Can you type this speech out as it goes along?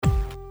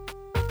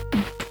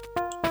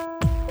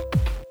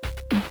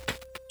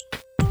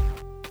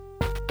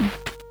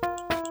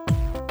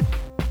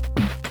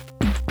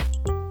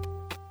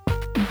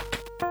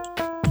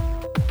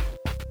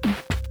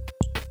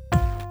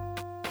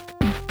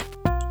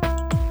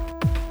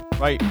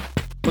Right,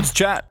 let's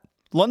chat.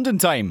 London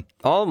time.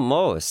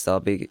 Almost.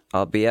 I'll be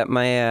at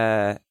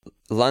my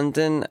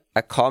London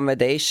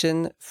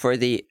accommodation for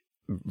the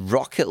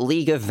Rocket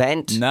League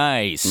event.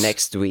 Nice.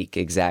 Next week,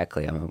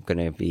 exactly. I'm going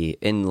to be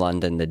in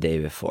London the day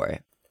before.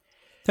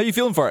 How you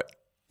feeling for it?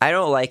 I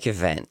don't like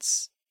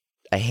events.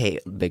 I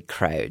hate big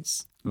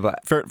crowds. But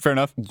Fair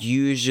enough.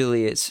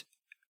 usually it's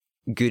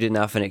good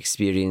enough an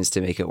experience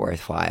to make it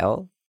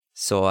worthwhile.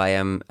 So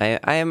I'm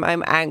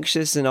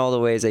anxious in all the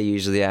ways I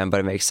usually am,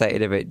 but I'm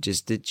excited about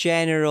just the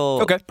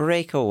general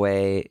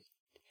breakaway.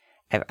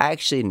 I've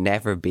actually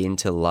never been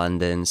to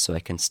London, so I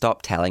can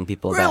stop telling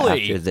people that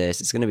after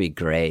this. It's going to be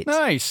great.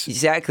 Nice.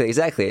 Exactly.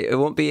 It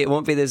won't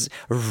be this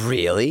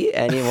really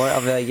anymore.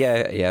 I'll be like,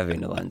 yeah, I've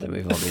been to London.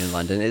 We've all been in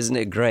London. Isn't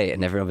it great?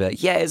 And everyone will be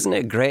like, yeah, isn't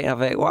it great? And I'll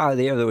be like, wow,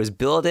 there was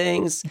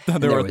buildings.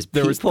 There was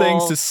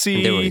things to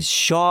see. There was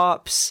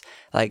shops.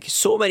 Like,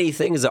 so many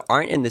things that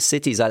aren't in the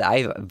cities that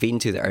I've been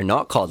to that are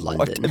not called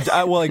London.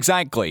 Well,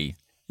 exactly.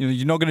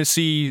 You're not going to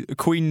see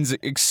Queen's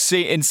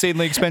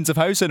insanely expensive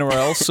house anywhere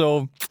else,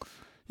 so...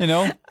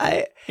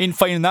 ain't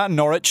finding that in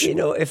Norwich.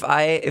 If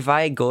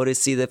I go to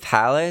see the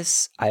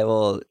palace, I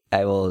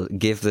will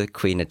give the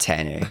Queen a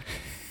tenner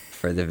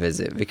for the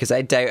visit, because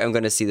I doubt I'm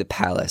going to see the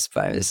palace,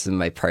 but this is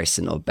my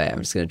personal bet. I'm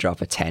just going to drop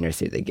a tenner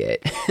through the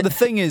gate. The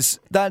thing is,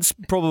 that's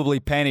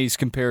probably pennies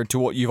compared to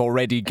what you've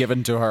already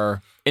given to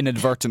her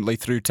inadvertently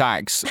through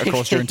tax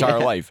across your entire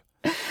life.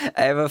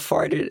 I have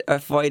afforded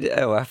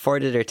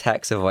her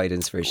tax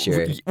avoidance for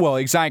sure. Well,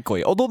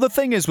 exactly. Although the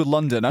thing is with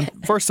London, and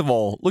first of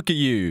all, look at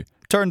you.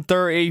 Turned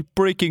 30,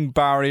 breaking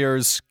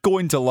barriers,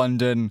 going to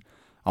London.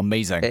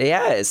 Amazing.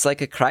 Yeah, it's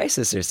like a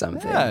crisis or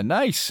something. Yeah,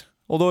 nice.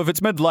 Although if it's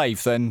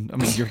midlife, then, I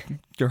mean,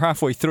 you're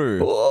halfway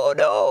through. Oh,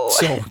 no.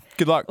 So,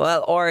 good luck.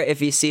 Well, or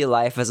if you see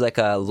life as like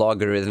a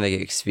logarithmic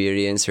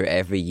experience where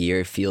every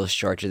year feels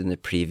shorter than the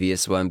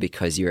previous one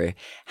because you're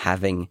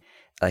having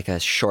like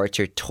a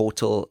shorter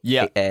total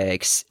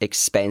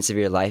expense of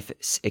your life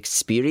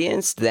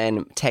experience,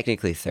 then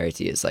technically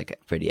 30 is like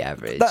pretty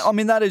average.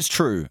 That is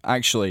true,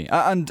 actually.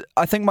 And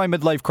I think my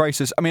midlife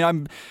crisis,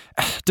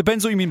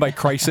 depends what you mean by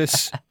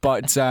crisis,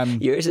 but...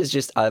 yours is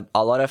just a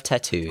lot of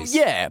tattoos.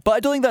 Yeah, but I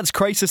don't think that's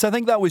crisis. I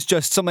think that was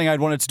just something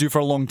I'd wanted to do for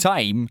a long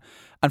time,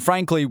 and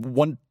frankly,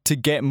 want to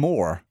get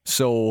more,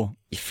 so...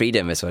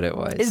 Freedom is what it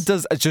was.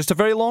 It's just a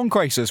very long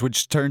crisis,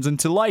 which turns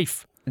into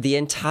life. The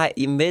entire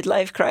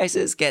midlife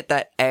crisis, get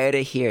that out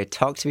of here.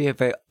 Talk to me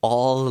about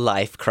all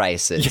life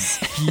crisis.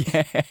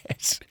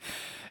 Yes.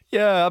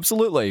 Yeah,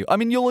 absolutely. I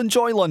mean, you'll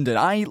enjoy London.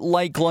 I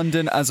like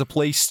London as a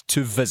place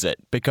to visit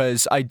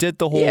because I did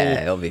the whole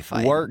it'll be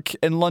fine. Work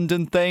in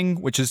London thing,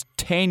 which is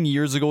 10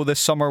 years ago this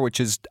summer, which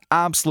is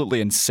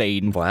absolutely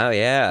insane. Wow,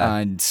 yeah.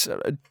 And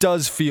it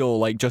does feel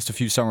like just a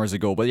few summers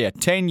ago. But yeah,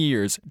 10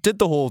 years. Did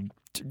the whole,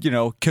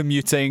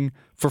 commuting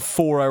for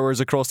 4 hours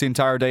across the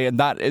entire day, and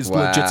that is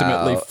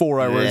legitimately 4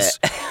 hours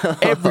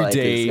every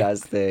day.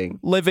 Disgusting.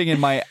 Living in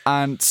my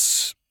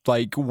aunt's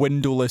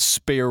windowless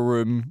spare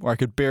room where I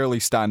could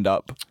barely stand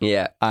up.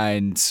 Yeah.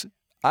 And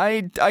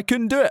I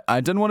couldn't do it. I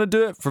didn't want to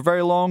do it for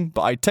very long,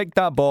 but I ticked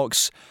that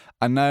box,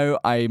 and now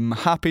I'm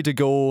happy to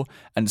go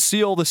and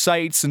see all the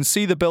sights and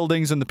see the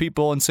buildings and the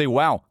people and say,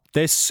 wow,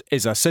 this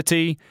is a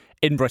city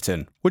in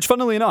Britain. Which,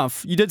 funnily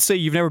enough, you did say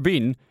you've never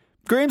been.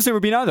 Graham's never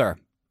been either.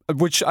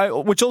 Which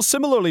all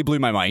similarly blew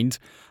my mind.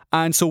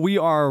 And so we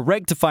are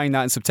rectifying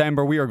that in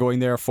September. We are going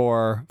there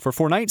for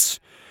 4 nights,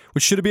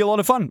 which should be a lot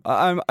of fun.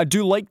 I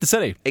do like the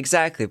city.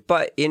 Exactly.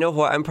 But you know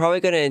what? I'm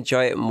probably going to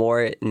enjoy it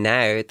more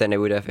now than I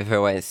would have if I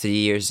went 3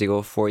 years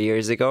ago, 4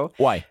 years ago.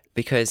 Why?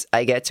 Because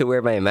I get to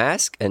wear my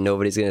mask and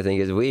nobody's going to think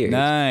it's weird.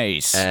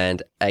 Nice.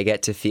 And I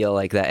get to feel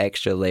like that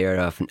extra layer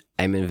of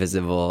I'm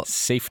invisible.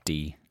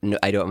 Safety. No,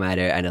 I don't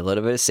matter. And a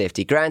little bit of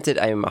safety. Granted,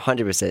 I'm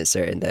 100%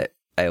 certain that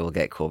I will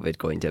get COVID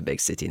going to a big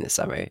city in the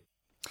summer.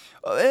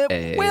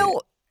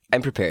 Well,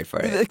 I'm prepared for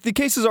it. The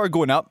cases are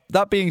going up.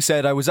 That being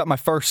said, I was at my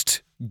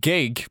first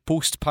gig,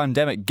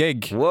 post-pandemic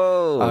gig.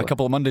 Whoa. A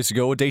couple of Mondays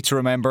ago, A Day to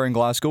Remember in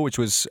Glasgow, which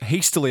was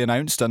hastily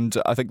announced, and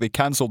I think they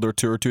cancelled their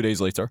tour 2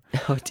 days later.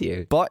 Oh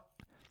dear. But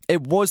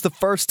it was the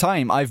first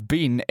time I've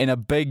been in a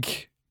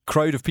big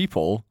crowd of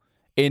people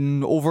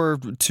in over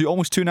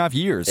almost 2.5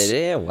 years.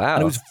 Yeah, wow.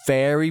 And it was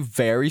very,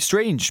 very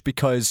strange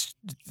because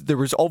there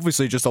was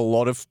obviously just a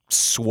lot of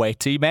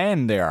sweaty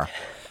men there.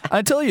 And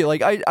I tell you,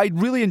 I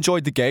really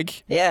enjoyed the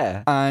gig.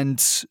 Yeah.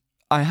 And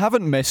I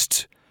haven't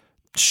missed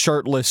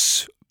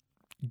shirtless,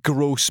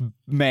 gross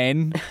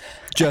men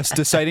just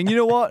deciding, you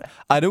know what?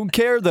 I don't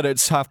care that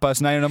it's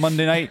 9:30 on a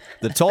Monday night.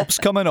 The top's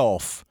coming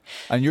off.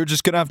 And you're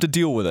just going to have to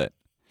deal with it.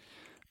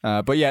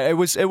 But yeah, it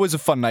was a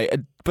fun night.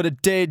 But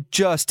it did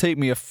just take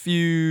me a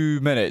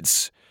few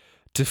minutes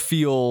to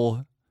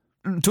feel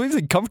don't even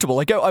think comfortable.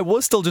 Like I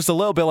was still just a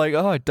little bit like,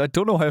 oh, I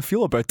don't know how I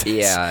feel about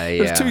this. Yeah.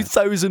 There's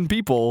 2,000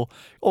 people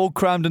all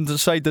crammed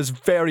inside this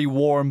very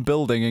warm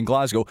building in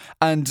Glasgow,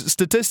 and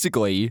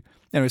statistically,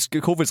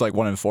 COVID's like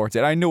 1 in 40.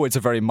 And I know it's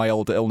a very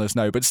mild illness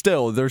now, but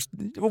still, there's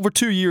over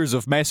 2 years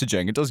of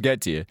messaging. It does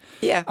get to you.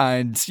 Yeah.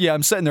 And yeah,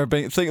 I'm sitting there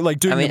thinking, like,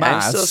 doing the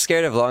maths. I'm still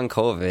scared of long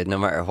COVID, no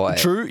matter what.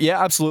 True. Yeah,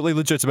 absolutely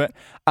legitimate.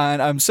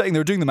 And I'm sitting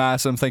there doing the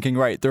maths, and I'm thinking,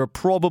 right, there are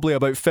probably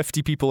about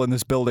 50 people in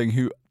this building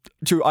who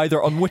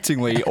either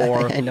unwittingly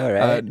or I know,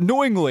 right?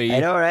 Knowingly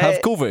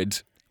have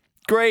COVID.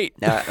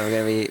 Great. Now I'm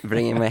going to be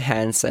bringing my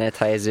hand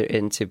sanitizer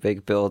into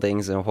big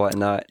buildings and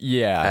whatnot.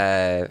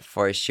 Yeah.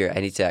 For sure. I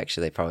need to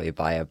actually probably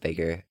buy a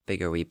bigger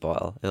wee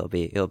bottle.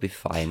 It'll be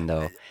fine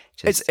though.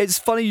 It's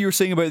funny you were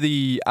saying about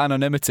the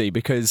anonymity,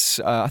 because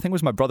I think it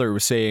was my brother who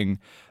was saying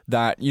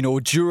that,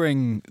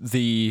 during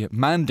the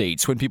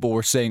mandates when people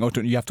were saying,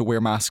 don't you have to wear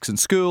masks in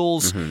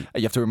schools, you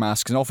have to wear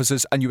masks in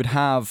offices, and you would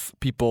have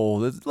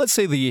people, let's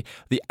say the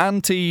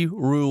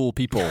anti-rule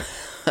people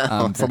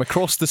from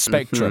across the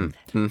spectrum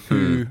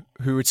who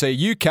would say,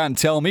 you can't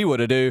tell me what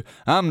to do,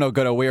 I'm not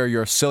going to wear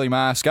your silly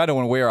mask, I don't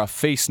want to wear a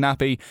face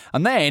nappy.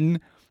 And then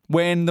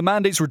when the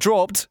mandates were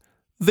dropped,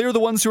 they're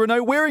the ones who are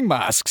now wearing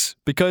masks,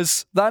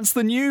 because that's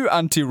the new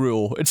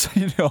anti-rule. It's,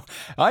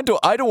 I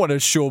don't want to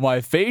show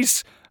my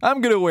face. I'm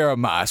going to wear a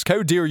mask.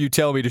 How dare you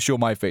tell me to show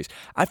my face?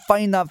 I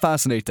find that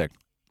fascinating.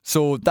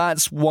 So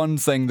that's one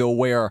thing, though,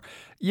 where,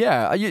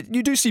 yeah,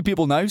 you do see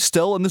people now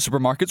still in the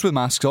supermarkets with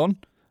masks on,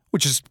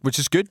 which is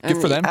good. Good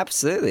for them.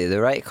 Absolutely,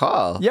 the right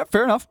call. Yeah,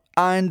 fair enough.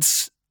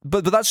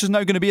 But that's just now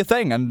going to be a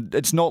thing, and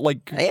it's not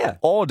like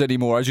odd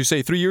anymore. As you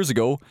say, 3 years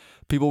ago,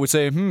 people would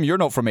say, you're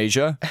not from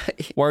Asia.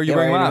 Why are you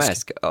wearing a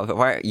mask?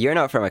 You're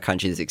not from a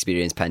country that's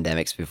experienced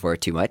pandemics before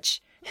too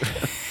much.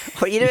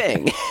 What are you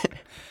doing?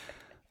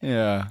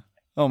 Yeah.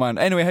 Oh, man.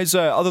 Anyway, how's,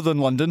 other than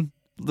London,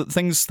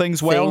 things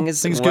well?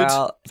 Things good?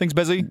 Things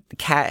busy?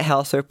 Cat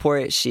health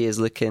report, she is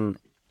looking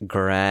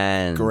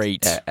grand.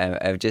 Great.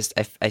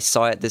 I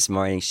saw it this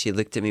morning. She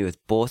looked at me with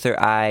both her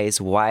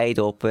eyes wide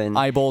open.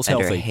 Eyeballs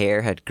and healthy. Her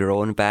hair had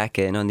grown back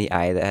in on the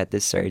eye that had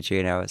the surgery,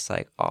 and I was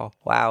like, oh,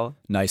 wow.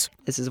 Nice.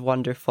 This is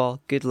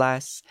wonderful. Good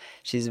lass.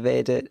 She's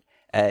made it.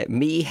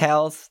 Me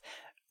health.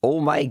 Oh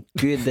my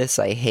goodness,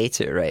 I hate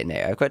it right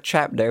now. I've got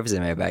trapped nerves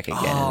in my back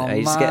again. And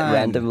I just get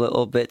random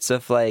little bits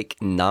of like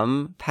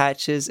numb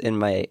patches in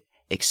my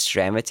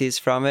extremities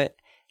from it.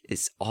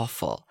 It's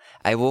awful.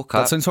 I woke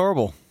up. That sounds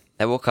horrible.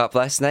 I woke up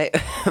last night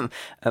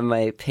and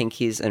my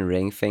pinkies and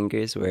ring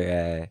fingers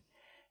were,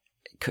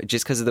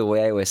 just because of the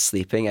way I was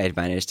sleeping, I'd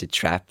managed to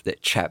trap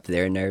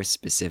their nerves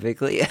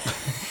specifically.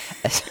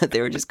 They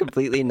were just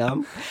completely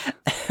numb.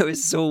 It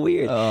was so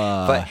weird.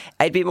 But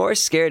I'd be more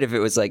scared if it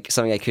was like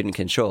something I couldn't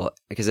control,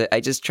 because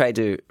I just try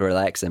to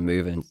relax and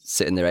move and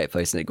sit in the right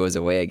place and it goes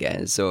away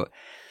again. So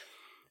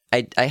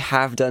I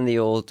have done the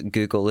old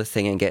Google the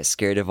thing and get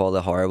scared of all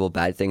the horrible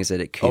bad things that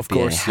it could of be.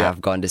 Course, and I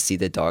have gone to see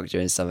the doctor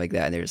and stuff like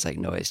that, and they're just like,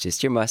 no, it's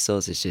just your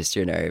muscles, it's just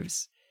your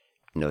nerves,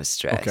 no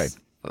stress. Okay.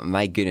 But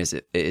my goodness,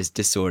 it is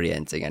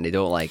disorienting and I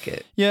don't like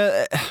it.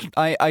 Yeah,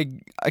 I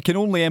can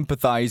only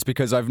empathize,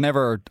 because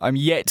I'm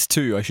yet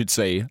to, I should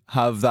say,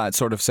 have that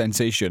sort of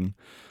sensation.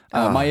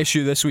 My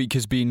issue this week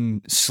has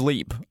been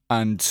sleep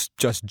and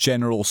just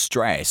general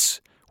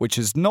stress, which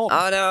is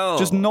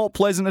just not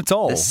pleasant at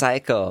all. The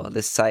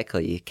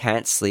cycle. You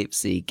can't sleep,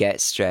 so you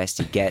get stressed.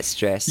 You get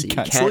stressed, so you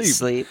can't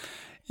sleep.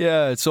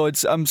 Yeah, so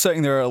I'm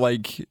sitting there at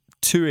like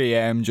 2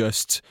 a.m.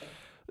 just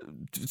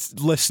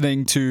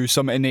listening to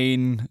some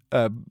inane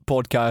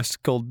podcast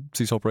called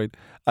Seesaw Parade,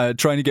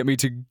 trying to get me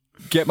to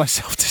get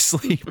myself to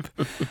sleep.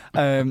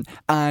 And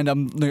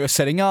I'm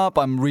setting up,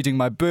 I'm reading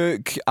my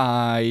book,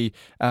 I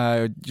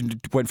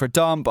went for a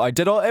dump, I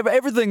did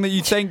everything that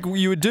you think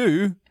you would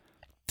do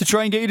to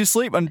try and get you to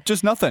sleep, and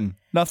just nothing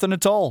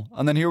at all.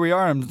 And then here we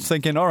are. I'm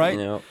thinking, all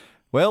right,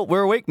 well,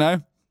 we're awake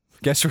now.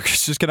 Guess we're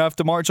just gonna have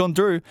to march on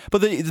through.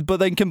 But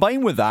then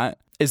combined with that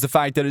is the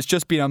fact that it's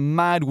just been a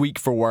mad week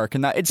for work,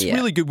 and that it's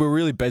really good. We're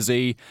really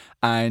busy,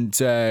 and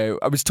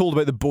I was told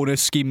about the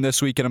bonus scheme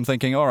this week, and I'm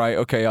thinking, all right,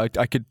 okay, I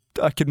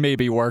could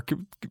maybe work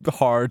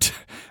harder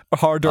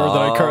than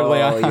I currently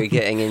am. Oh, you're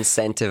getting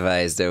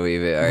incentivized a wee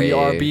bit, We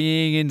are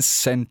being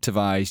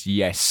incentivized,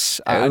 yes.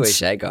 I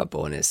wish I got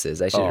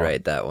bonuses. I should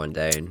write that one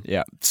down.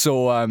 Yeah.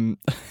 So,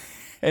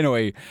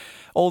 anyway,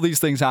 all these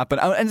things happen,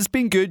 and it's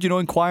been good,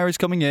 inquiries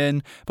coming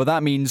in, but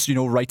that means,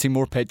 writing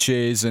more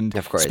pitches and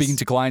speaking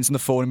to clients on the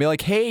phone and be like,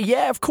 hey,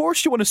 yeah, of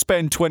course you want to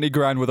spend 20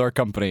 grand with our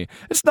company.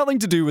 It's nothing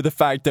to do with the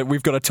fact that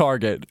we've got a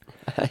target.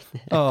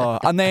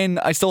 And then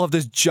I still have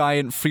this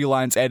giant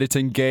freelance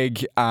editing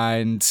gig,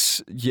 and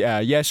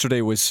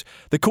yesterday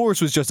the course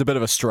was just a bit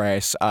of a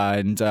stress,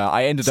 and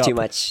I ended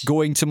up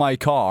going to my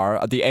car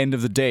at the end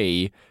of the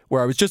day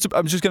where I was just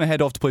going to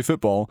head off to play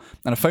football,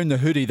 and I found the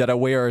hoodie that I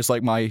wear as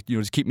like my,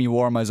 to keep me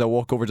warm as I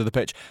walk over to the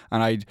pitch.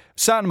 And I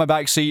sat in my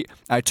back seat,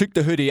 I took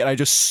the hoodie, and I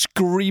just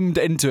screamed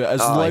into it as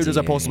loud as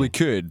I possibly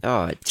could.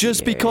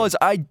 Just because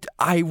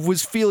I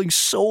was feeling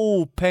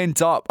so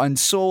pent up and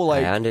so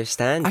like, I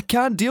understand. I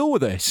can't deal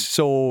with this.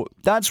 So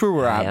that's where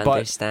we're at. I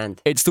understand.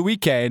 But it's the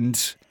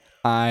weekend,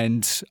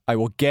 and I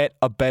will get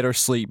a better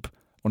sleep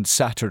on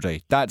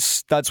Saturday.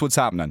 That's what's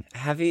happening.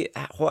 Have you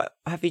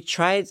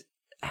tried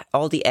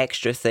all the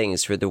extra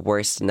things for the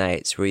worst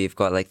nights where you've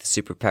got like the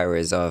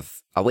superpowers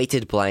of a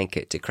weighted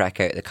blanket to crack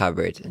out the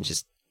cupboard and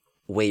just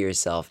weigh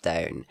yourself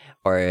down,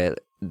 or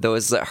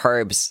those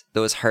herbs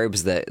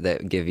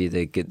that give you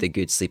the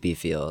good sleepy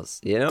feels,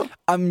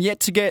 I'm yet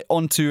to get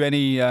onto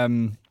any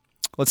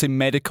let's say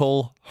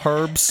medical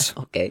herbs.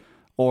 Okay.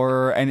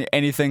 Or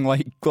anything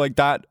like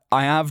that.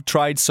 I have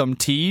tried some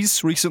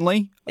teas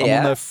recently. I'm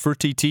on the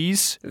fruity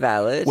teas.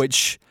 Valid.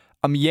 Which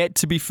I'm yet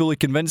to be fully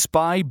convinced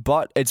by,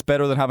 but it's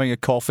better than having a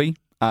coffee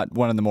at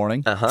 1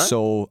 a.m.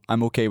 So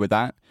I'm okay with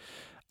that.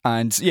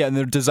 And and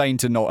they're designed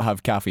to not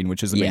have caffeine,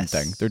 which is the main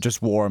thing. They're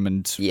just warm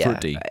and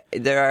fruity.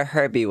 There are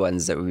herby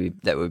ones that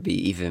would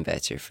be even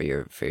better for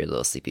your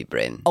little sleepy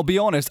brain. I'll be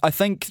honest, I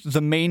think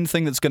the main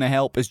thing that's going to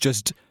help is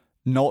just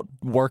not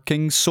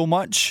working so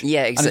much.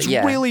 Yeah, exactly.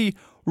 And it's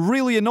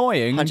really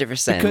annoying.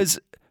 100%. Because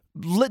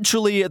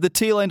literally at the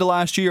tail end of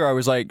last year, I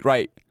was like,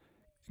 right,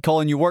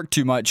 Colin, you work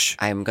too much.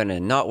 I'm gonna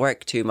not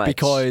work too much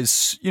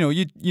because you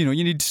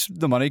need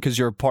the money because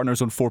your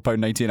partner's on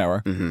 £4.90 an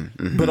hour,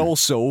 but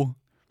also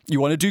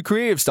you want to do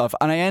creative stuff,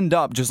 and I end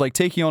up just like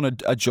taking on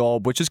a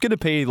job which is going to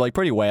pay like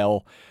pretty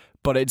well,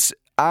 but it's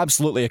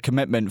absolutely a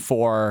commitment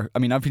for. I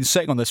mean, I've been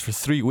sitting on this for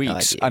 3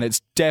 weeks, and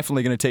it's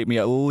definitely going to take me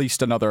at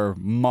least another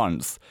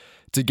month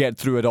to get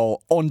through it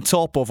all, on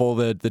top of all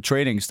the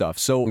training stuff.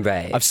 So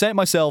I've set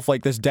myself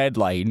like this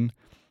deadline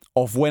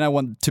of when I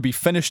want to be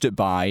finished it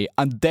by,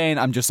 and then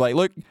I'm just like,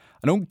 look,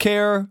 I don't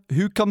care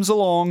who comes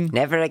along.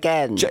 Never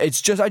again.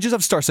 It's just I just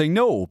have to start saying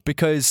no,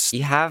 because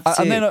you have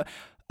to. And then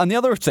and the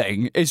other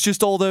thing is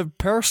just all the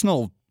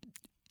personal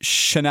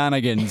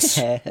shenanigans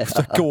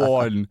that go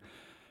on,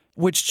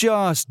 which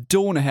just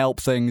don't help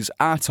things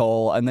at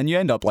all, and then you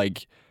end up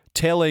like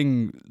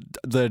telling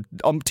the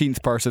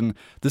umpteenth person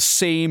the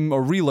same,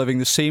 or reliving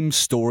the same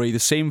story, the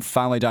same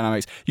family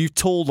dynamics you've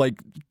told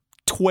like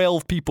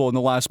 12 people in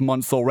the last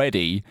month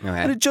already,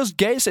 and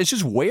it's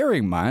just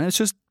wearing, man. It's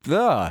just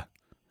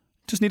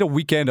just need a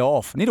weekend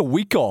off. I need a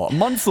week off, a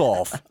month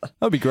off.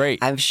 That'd be great.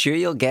 I'm sure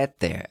you'll get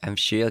there.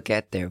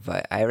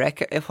 But I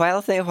reckon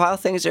while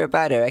things are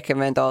bad, I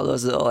recommend all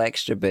those little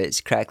extra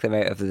bits, crack them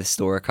out of the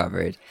store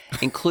cupboard,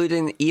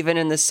 including even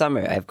in the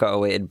summer. I've got a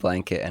weighted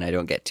blanket, and I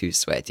don't get too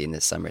sweaty in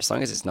the summer, as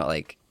long as it's not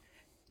like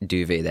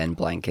duvet, then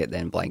blanket,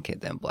 then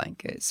blanket, then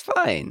blanket. It's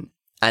fine.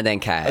 And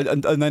then cat.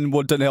 And then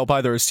what didn't help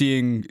either is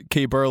seeing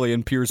Kay Burley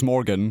and Piers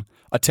Morgan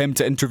attempt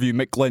to interview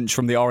Mick Lynch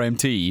from the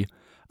RMT,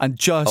 and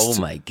just...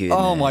 Oh my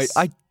goodness.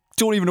 I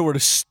don't even know where to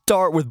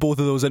start with both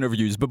of those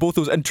interviews, but both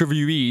those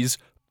interviewees,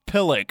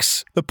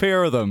 pillocks, the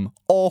pair of them,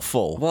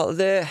 awful. Well,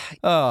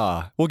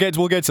 we'll get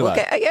to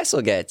that. I guess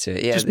we'll get to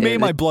it. Yeah, just made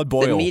my blood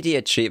boil. The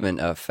media treatment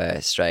of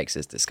strikes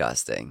is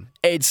disgusting.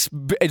 It's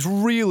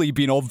really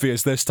been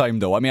obvious this time,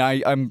 though. I mean,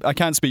 I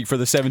can't speak for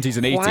the 70s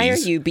and 80s. Why are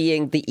you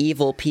being the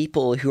evil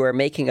people who are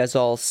making us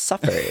all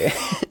suffer?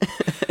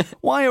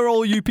 Why are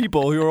all you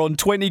people who are on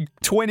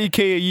 20k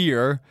a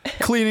year,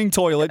 cleaning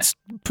toilets,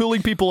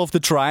 pulling people off the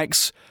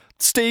tracks,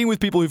 staying with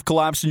people who've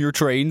collapsed in your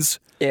trains?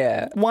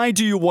 Yeah. Why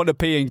do you want a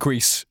pay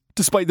increase,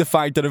 despite the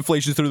fact that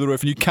inflation's through the roof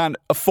and you can't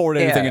afford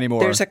anything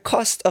anymore? There's a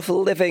cost of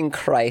living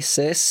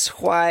crisis.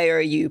 Why are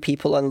you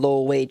people on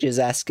low wages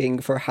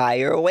asking for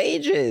higher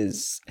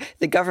wages?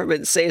 The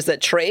government says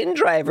that train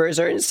drivers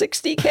earn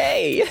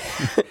 60k.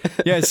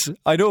 Yes,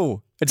 I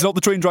know. It's not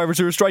the train drivers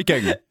who are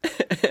striking.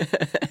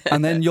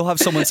 And then you'll have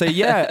someone say,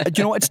 yeah,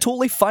 it's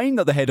totally fine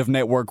that the head of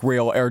Network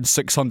Rail earns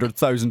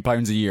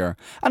 £600,000 a year.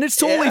 And it's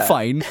totally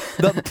fine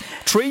that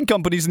train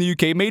companies in the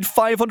UK made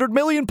 £500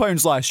 million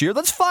last year.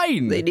 That's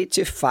fine. They need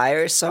to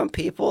fire some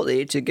people. They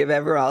need to give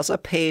everyone else a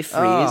pay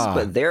freeze.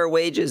 But their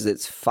wages,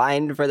 it's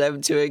fine for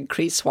them to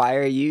increase. Why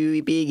are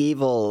you being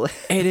evil?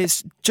 It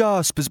is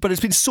just, but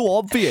it's been so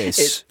obvious.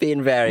 It's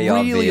been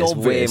really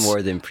obvious. Way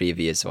more than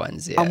previous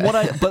ones. Yeah.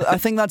 And but I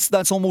think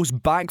that's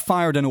almost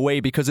backfired in a way,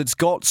 because it's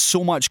got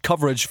so much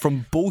coverage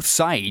from both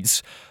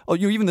sides.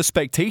 Even the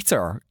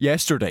Spectator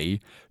yesterday,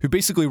 who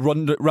basically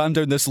ran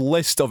down this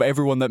list of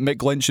everyone that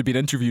Mick Lynch had been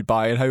interviewed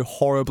by and how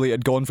horribly it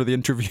had gone for the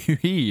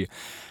interviewee.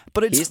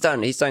 But he's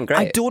done great.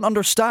 I don't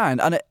understand,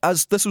 and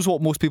as this was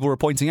what most people were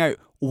pointing out,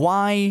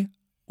 why?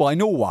 Well, I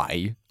know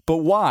why, but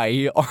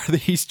why are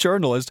these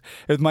journalists,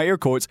 with my air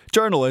quotes,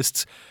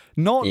 journalists,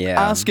 not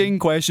asking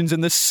questions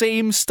in the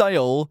same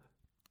style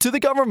to the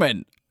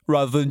government,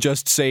 rather than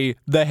just say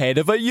the head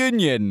of a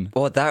union?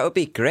 Well, that would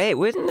be great,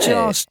 wouldn't it?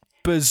 Just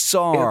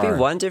bizarre. It would be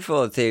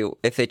wonderful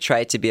if they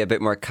tried to be a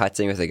bit more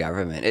cutting with the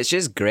government. It's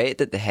just great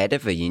that the head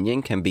of a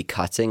union can be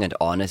cutting and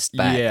honest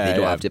back. They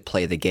don't have to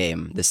play the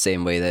game the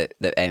same way that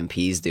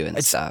MPs do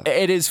and stuff.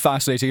 It is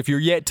fascinating. If you're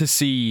yet to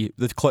see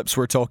the clips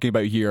we're talking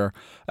about here,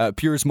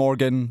 Piers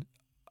Morgan,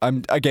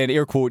 again,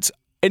 air quotes,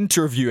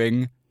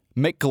 interviewing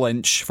Mick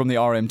Lynch from the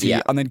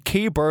RMT, and then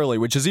Kay Burley,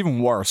 which is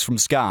even worse, from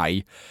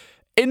Sky,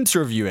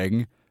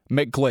 interviewing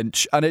Mick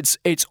Lynch, and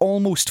it's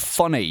almost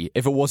funny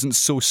if it wasn't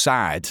so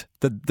sad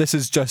that this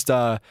is just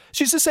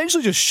she's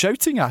essentially just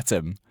shouting at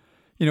him.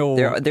 You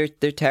know, they're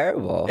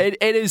terrible.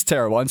 It is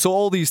terrible, and so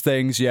all these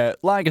things,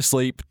 lack of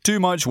sleep, too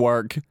much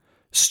work,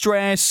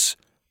 stress,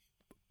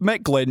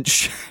 Mick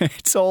Lynch,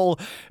 it's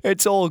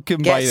all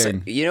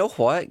combining. You know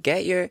what?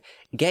 Get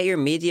your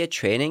media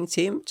training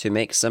team to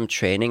make some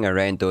training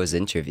around those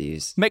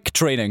interviews. Mick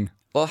training.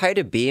 Well, how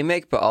to be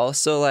Mick, but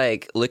also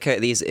look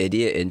at these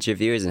idiot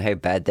interviewers and how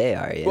bad they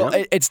are. You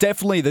know? It's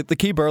definitely the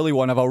Kay Burley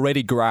one I've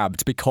already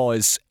grabbed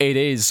because it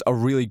is a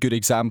really good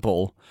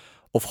example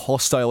of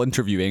hostile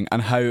interviewing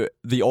and how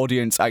the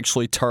audience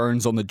actually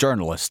turns on the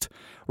journalist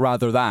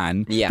rather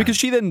than because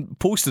she then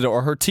posted it,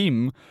 or her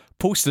team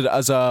posted it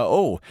as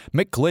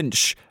Mick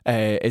Lynch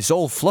is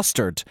all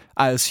flustered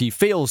as he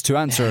fails to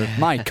answer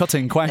my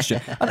cutting question,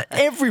 and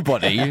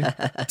everybody,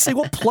 it's like,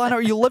 what planet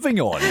are you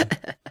living on?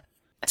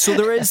 So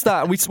there is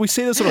that. We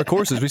say this on our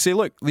courses. We say,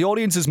 look, the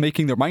audience is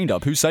making their mind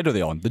up. Whose side are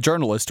they on? The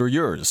journalist or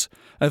yours?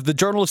 And if the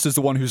journalist is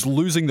the one who's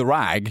losing the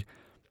rag,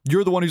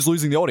 you're the one who's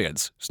losing the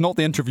audience. It's not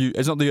the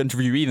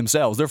interviewee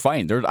themselves. They're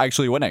fine. They're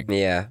actually winning.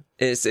 Yeah,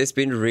 it's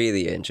been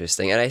really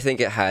interesting, and I think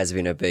it has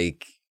been a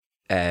big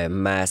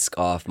mask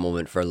off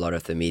moment for a lot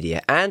of the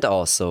media, and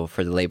also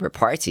for the Labour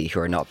Party, who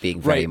are not being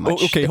very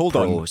much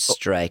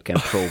pro-strike and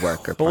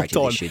pro-worker party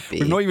they should be.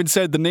 We've not even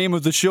said the name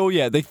of the show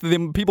yet.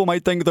 People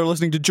might think they're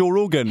listening to Joe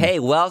Rogan. Hey,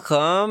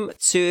 welcome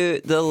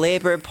to the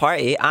Labour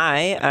Party. I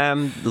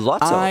am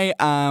Lotto. I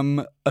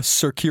am a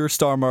Sir Keir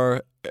Starmer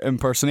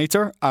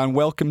impersonator, and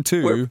welcome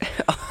to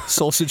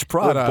Sausage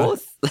Prada. We're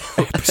both.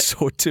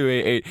 Episode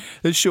 288.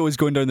 This show is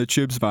going down the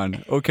tubes,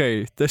 man.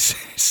 Okay, this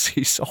is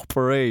Seesaw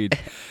Parade.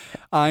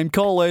 I'm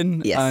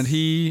Colin, and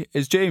he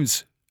is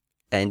James.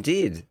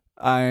 Indeed.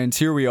 And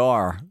here we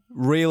are,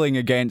 railing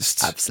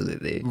against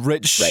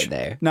rich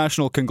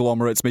national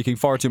conglomerates making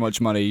far too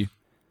much money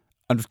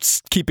and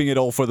keeping it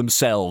all for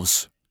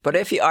themselves. But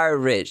if you are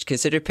rich,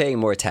 consider paying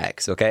more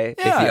tax, okay?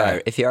 Yeah.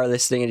 If you are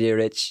listening and you're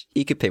rich,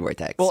 you could pay more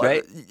tax, well,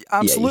 right?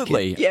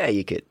 Absolutely. Yeah,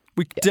 you could.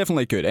 We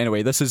definitely could.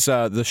 Anyway, this is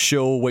the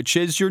show which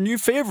is your new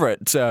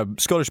favourite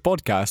Scottish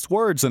podcast,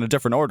 Words in a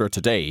Different Order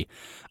today.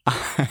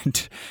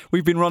 And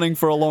we've been running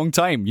for a long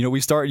time. You know,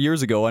 we started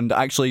years ago and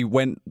actually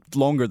went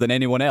longer than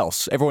anyone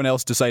else. Everyone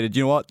else decided,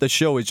 you know what, this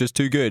show is just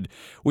too good.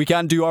 We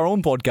can't do our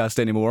own podcast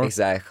anymore.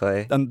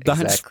 Exactly. And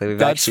that's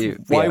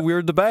why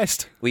we're the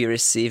best. We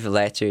receive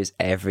letters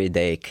every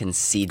day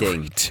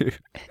conceding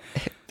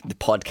the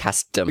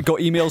podcast. We got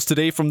emails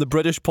today from the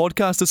British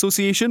Podcast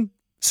Association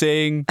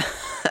saying,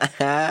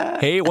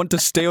 hey, want to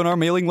stay on our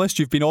mailing list?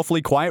 You've been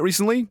awfully quiet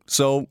recently.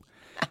 So,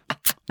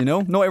 you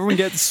know, not everyone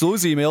gets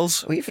those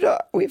emails. We've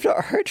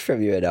not heard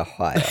from you in a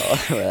while.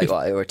 We're like,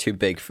 well, we're too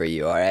big for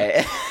you, all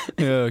right?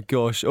 Yeah,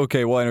 gosh.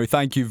 Okay, well, anyway,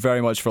 thank you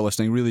very much for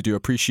listening. Really do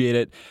appreciate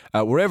it.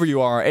 Wherever you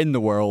are in the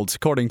world,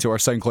 according to our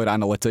SoundCloud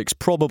analytics,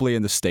 probably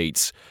in the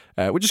States,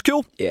 which is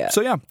cool. Yeah.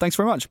 So, yeah, thanks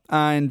very much.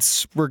 And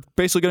we're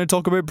basically going to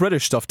talk about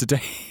British stuff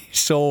today.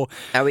 So,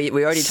 we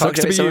already talked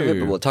about some of it,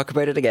 but we'll talk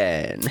about it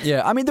again.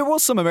 Yeah, I mean, there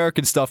was some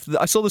American stuff.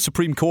 I saw the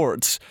Supreme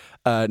Court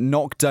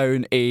knock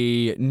down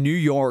a New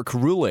York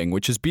ruling,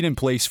 which has been in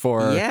place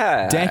for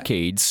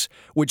decades,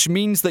 which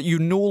means that you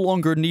no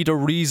longer need a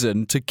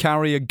reason to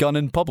carry a gun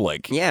in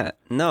public. Yeah,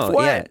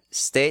 no,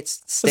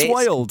 States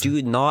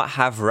do not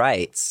have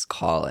rights,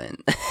 Colin.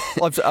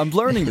 I'm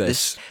learning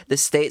this. The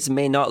states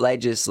may not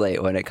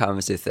legislate when it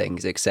comes to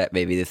things, except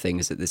maybe the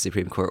things that the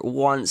Supreme Court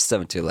wants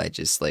them to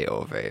legislate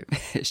over.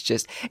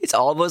 It's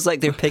almost like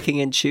they're picking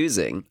and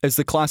choosing. It's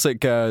the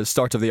classic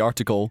start of the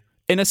article.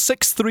 In a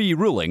 6-3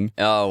 ruling.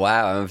 Oh,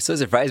 wow. I'm so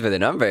surprised by the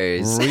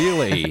numbers.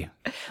 Really?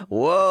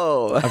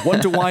 Whoa. I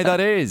wonder why that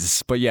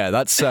is. But yeah,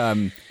 that's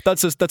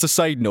a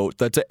side note.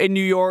 That in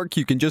New York,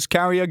 you can just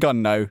carry a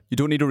gun now. You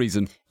don't need a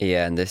reason.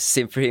 Yeah, and the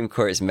Supreme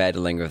Court's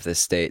meddling with the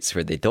states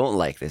where they don't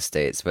like the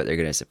states, but they're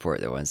going to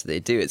support the ones that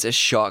they do. It's a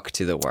shock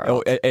to the world.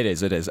 Oh, it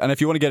is. And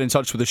if you want to get in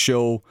touch with the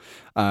show,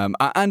 and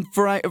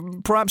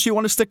perhaps you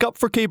want to stick up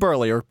for Kay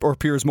Burley or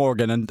Piers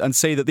Morgan and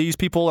say that these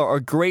people are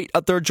great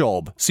at their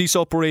job,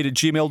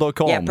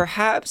 seesawparade@gmail.com. Yeah,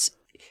 perhaps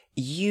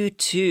you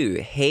too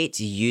hate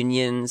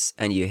unions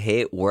and you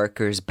hate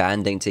workers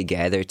banding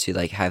together to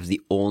have the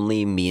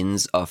only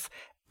means of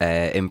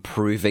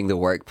improving the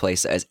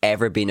workplace that has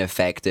ever been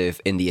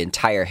effective in the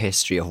entire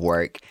history of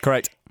work.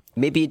 Correct.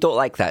 Maybe you don't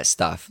like that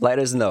stuff. Let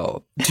us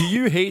know. Do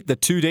you hate the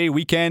 2-day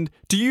weekend?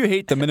 Do you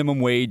hate the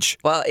minimum wage?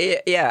 Well,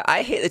 yeah,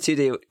 I hate the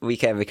 2-day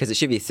weekend because it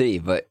should be 3,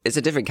 but it's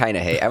a different kind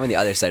of hate. I'm on the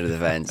other side of the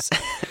fence.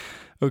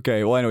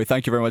 Okay, well, anyway,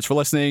 thank you very much for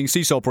listening.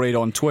 Seesaw Parade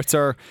on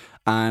Twitter.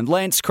 And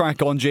let's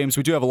crack on, James.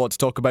 We do have a lot to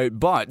talk about,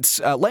 but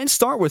let's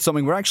start with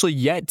something we're actually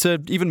yet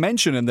to even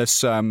mention in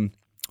this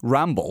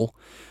ramble,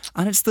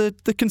 and it's the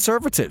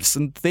Conservatives.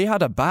 And they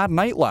had a bad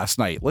night last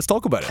night. Let's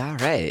talk about it. All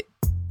right.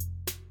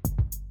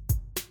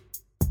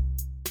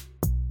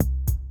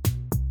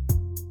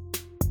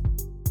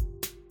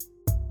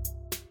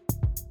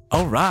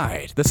 All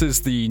right. This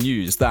is the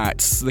news that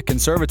the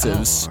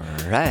Conservatives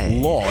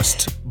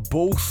lost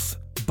both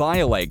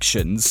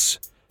by-elections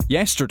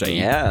yesterday,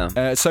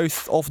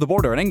 south of the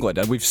border in England.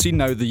 And we've seen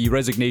now the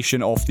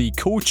resignation of the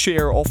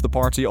co-chair of the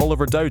party,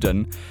 Oliver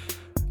Dowden,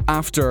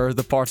 after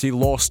the party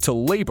lost to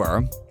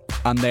Labour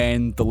and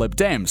then the Lib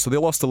Dems. So they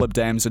lost to Lib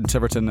Dems in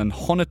Tiverton and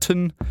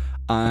Honiton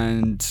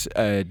and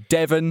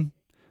Devon.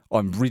 Oh,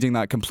 I'm reading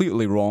that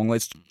completely wrong.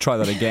 Let's try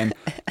that again.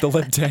 The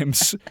Lib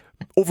Dems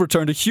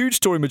overturned a huge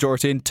Tory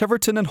majority in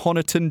Tiverton and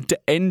Honiton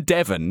in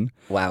Devon.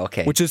 Wow,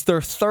 okay. Which is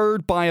their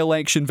third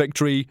by-election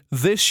victory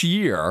this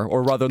year,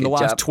 or rather in the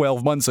last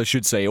 12 months, I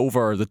should say,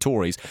 over the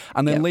Tories.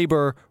 And then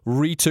Labour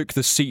retook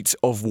the seat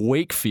of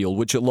Wakefield,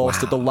 which it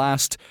lost at the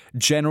last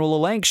general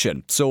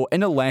election. So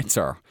in a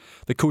letter,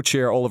 the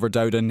co-chair, Oliver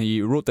Dowden,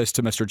 he wrote this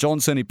to Mr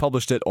Johnson. He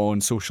published it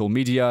on social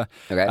media.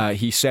 Okay.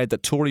 He said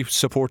that Tory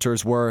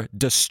supporters were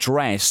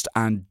distressed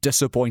and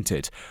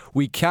disappointed.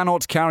 We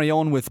cannot carry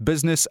on with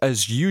business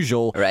as usual.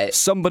 Right.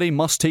 Somebody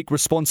must take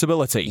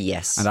responsibility.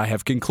 Yes. And I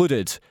have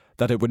concluded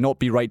that it would not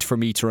be right for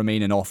me to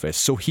remain in office.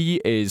 So he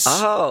is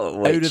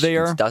out of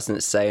there. It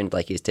doesn't sound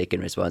like he's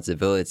taking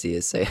responsibility.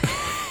 It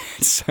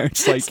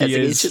sounds like he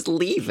is. He's just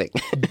leaving.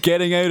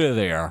 Getting out of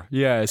there.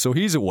 Yeah, so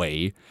he's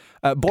away.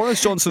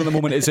 Boris Johnson at the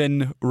moment is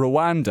in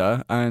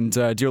Rwanda, and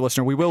dear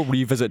listener, we will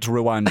revisit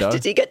Rwanda.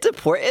 Did he get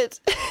deported?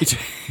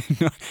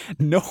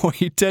 No,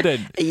 he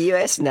didn't. A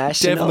US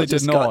national Definitely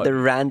just did got not. the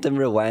random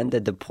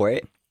Rwanda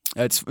deport.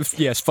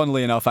 Yes,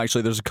 funnily enough,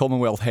 actually, there's a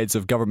Commonwealth Heads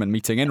of Government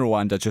meeting in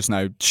Rwanda just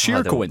now.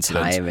 Sheer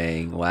coincidence.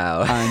 Timing,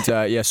 wow. And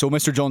so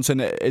Mr Johnson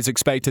is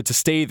expected to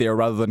stay there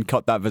rather than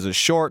cut that visit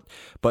short.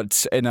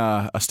 But in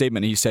a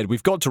statement, he said,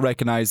 "We've got to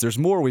recognise there's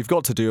more we've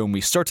got to do, and we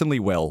certainly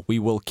will. We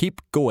will keep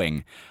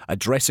going,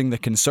 addressing the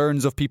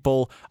concerns of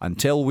people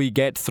until we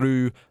get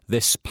through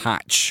this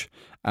patch."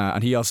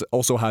 And he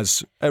also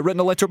has written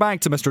a letter back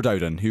to Mr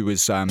Dowden, who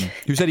said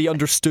he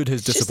understood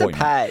his disappointment.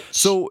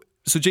 Just a patch.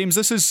 So James,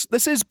 this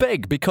is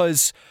big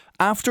because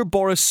after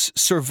Boris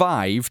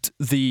survived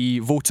the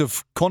vote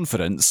of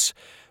confidence,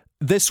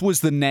 this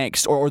was the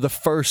next or the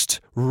first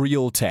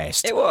real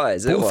test. It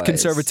was. Both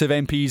Conservative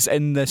MPs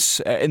in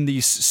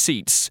these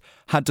seats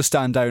had to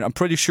stand down. I'm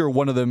pretty sure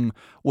one of them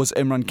was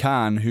Imran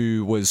Khan,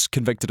 who was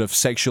convicted of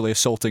sexually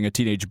assaulting a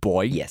teenage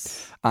boy.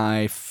 Yes.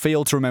 I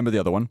failed to remember the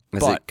other one.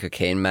 Was it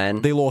Cocaine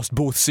Man? They lost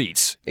both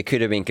seats. It could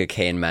have been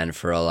Cocaine Man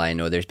for all I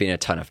know. There's been a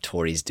ton of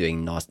Tories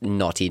doing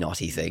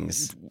naughty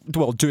things.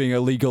 Well, doing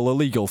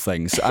illegal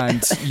things.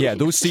 And yeah,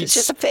 those seats...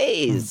 It's just a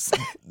phase.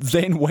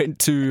 Then went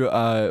to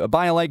a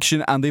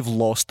by-election and they've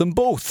lost them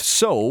both.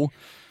 So,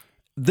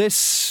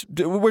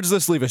 where does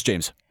this leave us,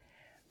 James?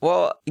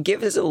 Well,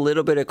 give us a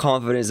little bit of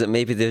confidence that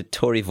maybe the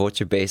Tory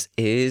voter base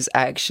is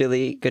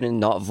actually going to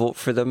not vote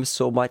for them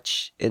so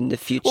much in the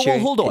future. Well,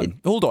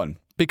 hold on.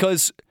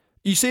 Because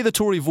you say the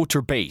Tory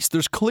voter base.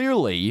 There's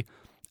clearly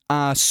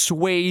a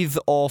swathe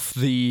of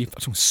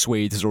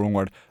swathe is the wrong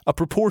word, a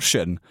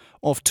proportion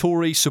of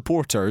Tory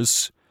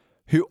supporters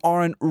who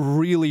aren't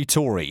really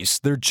Tories.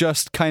 They're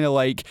just kind of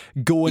like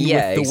going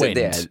with the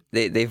wind.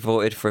 They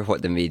voted for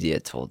what the media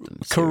told them.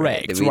 So,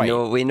 correct,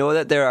 right? We know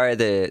that there are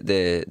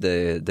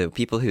the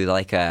people who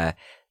like a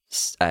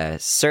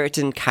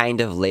certain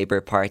kind of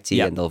Labour Party,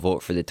 and they'll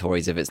vote for the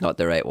Tories if it's not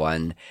the right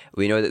one.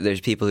 We know that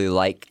there's people who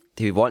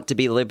want to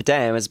be Lib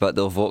Dems, but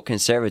they'll vote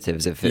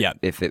Conservatives if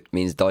it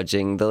means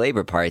dodging the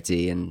Labour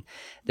Party. And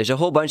there's a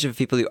whole bunch of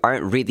people who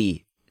aren't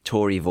really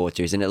Tory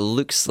voters, and it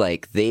looks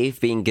like they've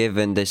been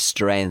given the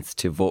strength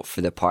to vote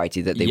for the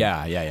party that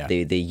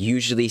they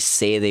usually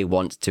say they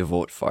want to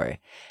vote for.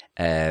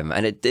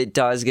 And it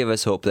does give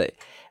us hope that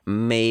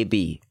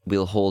maybe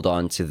we'll hold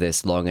on to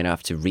this long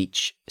enough to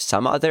reach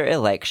some other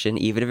election,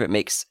 even if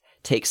it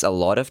takes a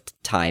lot of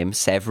time,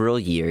 several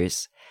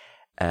years.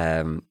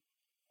 And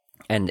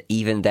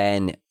even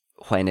then,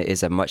 when it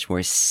is a much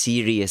more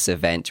serious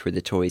event where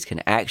the Tories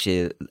can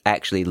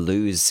actually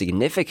lose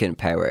significant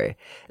power,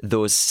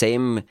 those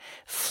same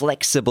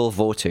flexible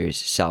voters,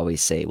 shall we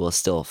say, will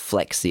still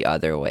flex the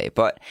other way.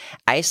 But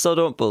I still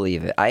don't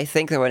believe it. I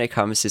think that when it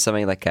comes to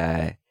something like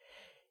a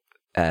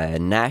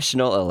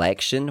national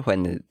election,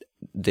 when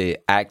the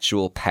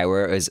actual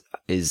power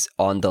is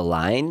on the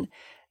line,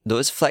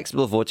 those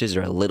flexible voters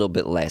are a little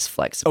bit less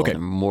flexible. Okay. They're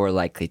more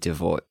likely to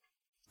vote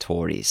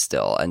Tories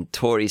still, and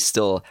Tories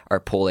still are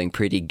polling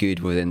pretty good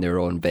within their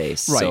own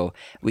base. Right. So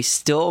we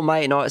still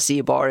might not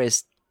see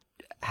Boris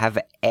have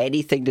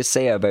anything to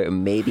say about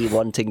maybe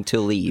wanting to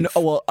leave?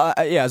 No, well,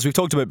 yeah, as we've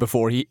talked about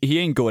before, he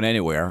ain't going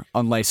anywhere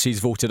unless he's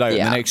voted out.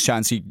 Yeah. And the next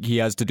chance he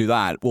has to do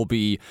that will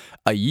be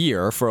a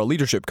year for a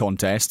leadership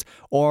contest,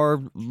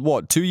 or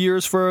 2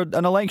 years for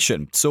an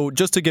election. So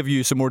just to give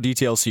you some more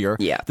details here,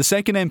 the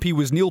second MP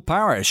was Neil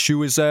Parish, who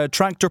was a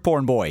tractor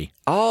porn boy.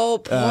 Oh,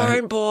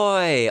 porn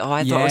boy! Oh,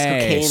 I thought it was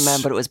Cocaine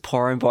Man, but it was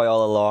porn boy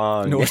all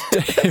along.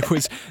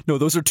 No,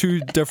 those are two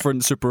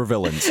different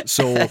supervillains.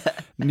 So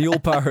Neil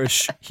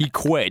Parish, he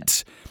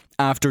quit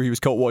after he was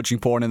caught watching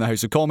porn in the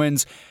House of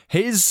Commons.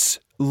 His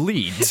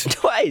lead...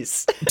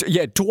 Twice!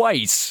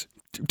 Twice.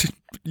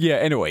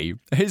 Anyway,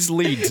 his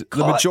lead,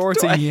 the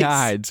majority he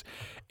had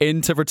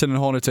in Tiverton and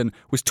Honiton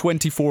was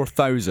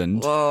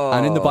 24,000.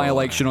 And in the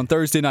by-election on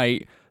Thursday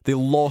night, they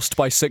lost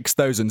by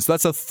 6,000. So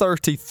that's a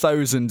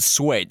 30,000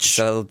 switch.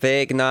 So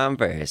big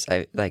numbers.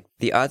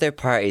 The other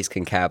parties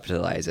can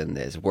capitalize on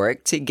this.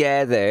 Work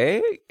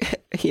together,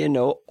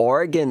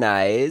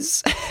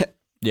 organize.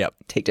 Yep.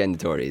 Take down the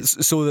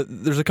Tories. So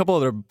there's a couple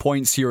other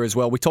points here as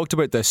well. We talked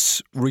about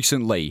this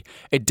recently.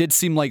 It did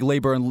seem like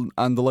Labour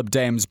and the Lib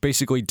Dems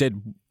basically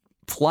did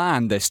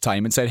plan this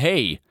time and said,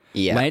 hey,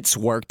 let's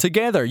work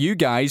together. You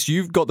guys,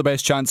 you've got the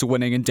best chance of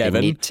winning in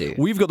Devon. Need to.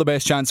 We've got the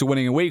best chance of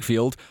winning in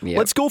Wakefield. Yep.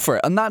 Let's go for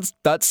it. And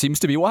that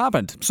seems to be what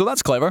happened. So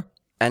that's clever.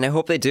 And I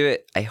hope they do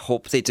it.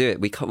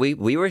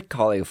 We were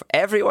calling for,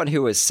 everyone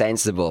who was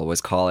sensible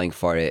was calling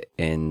for it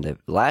in the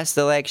last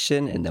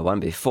election and the one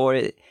before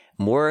it.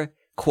 More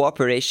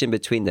cooperation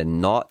between the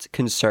not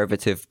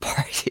conservative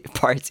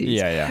parties.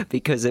 Yeah.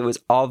 Because it was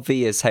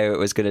obvious how it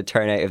was going to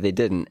turn out if they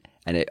didn't.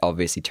 And it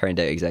obviously turned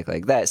out exactly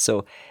like that.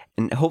 So,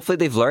 and hopefully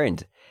they've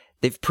learned.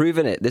 They've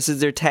proven it. This is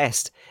their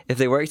test. If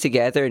they work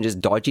together and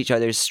just dodge each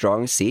other's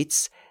strong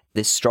seats,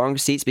 the strong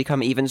seats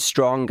become even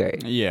stronger.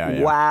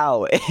 Yeah.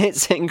 Wow.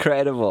 It's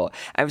incredible.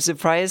 I'm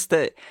surprised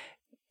that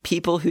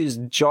people whose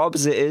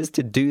jobs it is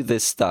to do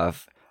this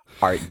stuff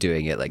aren't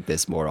doing it like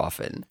this more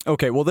often.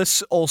 Okay, well,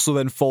 this also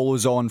then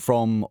follows on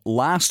from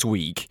last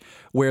week,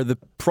 where the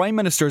Prime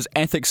Minister's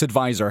ethics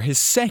advisor, his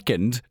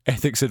second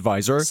ethics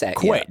advisor,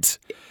 quit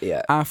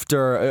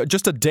after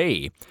just a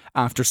day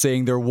after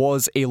saying there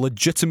was a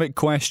legitimate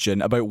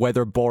question about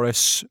whether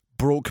Boris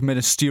broke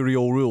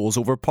ministerial rules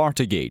over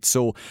Partygate.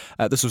 So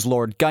this was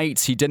Lord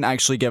Geitz. He didn't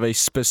actually give a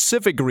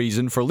specific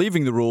reason for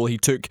leaving the role he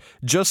took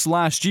just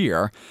last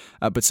year,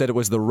 but said it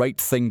was the right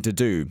thing to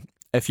do.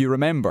 If you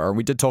remember,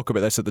 we did talk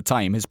about this at the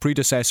time, his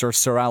predecessor,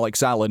 Sir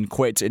Alex Allen,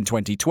 quit in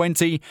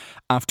 2020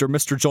 after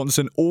Mr.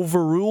 Johnson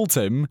overruled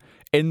him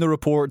in the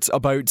report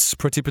about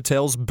Priti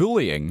Patel's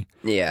bullying.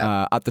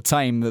 Yeah. At the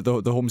time,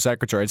 the Home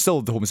Secretary, and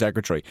still the Home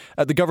Secretary,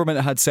 the government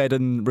had said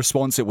in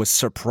response it was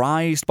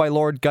surprised by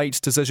Lord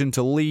Geitz's decision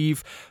to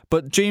leave.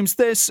 But James,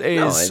 this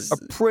is a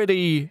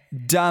pretty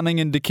damning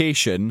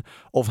indication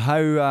of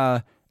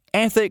how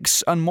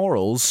ethics and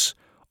morals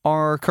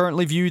are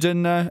currently viewed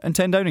in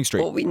 10 Downing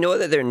Street. Well, we know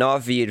that they're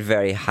not viewed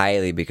very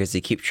highly because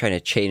they keep trying to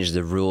change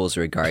the rules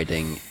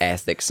regarding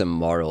ethics and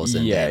morals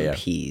in the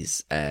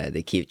MPs.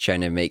 They keep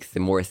trying to make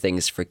more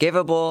things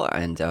forgivable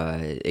and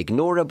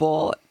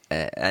ignorable,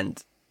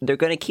 and they're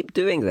going to keep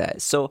doing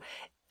that. So,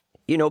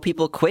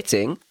 people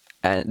quitting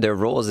and their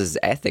roles as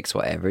ethics,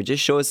 whatever,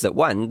 just shows that,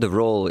 one, the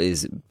role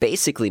is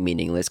basically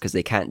meaningless because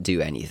they can't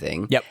do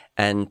anything. Yep.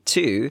 And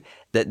two,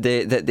 that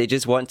they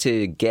just want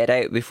to get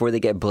out before they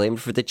get blamed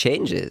for the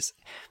changes.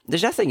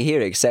 There's nothing here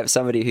except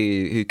somebody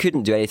who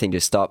couldn't do anything to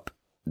stop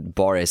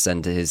Boris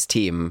and his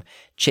team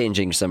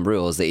changing some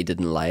rules that he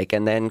didn't like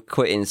and then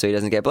quitting so he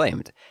doesn't get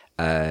blamed.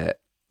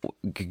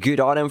 Good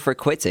on him for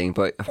quitting,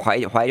 but why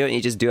don't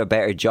you just do a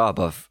better job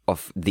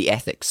of the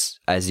ethics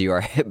as you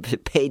are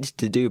paid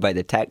to do by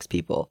the tax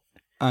people?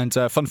 And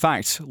fun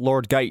fact,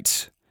 Lord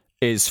Geitz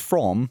is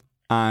from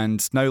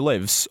and now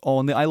lives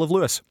on the Isle of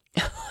Lewis.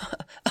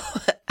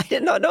 I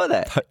did not know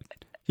that.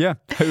 Yeah,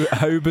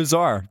 how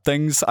bizarre.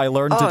 Things I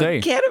learned today.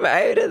 Get him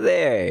out of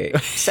there.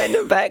 Send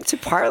him back to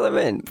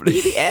Parliament.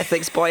 Be the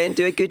ethics boy and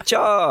do a good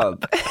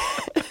job.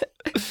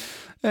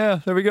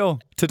 Yeah, there we go.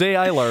 Today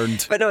I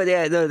learned. But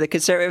the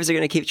Conservatives are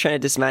going to keep trying to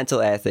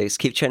dismantle ethics,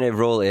 keep trying to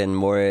roll in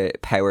more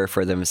power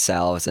for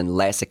themselves and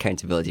less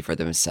accountability for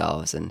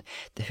themselves. And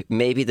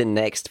maybe the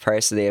next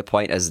person they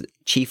appoint as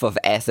chief of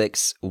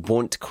ethics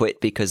won't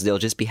quit because they'll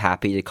just be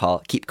happy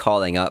to keep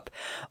calling up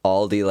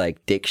all the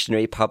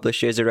dictionary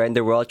publishers around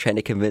the world trying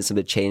to convince them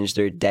to change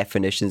their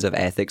definitions of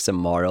ethics and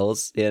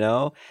morals.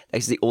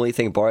 That's the only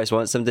thing Boris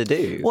wants them to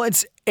do. Well,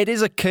 it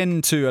is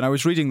akin to, and I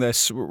was reading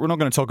this, we're not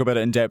going to talk about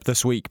it in depth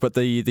this week, but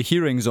the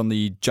hearings on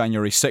the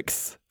January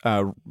 6th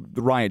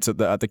riots at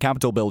the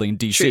Capitol building in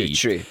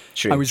DC.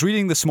 True. I was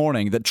reading this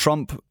morning that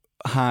Trump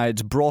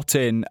had brought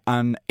in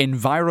an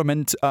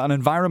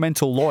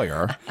environmental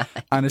lawyer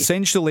and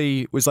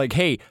essentially was like,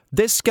 hey,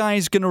 this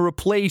guy's going to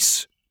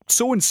replace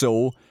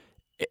so-and-so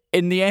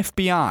in the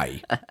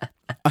FBI.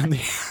 And the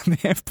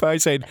FBI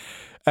said,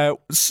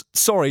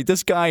 sorry,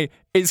 this guy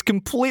is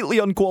completely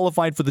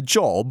unqualified for the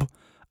job.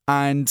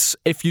 And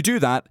if you do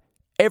that,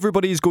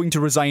 everybody is going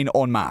to resign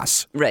en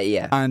masse. Right,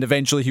 yeah. And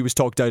eventually he was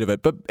talked out of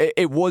it. But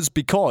it was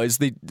because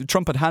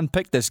Trump had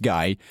handpicked this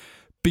guy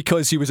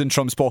because he was in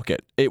Trump's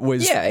pocket. It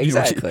was... Yeah,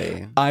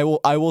 exactly. I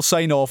will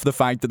sign off the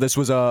fact that this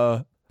was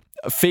a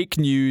fake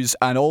news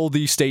and all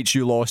these states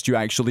you lost, you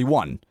actually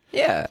won.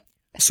 Yeah.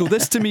 So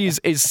this to me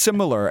is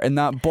similar in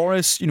that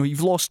Boris,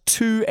 you've lost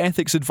 2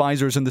 ethics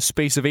advisors in the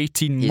space of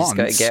 18 months. He's just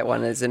got to get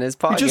one that's in his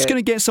pocket. You're just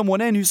going to get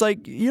someone in who's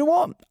like, you know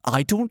what?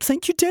 I don't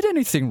think you did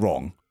anything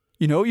wrong.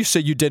 You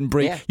said you didn't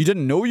you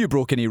didn't know you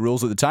broke any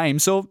rules at the time,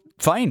 so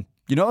fine.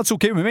 That's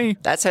okay with me.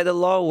 That's how the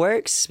law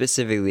works,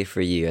 specifically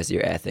for you as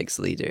your ethics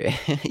leader.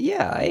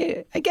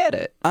 Yeah, I get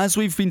it. As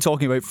we've been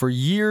talking about for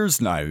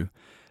years now,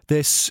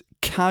 this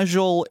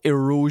casual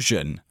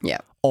erosion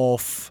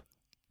of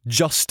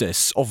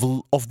justice, of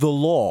the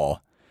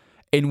law,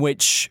 in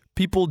which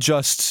people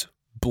just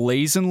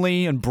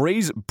brazenly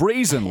is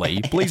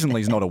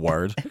not a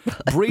word,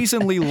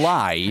 brazenly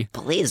lie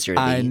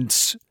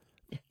and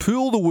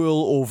pull the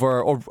wool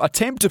over, or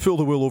attempt to pull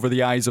the wool over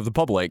the eyes of the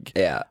public.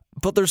 Yeah.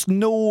 But there's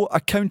no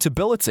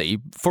accountability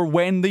for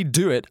when they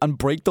do it and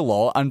break the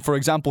law. And for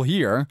example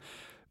here,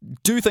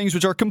 do things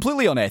which are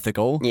completely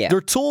unethical. Yeah.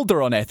 They're told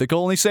they're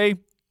unethical and they say,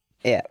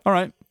 all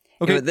right,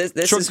 okay,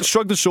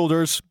 shrug the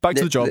shoulders, back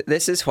to the job.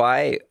 This is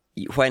why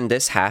when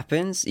this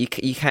happens,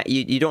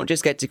 you don't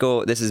just get to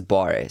go, this is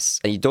Boris,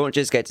 and you don't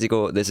just get to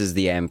go, this is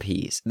the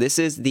MPs. This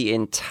is the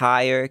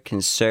entire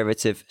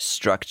Conservative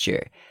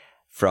structure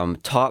from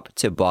top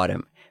to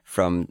bottom,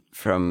 from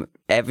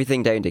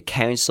everything down to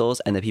councils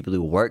and the people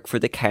who work for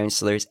the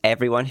councillors.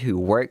 Everyone who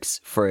works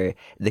for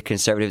the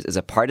Conservatives is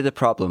a part of the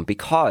problem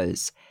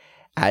because,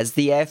 as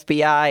the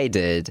FBI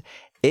did,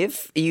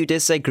 if you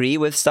disagree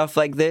with stuff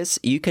like this,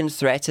 you can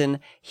threaten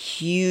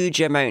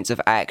huge amounts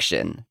of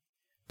action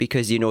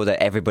because you know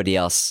that everybody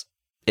else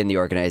in the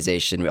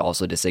organization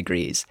also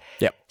disagrees.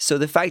 Yep. So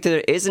the fact that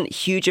there isn't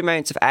huge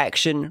amounts of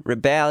action,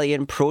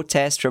 rebellion,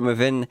 protest from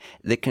within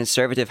the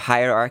Conservative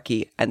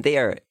hierarchy, and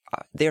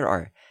there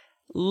are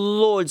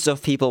loads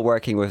of people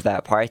working with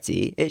that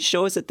party, it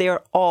shows that they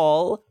are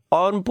all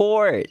on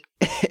board.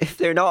 If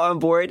they're not on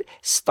board,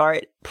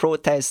 start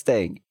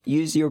protesting.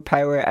 Use your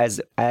power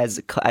as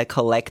a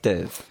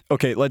collective.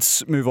 Okay,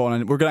 let's move on.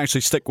 And we're going to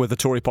actually stick with the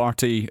Tory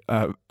party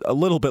a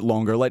little bit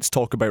longer. Let's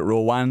talk about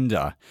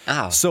Rwanda.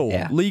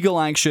 Legal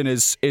action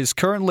is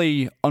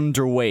currently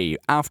underway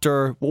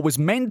after what was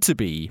meant to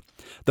be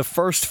the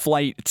first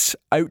flight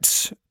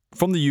out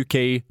from the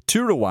UK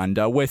to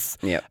Rwanda with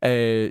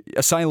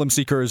asylum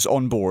seekers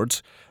on board.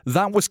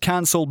 That was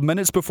cancelled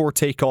minutes before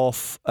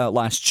takeoff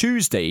last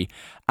Tuesday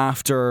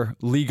after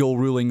legal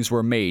rulings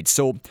were made.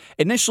 So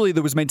initially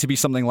there was meant to be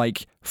something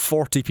like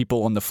 40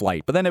 people on the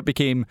flight, but then it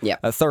became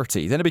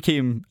 30. Then it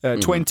became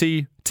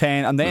 20,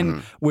 10, and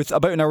then with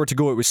about an hour to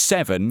go it was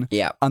 7.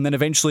 Yeah. And then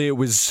eventually it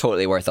was...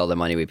 totally worth all the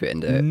money we put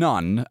into it.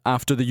 None,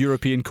 after the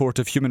European Court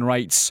of Human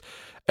Rights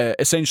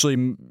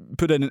essentially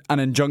put in an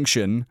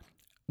injunction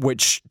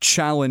which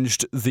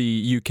challenged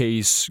the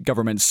UK's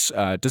government's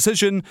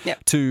decision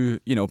to,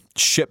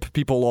 ship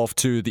people off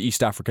to the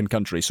East African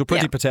country. So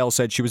Priti Patel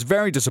said she was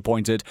very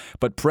disappointed,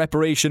 but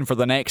preparation for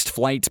the next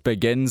flight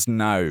begins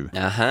now.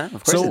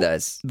 Of course it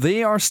does.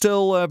 They are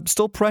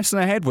still pressing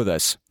ahead with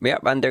this.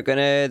 Yep, and they're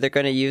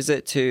gonna use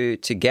it to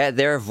get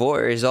their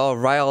voters all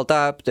riled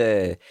up.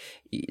 The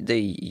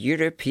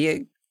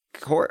European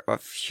Court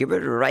of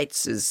Human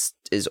Rights is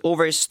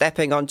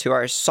overstepping onto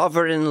our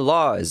sovereign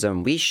laws,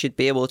 and we should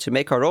be able to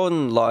make our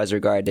own laws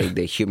regarding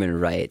the human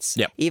rights.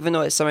 Yep. Even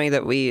though it's something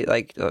that we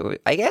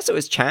I guess it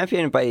was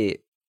championed by...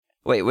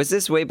 Wait, was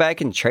this way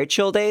back in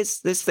Churchill days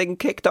this thing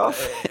kicked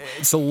off?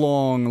 It's a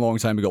long, long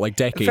time ago, like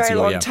decades ago. Very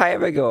long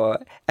time ago.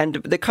 And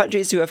the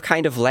countries who have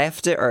kind of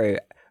left it are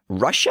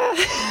Russia?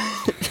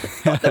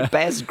 Not the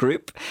best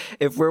group.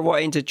 If we're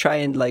wanting to try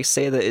and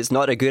say that it's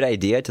not a good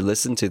idea to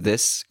listen to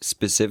this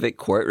specific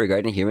court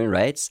regarding human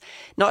rights,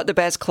 not the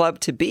best club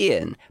to be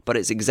in, but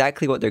it's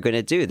exactly what they're going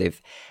to do.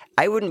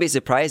 I wouldn't be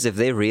surprised if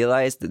they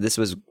realized that this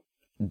was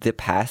the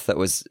path that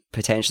was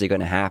potentially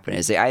going to happen,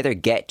 is they either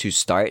get to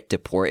start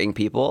deporting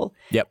people,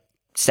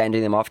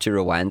 sending them off to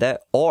Rwanda,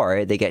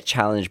 or they get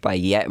challenged by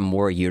yet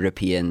more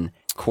European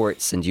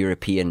courts and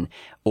European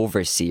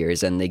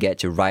overseers, and they get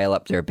to rile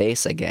up their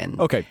base again.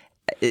 Okay.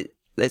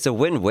 It's a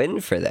win-win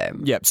for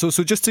them. Yeah, so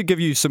just to give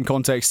you some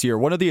context here,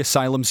 one of the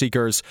asylum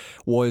seekers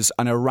was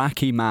an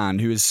Iraqi man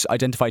who is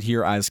identified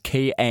here as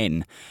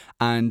KN,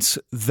 and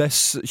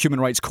this human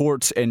rights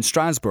court in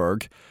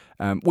Strasbourg,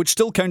 which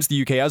still counts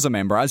the UK as a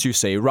member, as you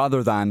say,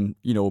 rather than,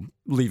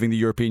 leaving the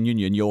European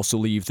Union, you also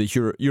leave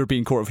the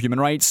European Court of Human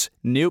Rights.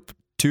 Nope.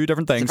 Two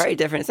different things. It's a very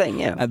different thing,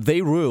 yeah. And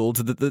they ruled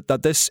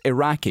that this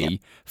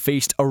Iraqi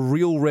faced a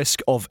real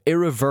risk of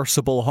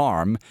irreversible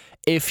harm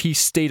if he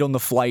stayed on the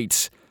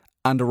flight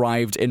and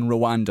arrived in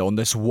Rwanda on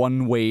this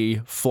one-way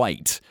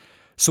flight.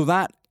 So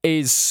that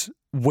is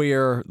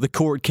where the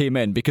court came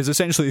in, because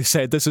essentially they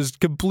said this is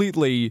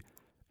completely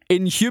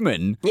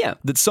inhuman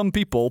that some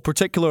people,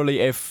 particularly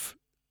if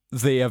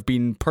they have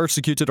been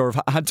persecuted or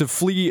have had to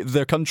flee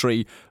their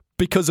country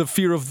because of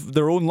fear of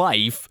their own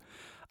life,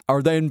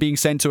 are then being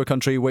sent to a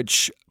country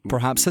which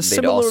perhaps has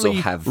They'd also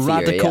similarly have fear,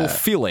 radical yeah.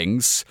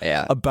 feelings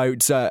Yeah.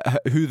 about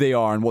who they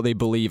are and what they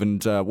believe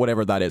and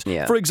whatever that is.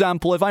 Yeah. For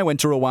example, if I went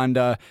to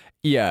Rwanda,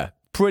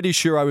 pretty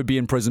sure I would be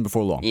in prison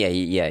before long. Yeah,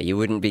 you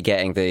wouldn't be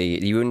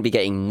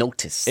getting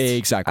noticed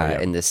Exactly, yeah.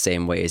 in the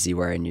same way as you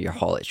were in your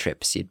holiday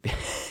trips. You'd be,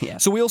 yeah.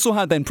 So we also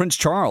had then Prince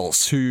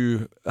Charles,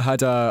 who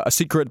had a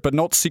secret but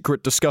not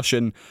secret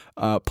discussion,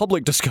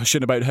 public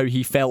discussion about how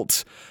he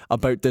felt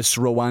about this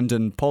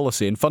Rwandan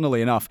policy. And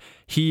funnily enough,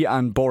 he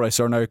and Boris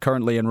are now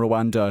currently in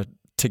Rwanda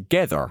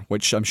together,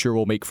 which I'm sure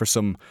will make for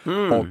some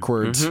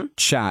awkward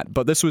chat.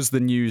 But this was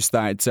the news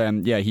that,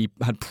 he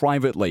had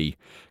privately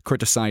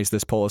criticised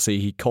this policy.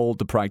 He called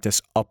the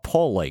practice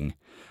appalling.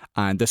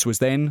 And this was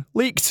then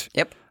leaked.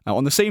 Yep.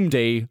 On the same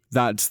day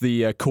that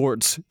the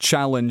court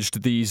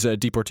challenged these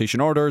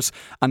deportation orders,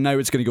 and now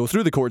it's going to go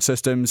through the court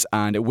systems,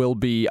 and it will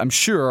be, I'm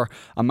sure,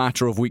 a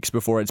matter of weeks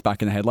before it's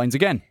back in the headlines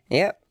again.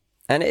 Yeah.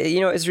 And,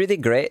 it's really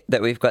great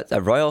that we've got a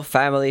royal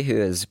family who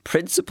is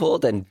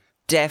principled and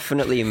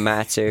definitely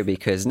matter,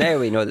 because now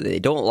we know that they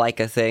don't like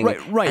a thing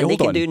right, and they hold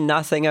can on. do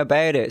nothing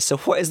about it. So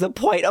what is the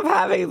point of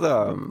having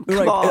them? Come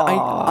Right,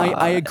 on.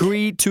 I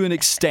agree to an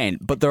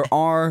extent, but there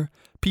are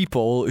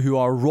people who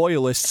are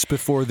royalists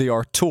before they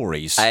are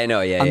Tories. I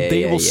know, yeah, and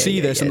they will yeah, see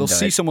yeah, this, yeah, and they'll no,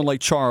 see someone like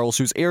Charles,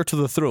 who's heir to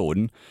the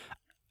throne,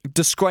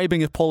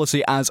 describing a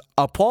policy as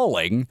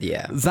appalling.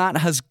 Yeah. That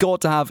has got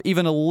to have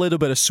even a little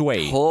bit of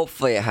sway.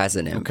 Hopefully it has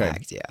an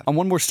impact, yeah. And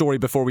one more story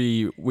before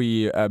we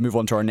move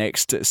on to our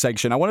next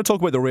section. I want to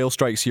talk about the rail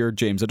strikes here,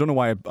 James. I don't know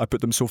why I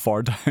put them so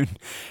far down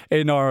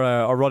in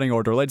our running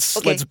order. Let's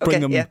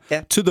bring them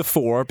to the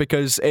fore,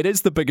 because it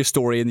is the biggest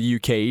story in the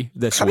UK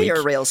this Come week.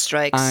 here, rail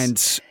strikes.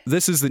 And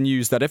this is the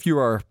news that if you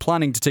are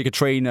planning to take a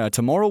train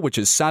tomorrow, which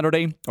is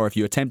Saturday, or if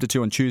you attempted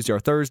to on Tuesday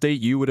or Thursday,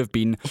 you would have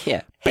been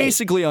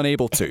basically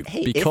unable to.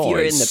 If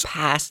you're in the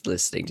past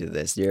listening to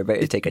this, you're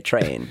about to take a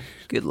train.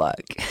 Good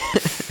luck.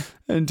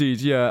 Indeed,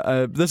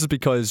 yeah. This is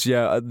because,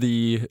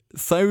 the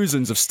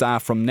thousands of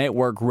staff from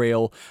Network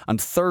Rail and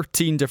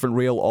 13 different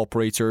rail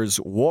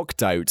operators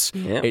walked out.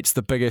 Yep. It's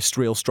the biggest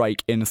rail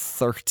strike in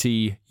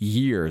 30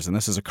 years, and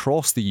this is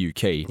across the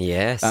UK.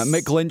 Yes.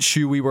 Mick Lynch,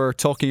 who we were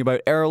talking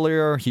about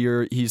earlier,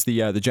 he's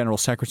the General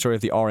Secretary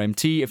of the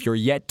RMT. If you're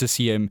yet to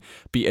see him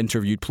be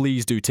interviewed,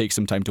 please do take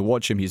some time to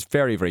watch him. He's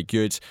very, very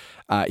good.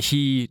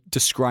 He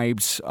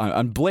described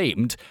and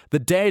blamed the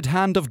dead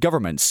hand of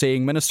government,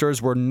 saying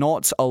ministers were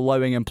not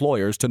allowing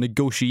employers to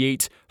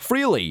negotiate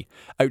freely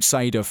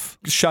outside of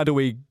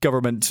shadowy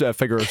government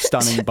figures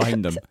standing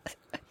behind them.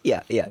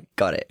 Yeah,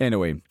 got it.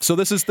 Anyway, so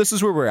this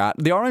is where we're at.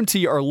 The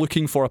RMT are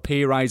looking for a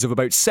pay rise of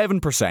about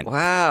 7%.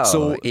 Wow.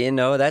 So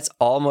that's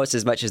almost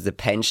as much as the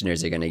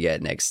pensioners are going to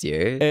get next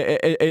year.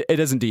 It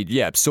is indeed,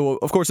 yeah. So,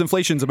 of course,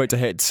 inflation's about to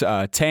hit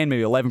 10,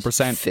 maybe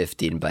 11%.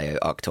 15 by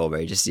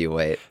October, just you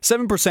wait.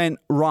 7%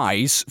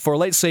 rise for,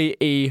 let's say,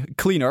 a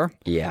cleaner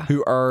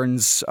who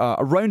earns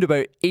around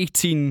about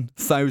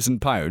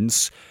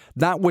 £18,000.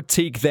 That would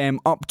take them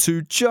up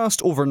to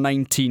just over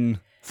 £19,000.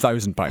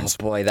 Oh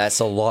boy, that's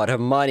a lot of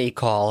money,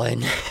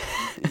 Colin.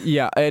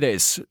 Yeah, it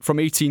is. From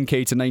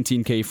 18k to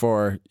 19k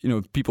for,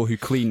 people who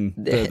clean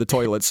the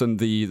toilets and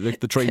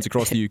the trains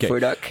across the UK. If we're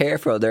not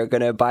careful, they're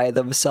going to buy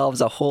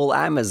themselves a whole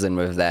Amazon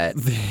with that.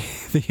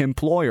 The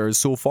employers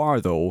so far,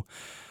 though,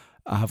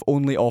 have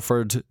only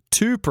offered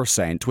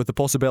 2%, with the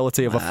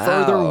possibility of a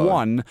further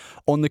 1%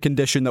 on the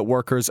condition that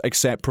workers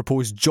accept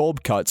proposed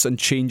job cuts and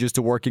changes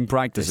to working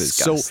practices.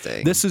 Disgusting.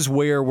 So this is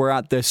where we're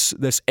at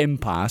this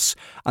impasse.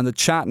 And the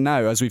chat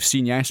now, as we've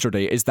seen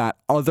yesterday, is that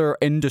other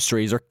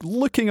industries are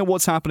looking at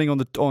what's happening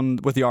with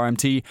the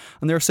RMT,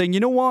 and they're saying, you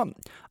know what?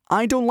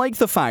 I don't like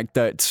the fact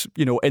that,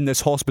 in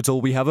this hospital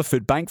we have a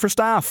food bank for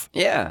staff.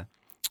 Yeah.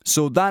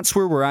 So that's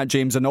where we're at,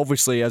 James, and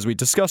obviously, as we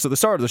discussed at the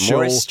start of the show,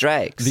 more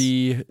strikes.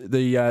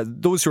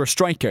 Those who are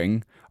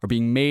striking are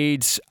being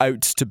made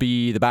out to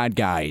be the bad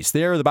guys.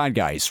 They're the bad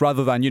guys,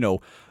 rather than,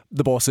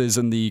 the bosses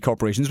and the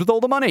corporations with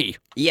all the money.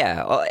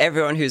 Yeah, well,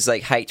 everyone who's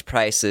hiked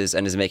prices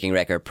and is making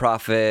record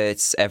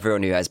profits,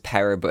 everyone who has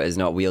power but is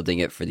not wielding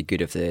it for the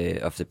good of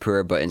the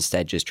poor, but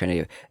instead just trying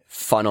to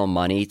funnel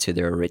money to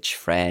their rich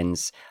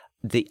friends.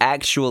 The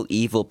actual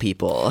evil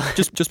people.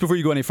 Just before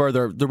you go any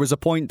further, there was a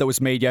point that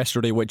was made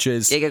yesterday, which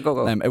is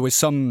go. It was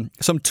some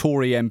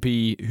Tory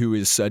MP who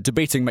was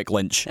debating Mick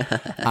Lynch,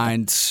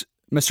 and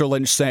Mr.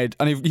 Lynch said,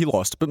 and he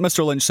lost, but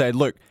Mr. Lynch said,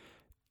 look,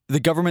 the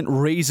government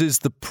raises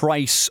the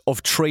price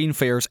of train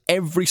fares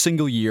every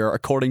single year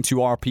according to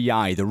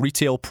RPI, the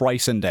Retail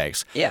Price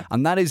Index. Yeah.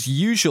 And that is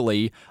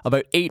usually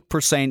about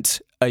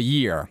 8% a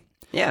year.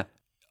 Yeah.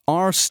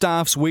 Our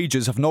staff's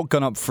wages have not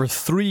gone up for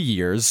 3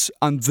 years,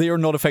 and they're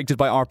not affected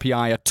by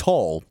RPI at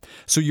all.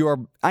 So you are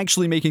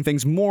actually making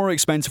things more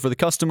expensive for the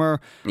customer,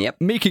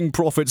 making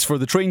profits for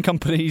the train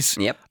companies,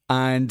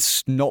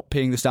 and not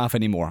paying the staff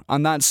anymore.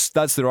 And that's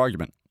their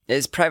argument.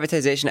 It's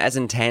privatization as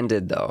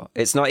intended, though.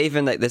 It's not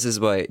even like this is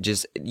what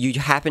just you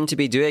happen to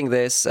be doing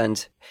this,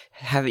 and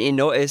haven't you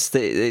noticed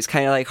that it's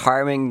kind of like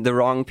harming the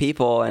wrong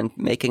people and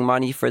making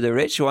money for the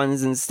rich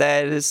ones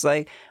instead? It's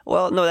like,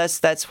 well, no,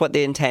 that's what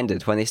they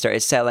intended when they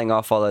started selling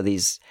off all of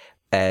these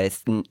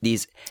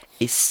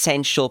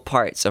essential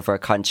parts of our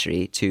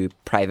country to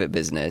private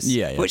business,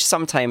 which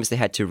sometimes they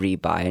had to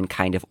rebuy and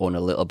kind of own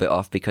a little bit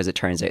of because it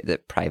turns out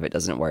that private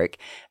doesn't work.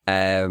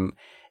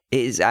 It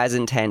is as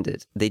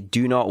intended. They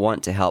do not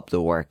want to help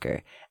the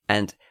worker.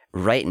 And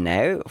right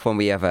now, when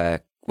we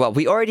have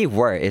we already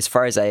were, as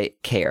far as I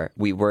care,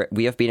 we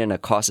have been in a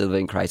cost of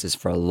living crisis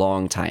for a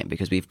long time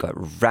because we've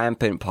got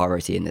rampant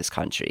poverty in this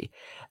country.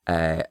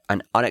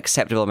 An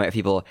unacceptable amount of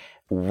people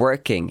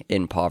working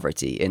in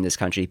poverty in this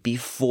country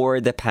before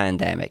the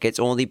pandemic. It's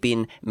only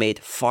been made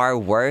far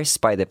worse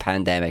by the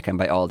pandemic and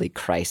by all the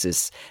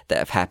crises that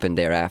have happened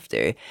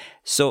thereafter.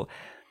 So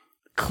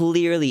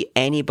clearly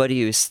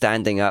anybody who's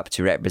standing up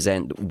to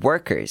represent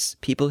workers,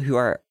 people who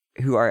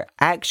are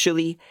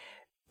actually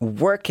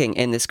working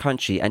in this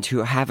country and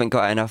who haven't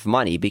got enough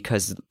money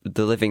because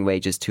the living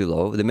wage is too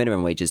low, the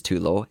minimum wage is too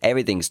low,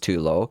 everything's too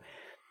low,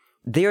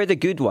 they're the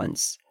good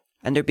ones.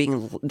 And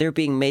they're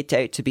being made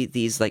out to be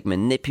these like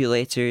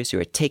manipulators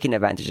who are taking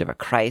advantage of a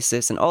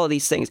crisis and all of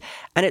these things.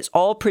 And it's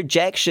all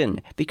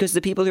projection because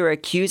the people who are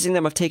accusing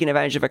them of taking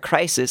advantage of a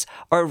crisis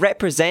are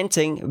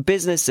representing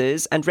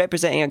businesses and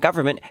representing a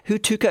government who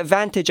took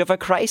advantage of a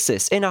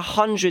crisis in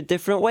 100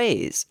 different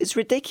ways. It's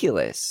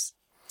ridiculous.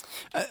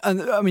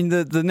 And I mean,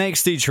 the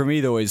next stage for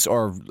me, though, is,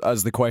 or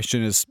as the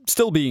question is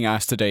still being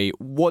asked today,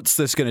 what's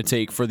this going to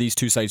take for these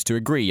two sides to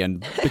agree?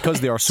 And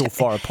because they are so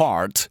far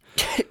apart,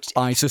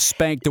 I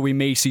suspect that we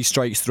may see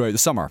strikes throughout the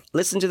summer.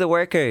 Listen to the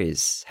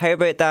workers. How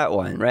about that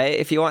one, right?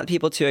 If you want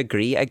people to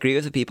agree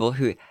with the people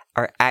who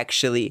are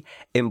actually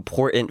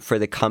important for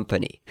the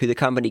company, who the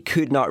company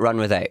could not run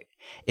without.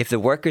 If the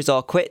workers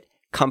all quit,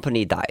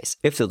 company dies.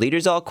 If the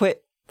leaders all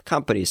quit,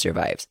 company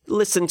survives.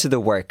 Listen to the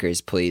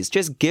workers, please.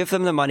 Just give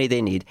them the money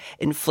they need.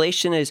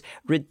 Inflation is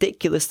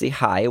ridiculously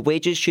high.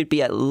 Wages should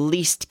be at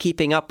least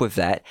keeping up with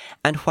that.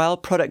 And while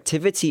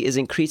productivity is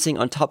increasing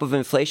on top of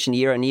inflation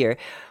year on year,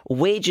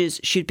 wages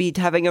should be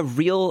having a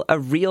real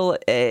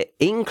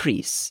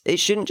increase. It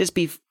shouldn't just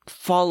be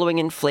following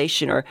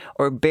inflation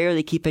or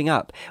barely keeping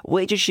up.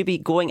 Wages should be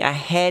going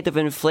ahead of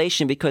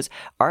inflation because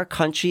our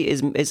country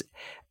is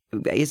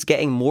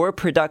getting more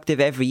productive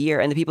every year,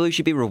 and the people who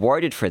should be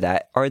rewarded for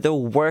that are the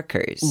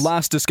workers.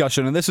 Last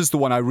discussion, and this is the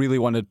one I really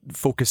want to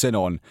focus in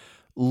on.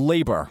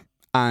 Labour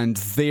and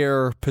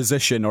their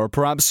position, or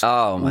perhaps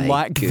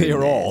lack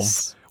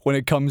thereof, when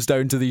it comes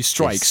down to these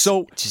strikes.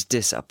 So just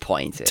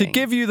disappointing. To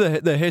give you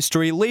the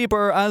history,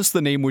 Labour, as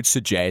the name would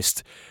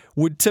suggest,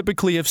 would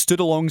typically have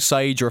stood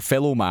alongside your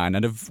fellow man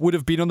and would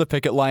have been on the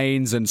picket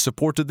lines and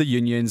supported the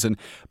unions and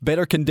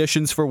better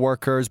conditions for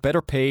workers,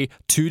 better pay,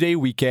 2-day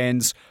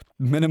weekends,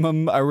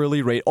 minimum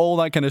hourly rate, all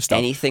that kind of stuff.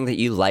 Anything that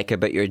you like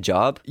about your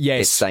job,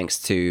 yes, it's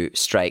thanks to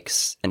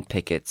strikes and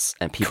pickets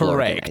and people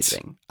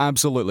organising.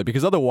 Absolutely,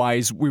 because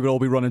otherwise we would all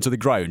be running to the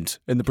ground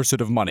in the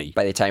pursuit of money.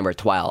 By the time we're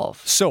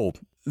 12. So,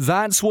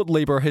 that's what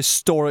Labour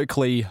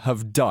historically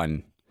have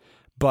done.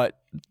 But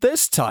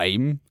this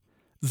time,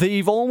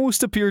 they've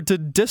almost appeared to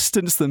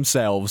distance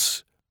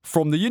themselves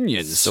from the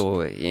unions.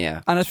 So,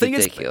 yeah. And I think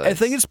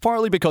it's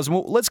partly because,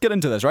 well, let's get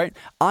into this, right?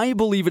 I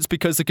believe it's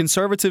because the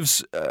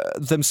Conservatives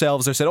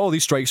themselves have said, oh,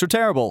 these strikes are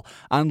terrible,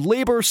 and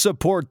Labour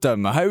support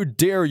them. How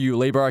dare you,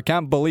 Labour? I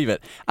can't believe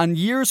it. And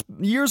years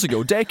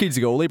ago, decades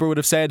ago, Labour would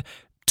have said,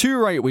 too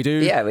right we do.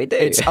 Yeah, we do.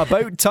 It's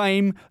about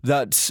time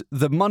that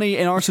the money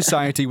in our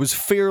society was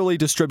fairly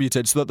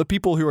distributed so that the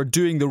people who are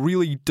doing the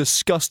really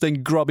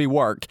disgusting, grubby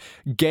work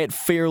get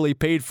fairly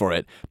paid for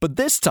it. But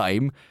this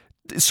time,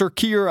 Sir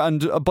Keir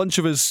and a bunch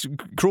of his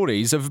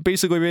cronies have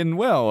basically been,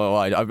 well,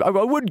 I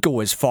wouldn't go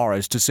as far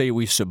as to say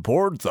we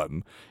support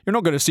them. You're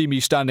not going to see me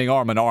standing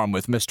arm in arm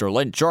with Mr.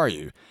 Lynch, are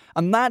you?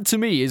 And that, to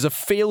me, is a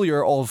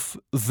failure of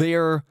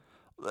their...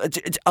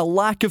 a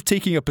lack of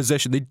taking a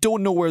position. They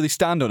don't know where they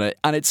stand on it,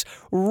 and it's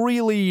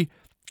really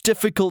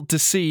difficult to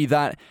see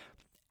that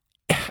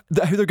how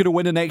they're going to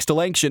win the next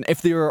election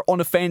if they're on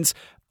the fence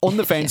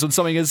on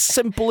something as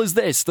simple as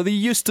this that they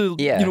used to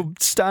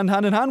stand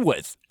hand in hand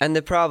with. And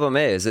the problem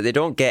is that they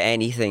don't get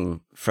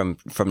anything from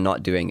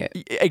not doing it.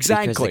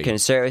 Exactly. Because the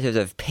Conservatives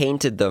have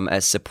painted them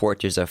as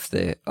supporters of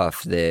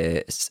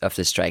the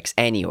strikes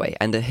anyway.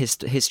 And the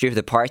history of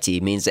the party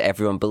means that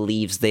everyone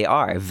believes they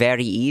are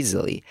very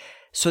easily.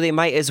 So they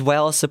might as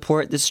well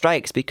support the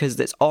strikes because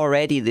they've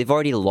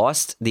already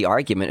lost the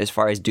argument as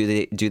far as do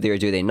they or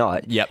do they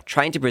not. Yep.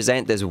 Trying to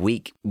present this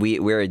weak,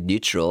 we're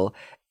neutral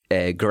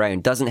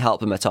ground doesn't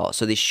help them at all.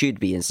 So they should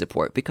be in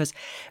support because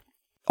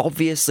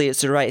obviously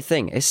it's the right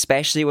thing,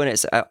 especially when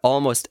it's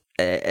almost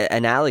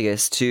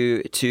analogous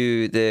to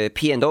the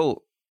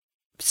P&O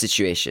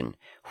situation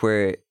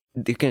where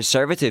the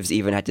Conservatives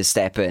even had to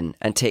step in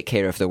and take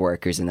care of the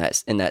workers in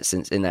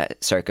that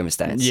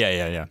circumstance.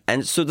 Yeah.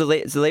 And so the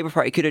Labour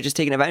Party could have just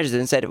taken advantage of it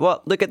and said,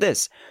 well, look at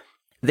this.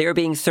 They're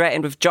being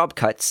threatened with job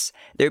cuts.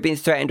 They're being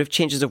threatened with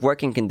changes of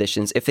working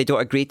conditions if they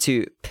don't agree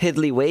to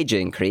piddly wage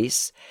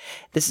increase.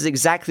 This is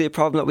exactly the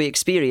problem that we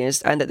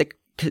experienced and that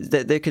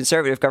the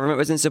Conservative government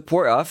was in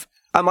support of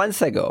a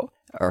month ago,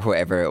 or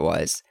whatever it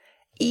was.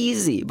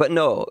 Easy, but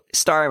no,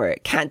 Starmer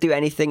can't do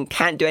anything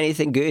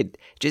good.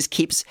 Just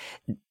keeps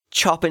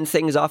chopping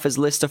things off his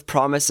list of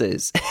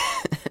promises.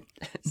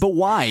 But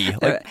why?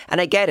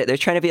 And I get it. They're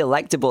trying to be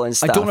electable and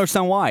stuff. I don't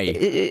understand why.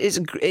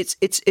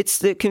 It's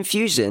the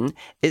confusion.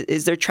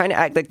 Is they're trying to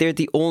act like they're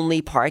the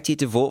only party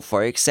to vote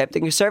for, except the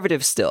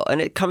Conservatives still.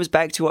 And it comes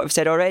back to what I've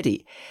said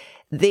already.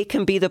 They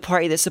can be the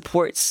party that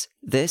supports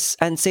this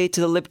and say to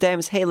the Lib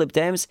Dems, hey, Lib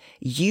Dems,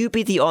 you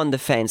be the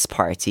on-the-fence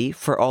party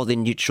for all the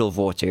neutral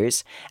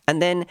voters.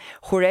 And then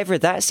wherever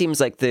that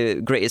seems like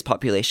the greatest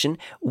population,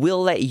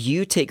 we'll let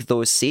you take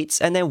those seats.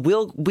 And then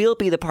we'll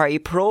be the party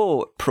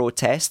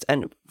pro-protest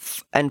and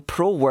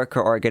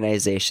pro-worker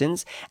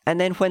organisations. And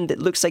then when it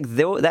looks like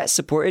that's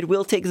supported,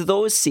 we'll take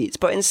those seats.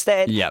 But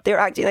instead, they're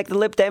acting like the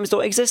Lib Dems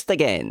don't exist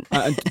again.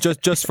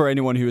 Just for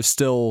anyone who is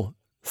still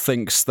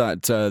thinks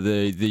that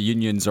the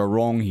unions are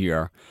wrong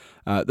here.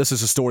 This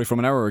is a story from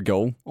an hour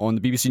ago on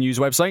the BBC News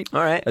website.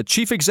 All right. A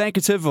chief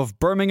executive of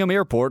Birmingham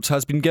Airport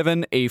has been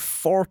given a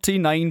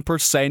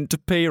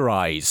 49% pay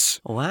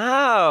rise.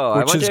 Wow.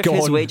 I wonder if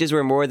his wages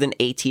were more than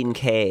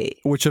 18k.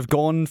 Which have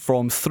gone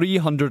from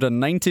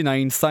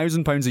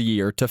 £399,000 a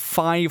year to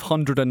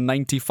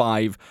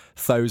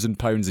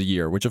 £595,000 a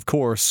year, which of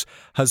course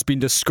has been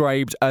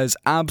described as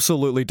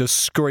absolutely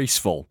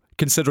disgraceful.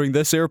 Considering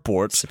this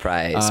airport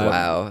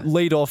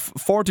laid off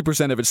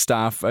 40% of its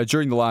staff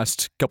during the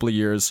last couple of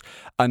years,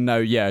 and now,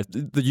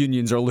 the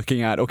unions are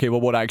looking at, okay, well,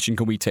 what action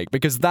can we take?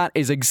 Because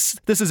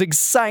this is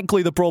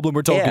exactly the problem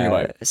we're talking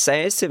about. It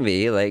sounds to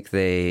me like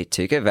they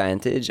took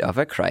advantage of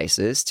a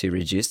crisis to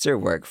reduce their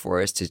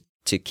workforce, to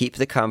keep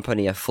the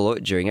company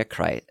afloat during a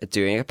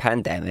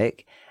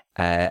pandemic,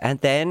 and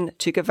then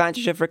took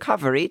advantage of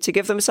recovery to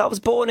give themselves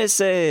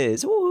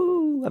bonuses. Woo!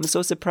 I'm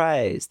so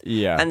surprised.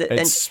 Yeah, and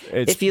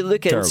if you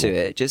look terrible. into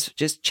it,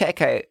 just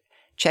check out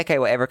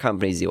whatever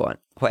companies you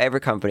want, whatever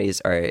companies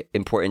are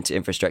important to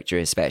infrastructure,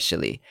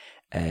 especially,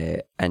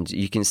 and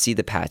you can see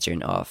the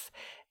pattern of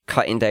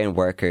cutting down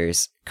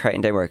workers'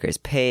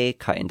 pay,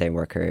 cutting down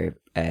worker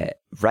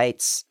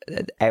rights,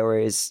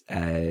 hours,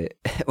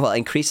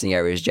 increasing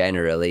hours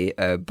generally,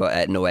 but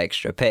at no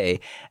extra pay,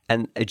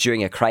 and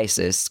during a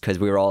crisis because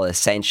we were all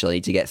essentially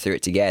to get through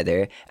it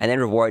together, and then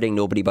rewarding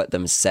nobody but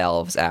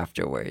themselves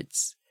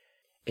afterwards.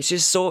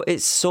 It's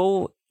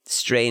so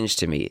strange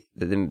to me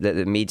that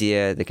the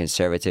media, the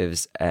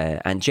Conservatives,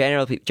 and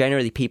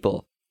generally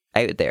people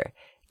out there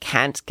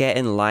can't get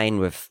in line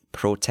with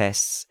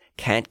protests,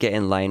 can't get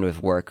in line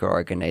with worker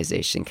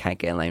organisation, can't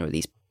get in line with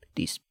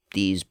these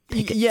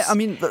pickets. Yeah, I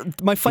mean,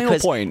 my final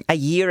point. A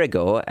year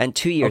ago and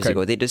 2 years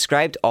ago, they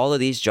described all of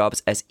these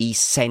jobs as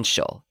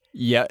essential.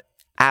 Yeah.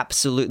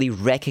 Absolutely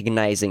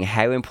recognising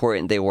how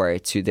important they were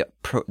to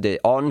the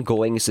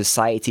ongoing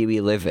society we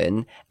live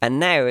in. And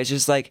now it's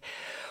just like,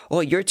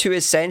 oh, you're too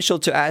essential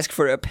to ask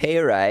for a pay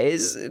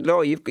rise.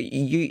 No,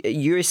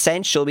 you're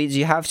essential means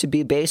you have to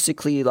be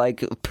basically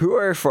like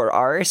poor for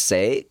our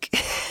sake.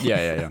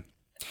 Yeah.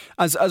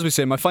 As we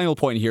say, my final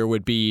point here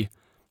would be,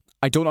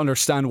 I don't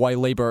understand why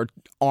Labour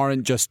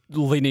aren't just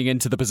leaning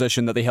into the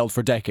position that they held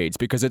for decades,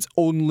 because it's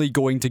only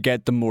going to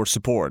get them more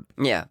support.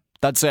 Yeah.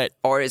 That's it.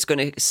 Or it's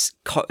going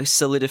to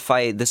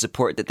solidify the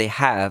support that they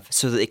have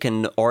so that they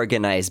can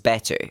organise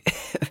better.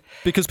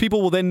 Because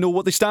people will then know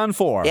what they stand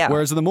for. Yeah.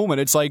 Whereas at the moment,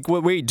 it's like,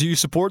 wait, do you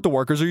support the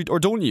workers or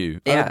don't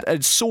you? Yeah. And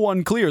it's so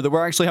unclear that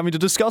we're actually having to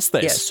discuss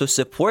this. Yeah, so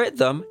support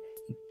them,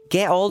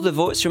 get all the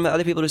votes from the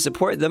other people who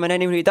support them, and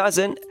anyone who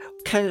doesn't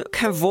can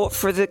vote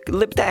for the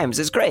Lib Dems.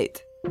 It's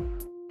great.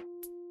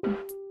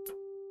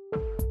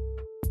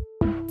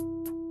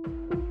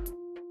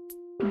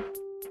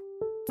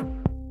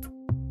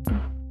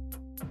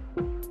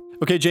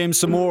 Okay, James,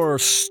 some more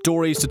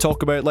stories to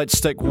talk about. Let's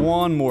stick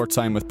one more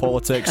time with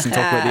politics and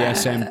talk about the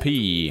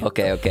SNP.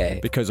 Okay.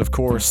 Because, of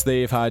course,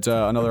 they've had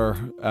another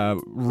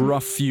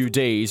rough few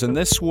days. And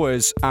this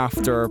was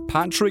after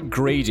Patrick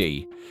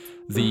Grady,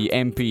 the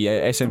MP,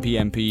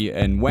 SNP MP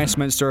in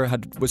Westminster,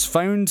 was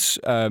found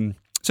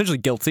essentially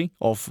guilty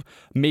of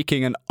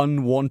making an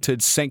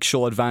unwanted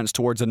sexual advance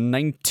towards a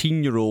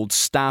 19-year-old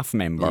staff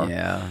member.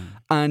 Yeah.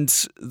 And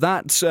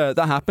that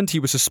happened. He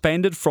was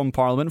suspended from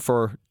Parliament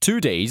for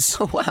 2 days.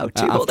 Oh, wow,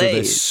 2 whole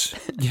days.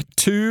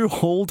 2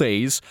 whole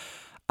days.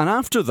 And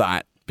after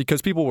that,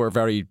 because people were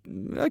very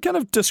kind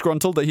of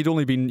disgruntled that he'd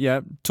only been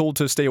told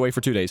to stay away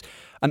for 2 days,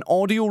 an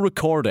audio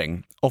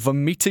recording of a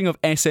meeting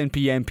of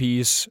SNP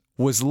MPs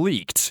was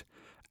leaked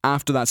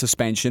after that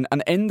suspension.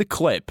 And in the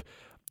clip,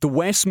 the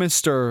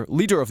Westminster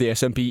leader of the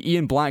SNP,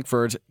 Ian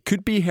Blackford,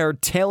 could be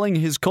heard telling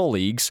his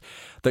colleagues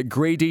that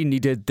Grady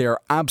needed their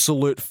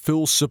absolute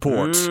full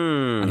support.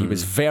 And he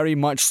was very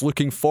much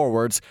looking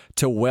forward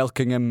to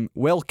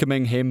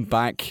welcoming him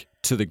back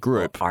to the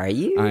group. Are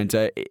you? And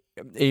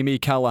Amy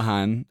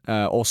Callaghan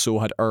also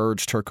had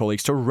urged her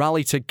colleagues to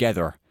rally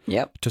together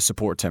to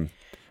support him,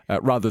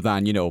 rather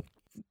than,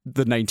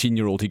 the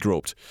 19-year-old he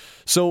groped.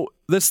 So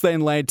this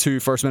then led to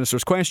First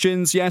Minister's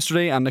questions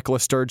yesterday, and Nicola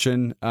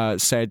Sturgeon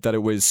said that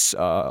it was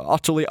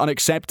utterly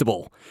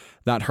unacceptable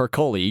that her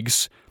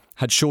colleagues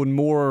had shown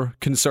more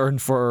concern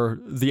for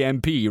the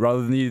MP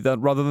rather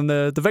than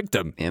the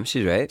victim. Yeah,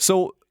 she's right.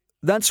 So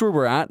that's where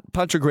we're at.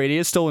 Patrick Grady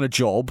is still in a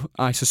job.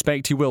 I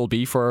suspect he will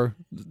be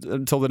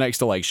until the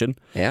next election.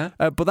 Yeah.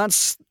 But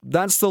that's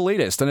the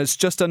latest, and it's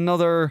just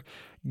another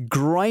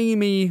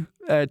grimy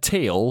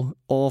tale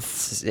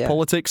of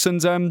politics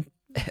and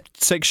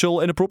sexual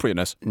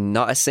inappropriateness.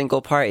 Not a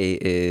single party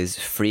is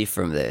free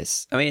from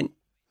this. I mean,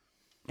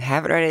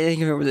 haven't heard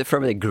anything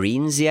from the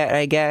Greens yet,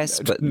 I guess,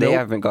 but they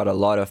haven't got a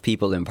lot of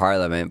people in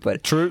Parliament.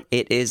 But true,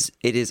 it is,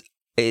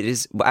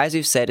 as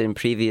we've said in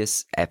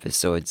previous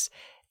episodes,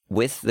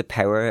 with the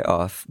power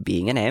of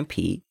being an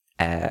MP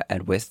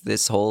and with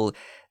this whole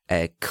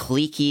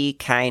cliquey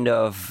kind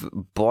of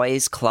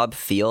boys club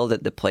feel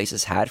that the place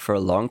has had for a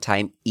long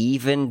time,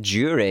 even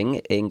during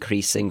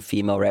increasing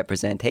female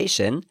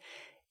representation,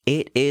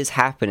 it is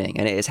happening,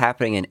 and it is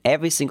happening in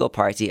every single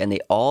party, and they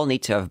all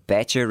need to have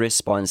better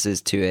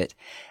responses to it.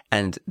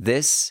 And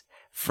this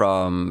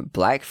from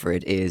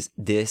Blackford is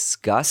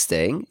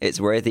disgusting.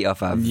 It's worthy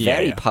of a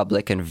very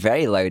public and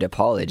very loud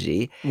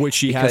apology, which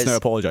she has now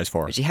apologized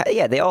for.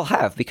 They all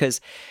have,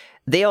 because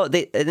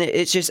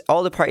it's just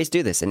all the parties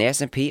do this, and the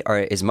SNP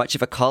are as much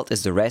of a cult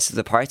as the rest of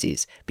the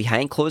parties.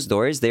 Behind closed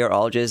doors, they are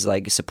all just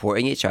like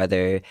supporting each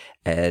other.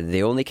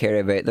 They only care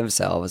about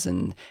themselves,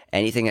 and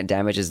anything that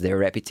damages their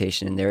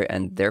reputation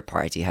and their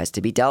party has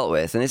to be dealt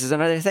with. And this is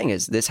another thing: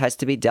 is this has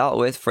to be dealt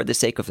with for the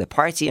sake of the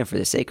party and for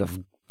the sake of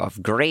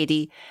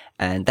Grady,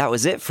 and that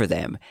was it for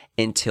them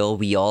until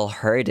we all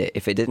heard it.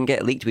 If it didn't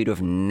get leaked, we'd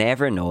have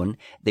never known.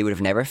 They would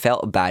have never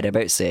felt bad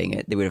about saying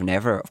it. They would have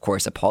never, of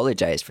course,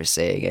 apologized for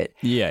saying it.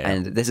 Yeah.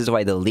 And this is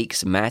why the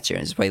leaks matter,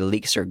 and this is why the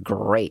leaks are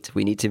great.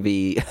 We need to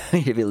be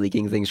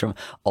leaking things from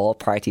all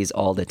parties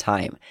all the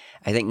time.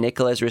 I think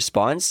Nicola's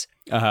response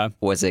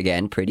was,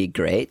 again, pretty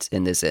great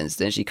in this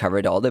instance. She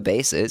covered all the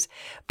bases,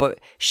 but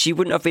she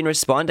wouldn't have been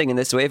responding in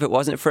this way if it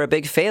wasn't for a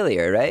big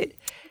failure, right?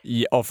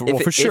 Yeah,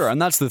 for sure.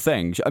 And that's the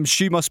thing.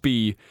 She must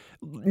be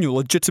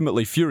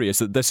legitimately furious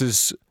that this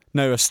is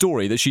now a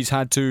story that she's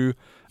had to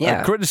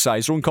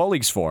criticise her own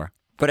colleagues for.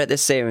 But at the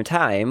same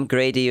time,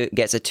 Grady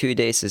gets a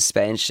 2-day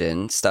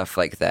suspension, stuff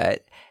like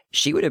that.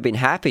 She would have been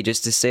happy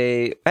just to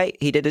say, right,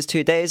 he did his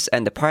 2 days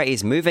and the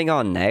party's moving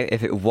on now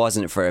if it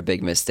wasn't for a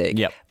big mistake.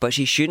 Yep. But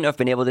she shouldn't have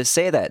been able to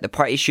say that. The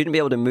party shouldn't be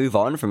able to move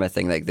on from a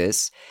thing like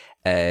this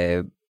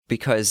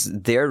because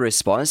their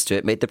response to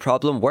it made the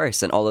problem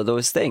worse and all of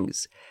those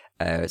things.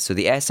 So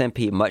the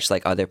SNP, much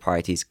like other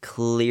parties,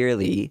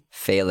 clearly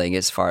failing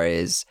as far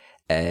as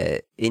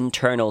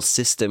internal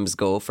systems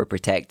go for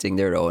protecting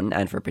their own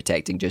and for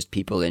protecting just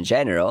people in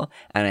general.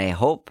 And I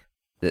hope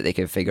that they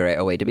can figure out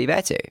a way to be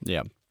better.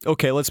 Yeah.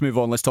 Okay, let's move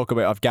on. Let's talk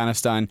about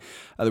Afghanistan.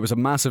 There was a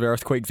massive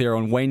earthquake there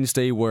on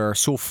Wednesday where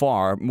so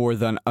far more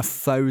than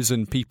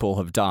 1,000 people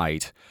have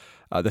died.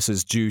 This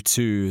is due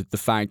to the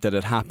fact that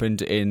it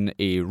happened in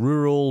a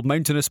rural,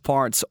 mountainous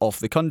part of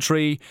the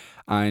country,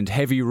 and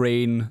heavy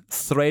rain,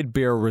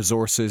 threadbare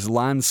resources,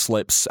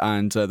 landslips,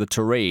 and the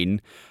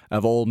terrain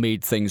have all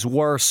made things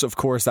worse. Of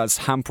course, that's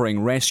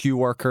hampering rescue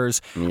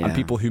workers and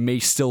people who may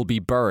still be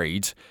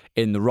buried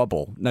in the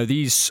rubble. Now,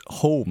 these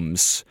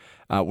homes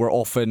were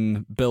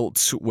often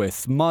built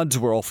with mud,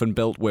 were often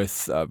built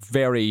with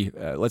very,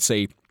 let's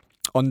say,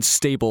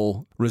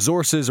 unstable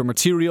resources or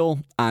material,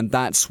 and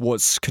that's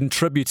what's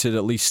contributed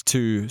at least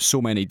to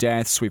so many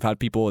deaths. We've had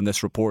people in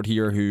this report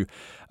here who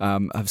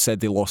have said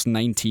they lost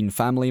 19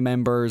 family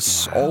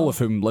members, all of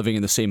whom living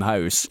in the same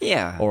house,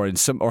 or in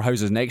or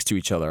houses next to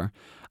each other.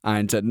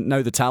 And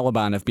now the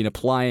Taliban have been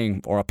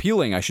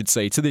appealing, I should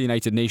say, to the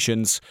United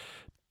Nations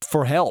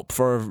for help,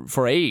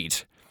 for aid.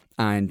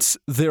 And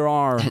there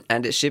are,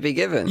 and it should be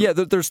given. Yeah,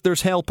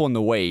 there's help on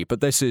the way,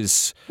 but this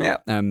is,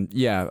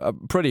 a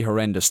pretty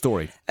horrendous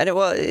story. And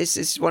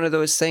it's one of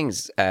those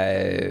things.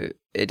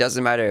 It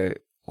doesn't matter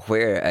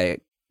where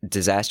a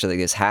disaster like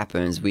this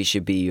happens. We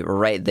should be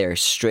right there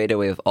straight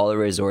away with all the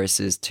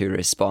resources to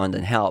respond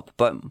and help.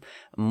 But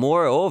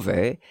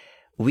moreover,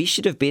 we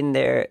should have been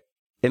there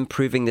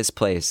improving this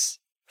place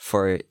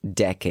for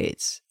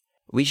decades.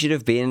 We should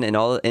have been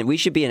we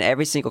should be in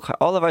every single,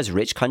 all of us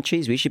rich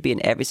countries, we should be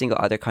in every single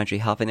other country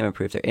helping them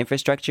improve their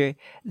infrastructure,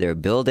 their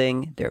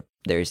building,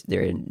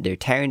 their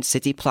town,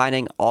 city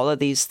planning, all of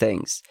these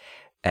things.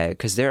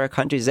 Because there are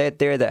countries out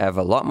there that have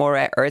a lot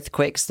more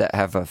earthquakes, that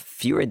have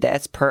fewer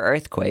deaths per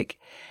earthquake,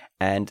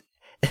 and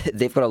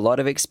they've got a lot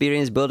of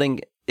experience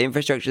building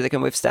infrastructure that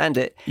can withstand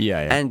it.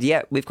 And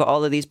yet we've got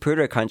all of these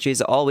poorer countries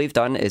that all we've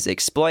done is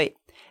exploit,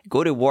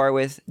 go to war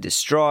with,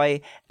 destroy,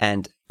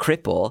 and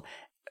cripple,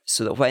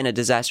 so that when a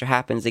disaster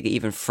happens, they get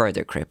even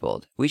further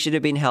crippled. We should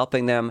have been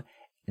helping them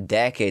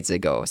decades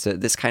ago, so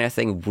this kind of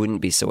thing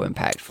wouldn't be so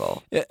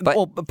impactful.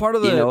 But part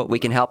of the, we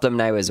can help them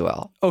now as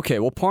well. Okay,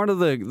 well, part of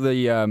the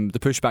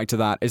pushback to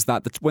that is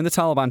that when the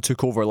Taliban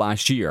took over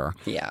last year,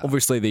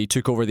 obviously they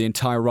took over the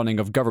entire running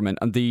of government,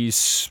 and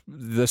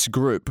this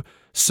group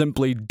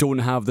simply don't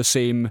have the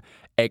same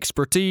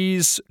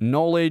expertise,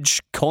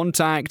 knowledge,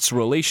 contacts,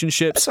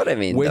 relationships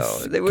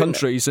with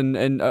countries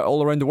and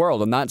all around the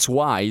world. And that's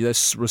why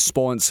this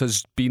response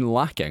has been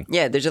lacking.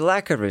 Yeah, there's a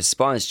lack of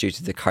response due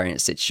to the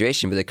current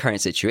situation, but the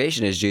current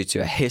situation is due to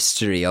a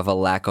history of a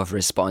lack of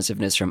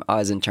responsiveness from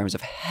us in terms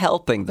of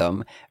helping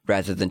them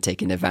rather than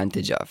taking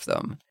advantage of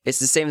them. It's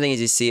the same thing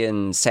as you see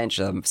in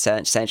Central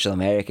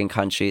American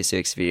countries who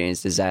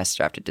experience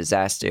disaster after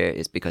disaster.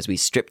 It's because we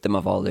stripped them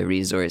of all their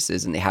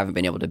resources and they haven't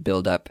been able to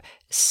build up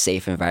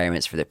safe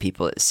environments for their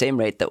people at the same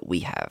rate that we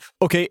have.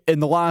 Okay, in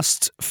the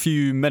last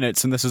few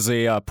minutes, and this is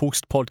a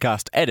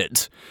post-podcast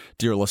edit,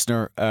 dear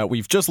listener,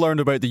 we've just learned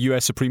about the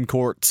US Supreme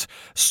Court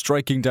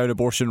striking down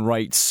abortion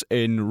rights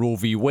in Roe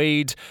v.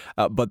 Wade,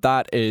 but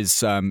that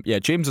is,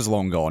 James is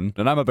long gone,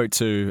 and I'm about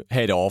to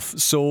head off,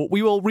 so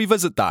we will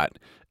revisit that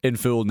in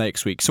full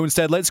next week. So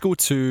instead, let's go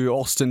to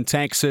Austin,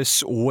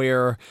 Texas,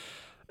 where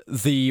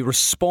the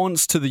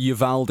response to the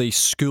Uvalde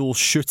school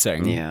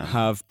shooting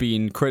have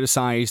been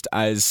criticised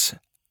as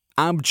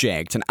an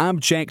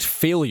abject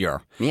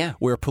failure,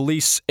 where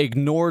police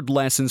ignored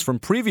lessons from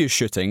previous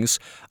shootings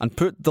and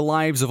put the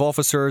lives of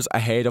officers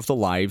ahead of the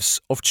lives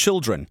of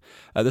children.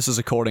 This is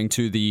according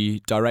to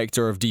the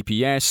director of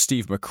DPS,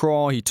 Steve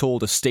McCraw. He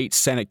told a state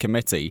Senate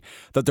committee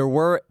that there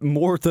were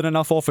more than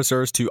enough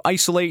officers to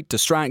isolate,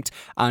 distract,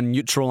 and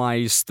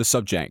neutralise the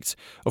subject.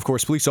 Of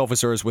course, police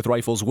officers with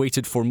rifles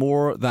waited for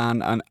more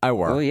than an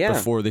hour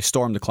before they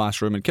stormed the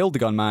classroom and killed the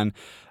gunman,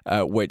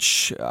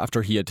 which,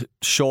 after he had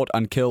shot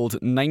and killed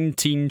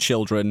 19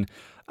 children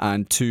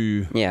and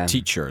 2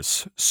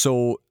 teachers.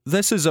 So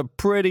this is a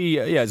pretty,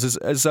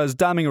 as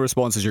damning a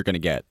response as you're going to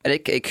get. And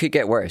it could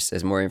get worse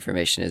as more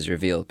information is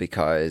revealed,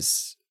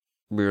 because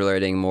we're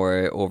learning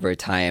more over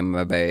time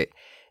about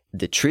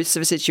the truths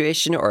of a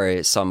situation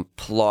or some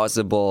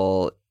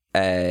plausible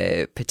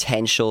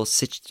potential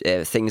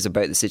things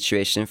about the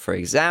situation. For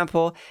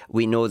example,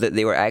 we know that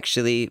they were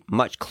actually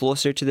much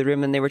closer to the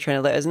room than they were trying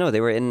to let us know.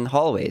 They were in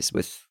hallways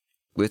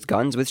with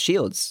guns, with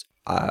shields,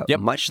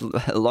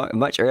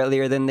 much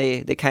earlier than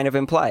they kind of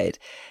implied.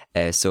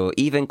 So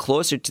even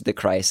closer to the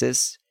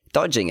crisis,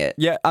 dodging it.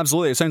 Yeah,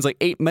 absolutely. It sounds like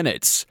 8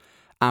 minutes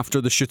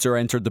after the shooter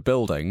entered the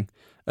building,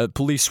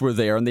 police were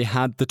there and they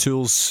had the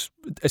tools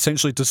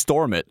essentially to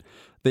storm it.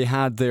 They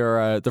had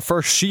their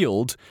first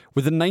shield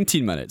within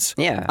 19 minutes.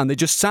 Yeah. And they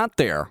just sat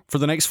there for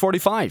the next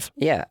 45.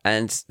 Yeah,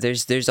 and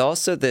there's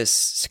also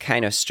this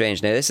kind of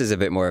strange... Now, this is a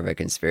bit more of a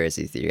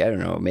conspiracy theory. I don't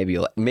know,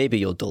 maybe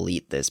you'll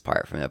delete this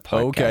part from the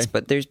podcast. Okay.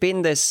 But there's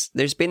been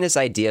this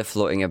idea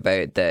floating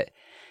about that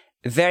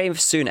very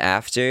soon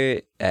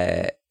after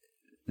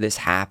this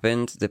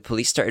happened, the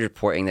police started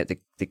reporting that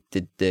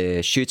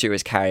the shooter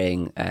was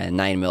carrying a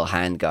 9mm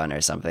handgun or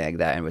something like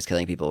that and was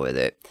killing people with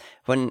it.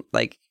 When,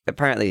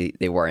 apparently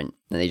they weren't,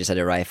 and they just had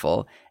a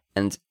rifle.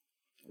 And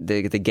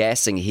the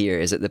guessing here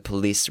is that the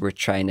police were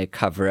trying to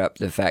cover up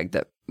the fact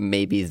that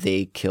maybe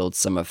they killed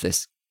some of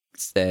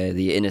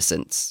the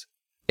innocents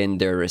in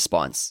their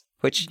response,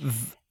 which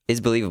is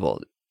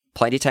believable.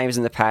 Plenty of times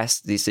in the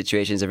past, these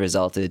situations have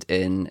resulted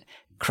in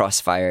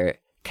crossfire,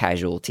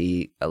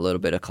 casualty, a little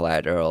bit of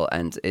collateral,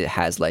 and it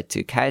has led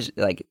to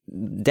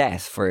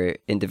death for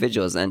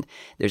individuals. And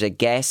there's a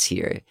guess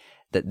here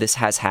that this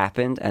has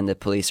happened and the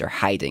police are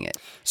hiding it.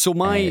 So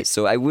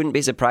I wouldn't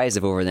be surprised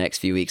if over the next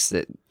few weeks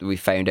that we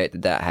found out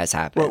that has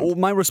happened. Well,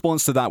 my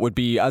response to that would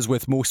be, as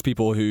with most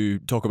people who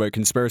talk about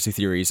conspiracy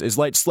theories, is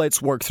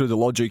let's work through the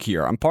logic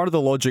here. And part of the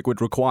logic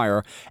would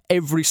require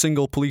every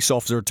single police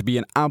officer to be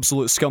an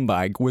absolute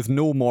scumbag with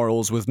no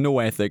morals, with no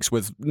ethics,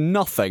 with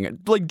nothing.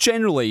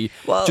 Generally,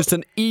 just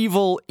an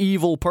evil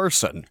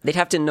person. They'd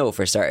have to know,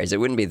 for starters. It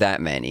wouldn't be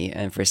that many.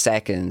 And for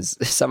seconds,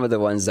 some of the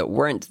ones that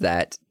weren't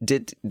that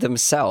did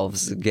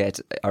themselves get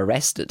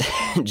arrested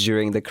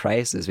during the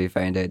crisis. We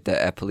found out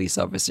that a police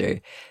officer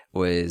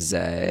was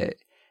had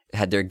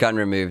their gun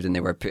removed and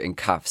they were put in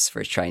cuffs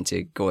for trying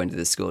to go into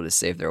the school to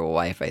save their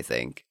wife, I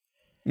think.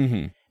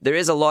 Mm-hmm. There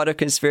is a lot of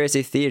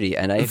conspiracy theory,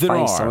 and I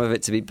find some of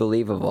it to be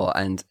believable.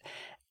 And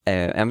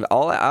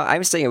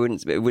I'm saying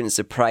it wouldn't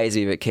surprise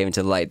me if it came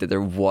to light that there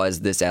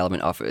was this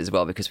element of it as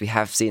well, because we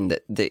have seen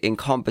that the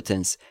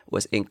incompetence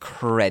was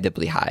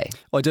incredibly high.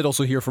 Well, I did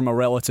also hear from a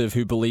relative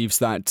who believes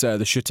that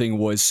the shooting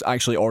was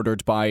actually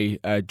ordered by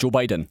Joe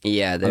Biden.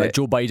 Yeah, and that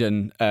Joe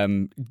Biden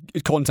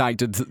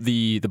contacted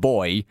the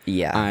boy.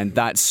 Yeah, and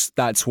that's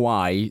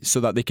why,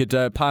 so that they could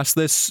pass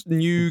this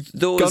new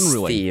gun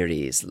ruling. Those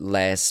theories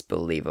less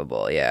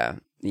believable. Yeah.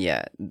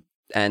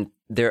 And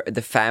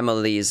the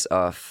families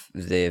of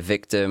the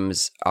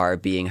victims are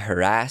being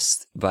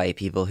harassed by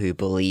people who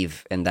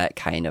believe in that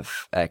kind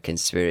of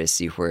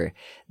conspiracy, where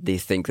they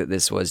think that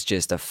this was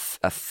just a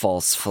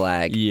false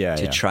flag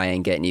to try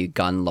and get new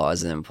gun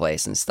laws in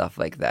place and stuff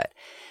like that.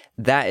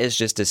 that is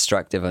just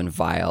destructive and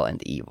vile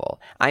and evil.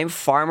 I'm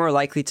far more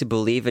likely to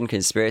believe in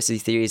conspiracy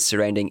theories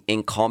surrounding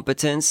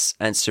incompetence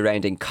and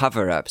surrounding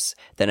cover-ups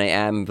than I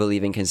am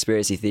believing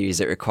conspiracy theories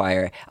that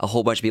require a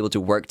whole bunch of people to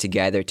work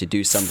together to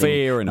do something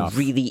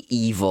really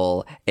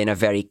evil in a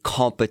very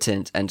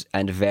competent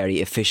and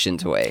very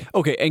efficient way.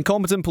 Okay,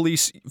 incompetent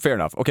police, fair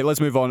enough. Okay,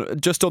 let's move on.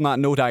 Just on that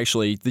note,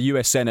 actually, the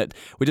US Senate,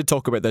 we did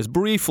talk about this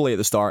briefly at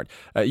the start.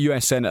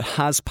 US Senate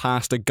has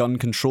passed a gun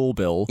control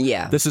bill.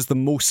 Yeah. This is the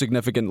most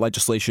significant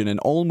legislation in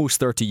almost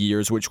 30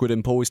 years, which would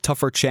impose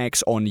tougher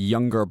checks on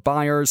younger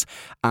buyers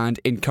and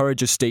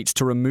encourages states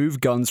to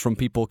remove guns from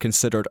people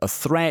considered a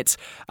threat.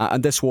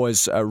 And this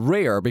was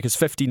rare because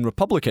 15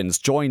 Republicans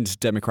joined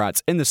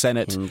Democrats in the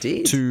Senate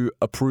to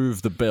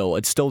approve the bill.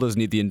 It still does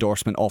need the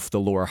endorsement of the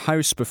lower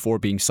house before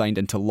being signed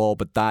into law,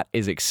 but that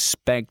is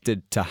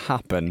expected to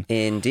happen.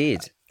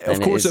 Indeed. Of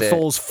course, it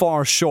falls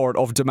far short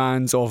of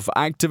demands of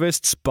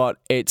activists, but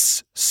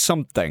it's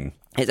something.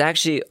 It's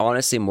actually,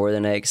 honestly, more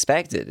than I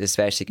expected,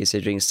 especially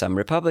considering some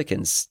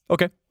Republicans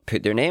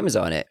put their names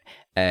on it.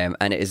 And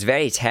it is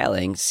very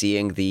telling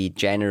seeing the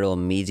general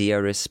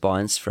media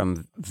response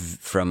from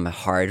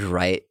hard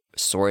right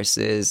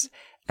sources,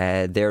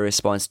 their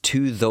response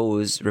to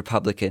those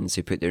Republicans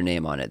who put their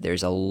name on it.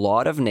 There's a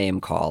lot of name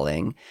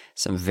calling,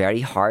 some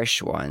very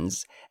harsh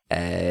ones.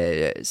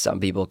 Some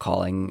people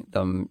calling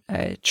them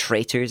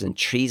traitors and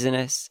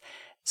treasonous,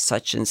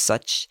 such and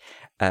such.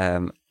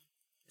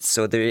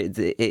 So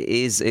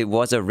it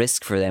was a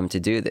risk for them to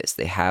do this.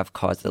 They have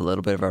caused a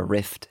little bit of a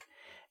rift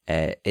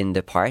in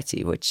the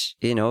party, which,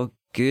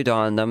 good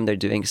on them. They're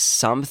doing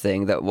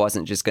something that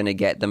wasn't just going to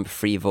get them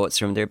free votes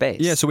from their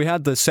base. Yeah, so we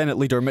had the Senate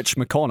leader Mitch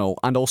McConnell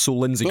and also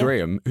Lindsey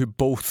Graham, who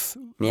both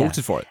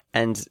voted for it.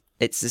 And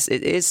it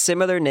is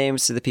similar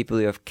names to the people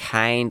who have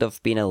kind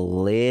of been a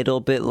little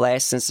bit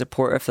less in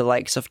support of the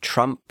likes of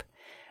Trump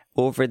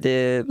over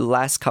the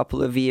last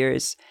couple of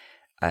years.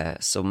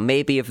 So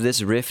maybe if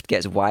this rift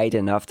gets wide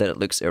enough that it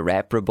looks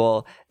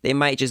irreparable, they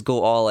might just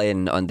go all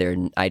in on their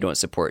I don't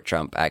support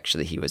Trump.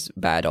 Actually, he was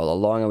bad all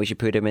along and we should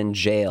put him in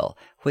jail,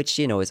 which,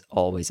 is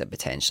always a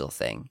potential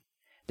thing.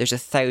 There's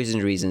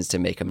 1,000 reasons to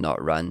make him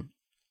not run.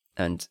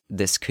 And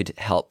this could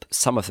help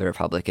some of the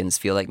Republicans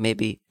feel like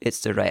maybe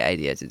it's the right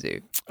idea to do.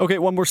 Okay,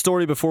 one more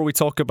story before we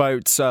talk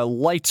about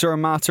lighter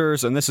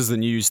matters. And this is the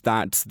news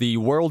that the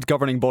world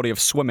governing body of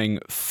swimming,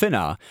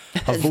 FINA,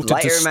 have voted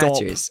lighter to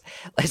stop... matters.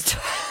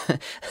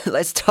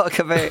 Let's talk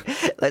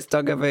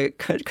about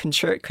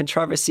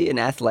controversy in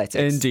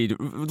athletics. Indeed.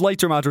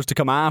 Lighter matters to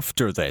come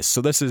after this.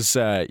 So this is,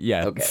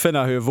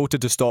 FINA, who have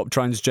voted to stop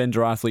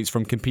transgender athletes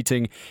from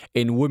competing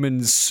in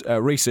women's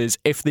races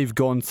if they've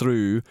gone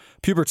through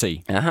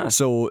puberty.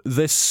 So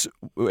this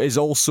is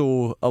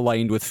also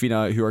aligned with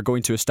FINA, who are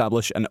going to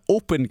establish an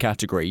open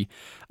category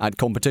at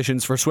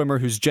competitions for swimmer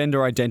whose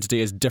gender identity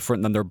is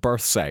different than their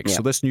birth sex.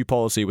 So this new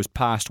policy was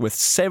passed with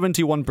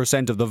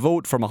 71% of the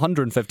vote from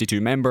 152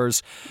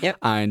 members,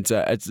 and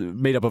it's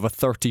made up of a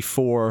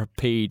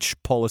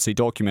 34-page policy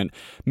document,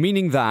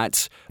 meaning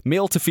that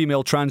male to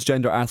female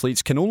transgender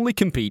athletes can only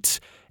compete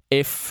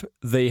if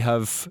they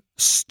have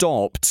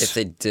stopped if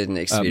they didn't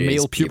experience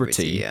male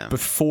puberty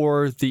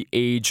before the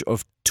age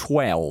of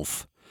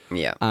 12.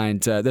 Yeah. And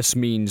this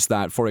means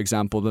that, for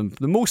example,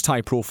 the most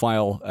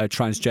high-profile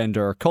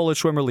transgender college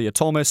swimmer, Leah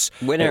Thomas...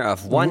 Winner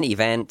of one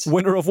event.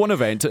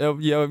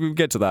 We'll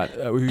get to that.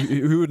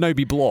 Who would now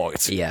be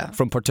blocked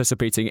from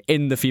participating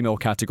in the female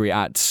category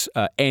at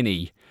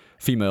any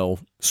female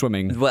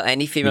swimming. Well,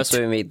 any female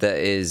swimming meet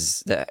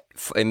that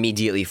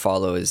immediately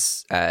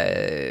follows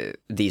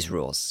these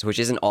rules, which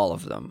isn't all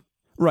of them.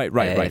 Right.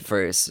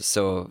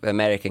 So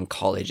American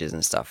colleges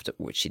and stuff,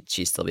 which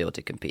she'd still be able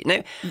to compete.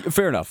 Now,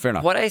 fair enough.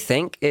 What I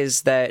think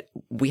is that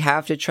we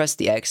have to trust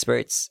the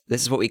experts.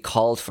 This is what we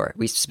called for.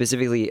 We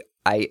specifically,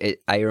 I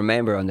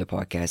remember on the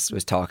podcast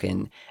was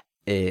talking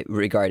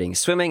regarding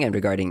swimming and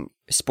regarding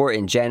sport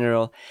in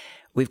general.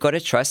 We've got to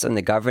trust on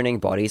the governing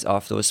bodies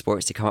of those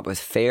sports to come up with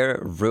fair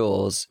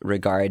rules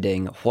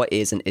regarding what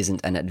is and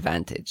isn't an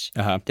advantage.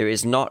 There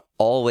is not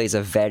always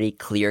a very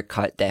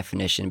clear-cut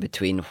definition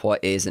between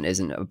what is and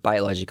isn't a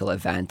biological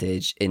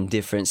advantage in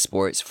different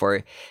sports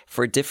for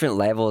different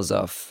levels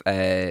of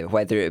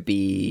whether it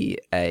be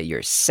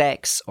your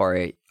sex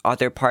or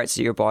other parts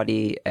of your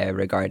body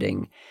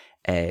regarding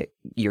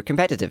your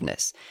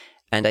competitiveness.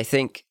 And I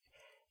think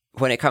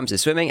when it comes to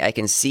swimming, I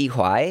can see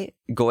why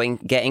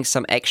getting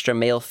some extra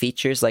male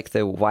features like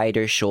the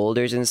wider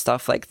shoulders and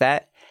stuff like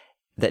that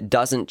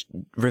doesn't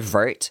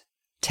revert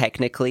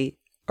technically,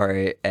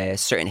 or a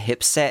certain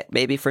hip set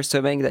maybe for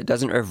swimming that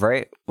doesn't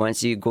revert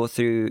once you go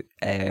through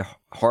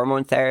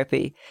hormone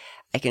therapy.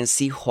 I can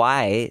see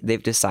why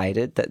they've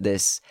decided that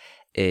this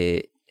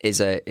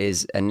is a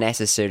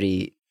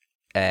necessary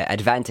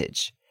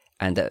advantage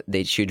and that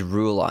they should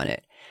rule on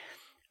it.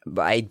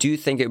 But I do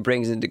think it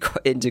brings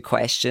into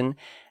question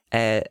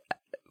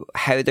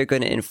how they're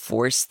going to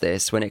enforce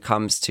this when it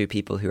comes to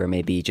people who are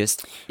maybe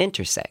just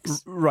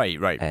intersex,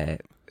 right,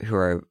 who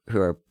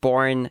are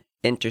born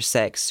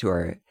intersex,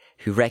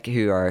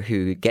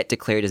 who get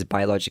declared as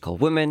biological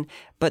women,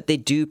 but they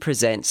do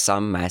present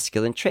some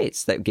masculine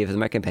traits that give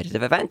them a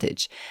competitive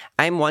advantage.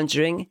 I'm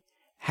wondering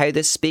how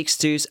this speaks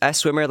to a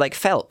swimmer like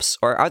Phelps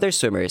or other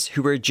swimmers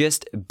who were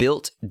just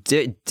built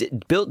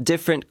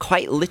different,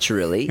 quite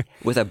literally,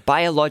 with a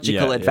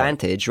biological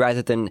advantage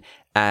rather than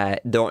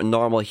the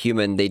normal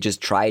human, they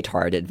just tried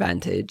hard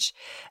advantage.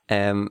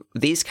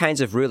 These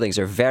kinds of rulings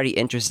are very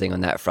interesting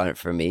on that front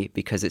for me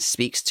because it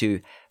speaks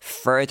to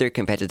further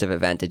competitive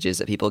advantages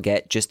that people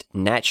get just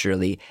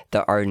naturally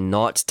that are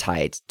not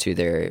tied to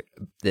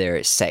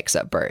their sex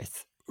at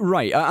birth.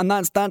 Right, and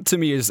that to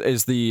me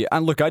is the...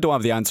 And look, I don't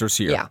have the answers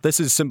here. Yeah. This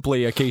is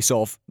simply a case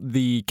of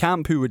the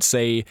camp who would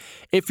say,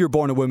 if you're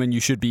born a woman, you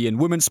should be in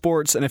women's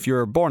sports, and if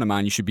you're born a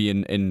man, you should be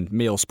in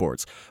male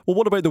sports. Well,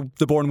 what about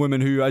the born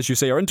women who, as you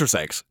say, are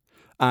intersex?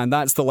 And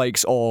that's the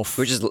likes of...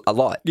 Which is a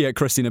lot. Yeah,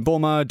 Christina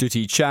Boma,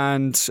 Dutee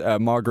Chand,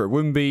 Margaret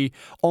Wimby,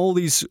 all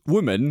these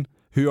women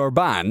who are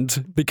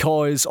banned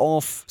because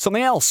of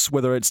something else,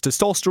 whether it's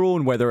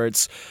testosterone, whether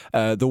it's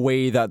the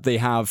way that they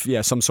have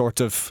some sort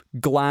of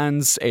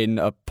glands in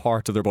a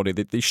part of their body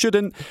that they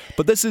shouldn't.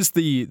 But this is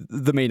the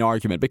main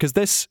argument, because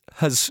this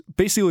has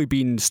basically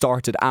been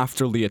started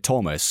after Leah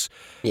Thomas,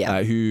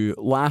 who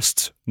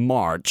last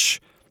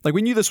March, like,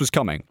 we knew this was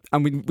coming.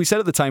 And we said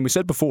at the time, we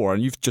said before,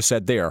 and you've just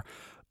said there,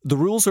 the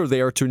rules are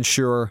there to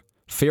ensure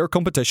fair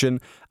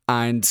competition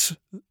and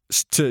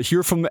to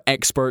hear from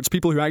experts,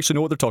 people who actually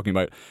know what they're talking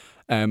about.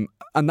 And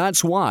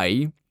that's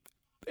why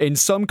in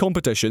some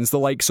competitions, the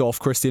likes of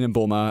Christina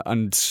Boma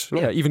and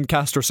even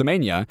Caster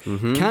Semenya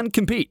can't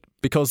compete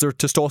because their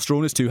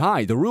testosterone is too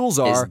high. The rules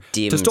are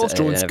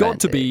testosterone's got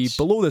to be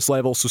below this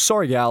level, so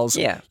sorry, gals,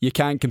 you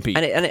can't compete.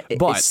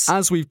 But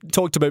as we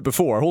talked about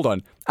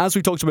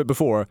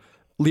before,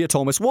 Leah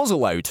Thomas was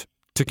allowed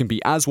to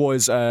compete, as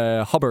was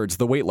Hubbard,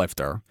 the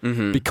weightlifter,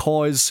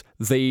 because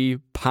they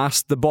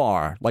passed the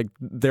bar. Like,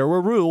 there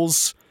were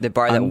rules. The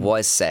bar that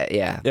was set,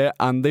 Yeah,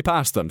 and they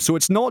passed them. So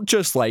it's not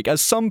just like, as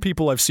some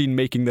people I've seen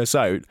making this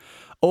out,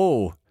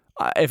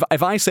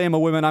 if I say I'm a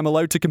woman, I'm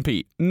allowed to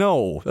compete.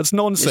 No, that's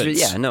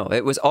nonsense.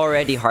 It was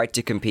already hard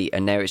to compete,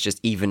 and now it's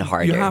just even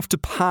harder. You have to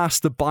pass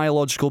the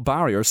biological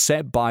barrier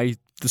set by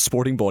the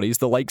sporting bodies,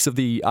 the likes of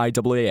the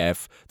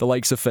IAAF, the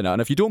likes of FINA,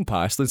 and if you don't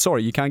pass, then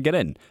sorry, you can't get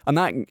in. And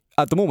that,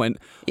 at the moment,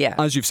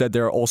 as you've said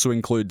there, also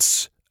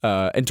includes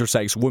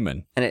intersex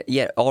women. And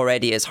it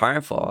already is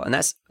harmful. And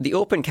that's the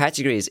open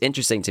category is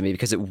interesting to me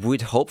because it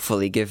would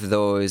hopefully give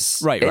those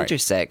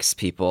intersex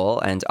people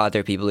and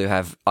other people who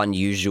have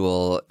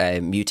unusual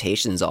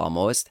mutations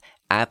almost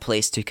a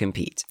place to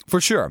compete. For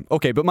sure.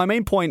 Okay, but my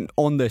main point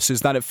on this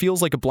is that it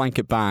feels like a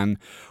blanket ban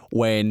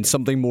when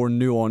something more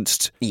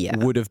nuanced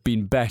would have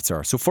been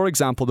better. So, for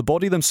example, the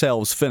body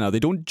themselves, FINA, they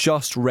don't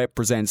just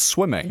represent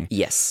swimming.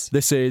 Yes.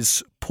 This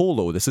is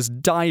polo, this is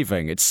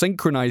diving, it's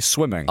synchronized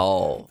swimming.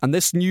 Oh. And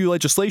this new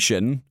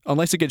legislation,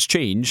 unless it gets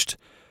changed,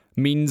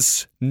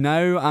 means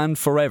now and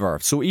forever.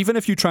 So even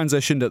if you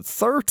transitioned at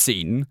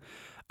 13...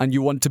 and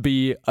you want to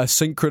be a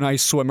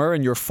synchronized swimmer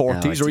in your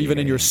 40s or even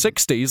in your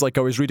 60s, like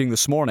I was reading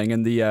this morning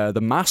in the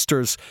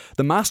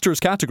masters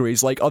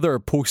categories, like other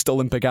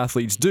post-Olympic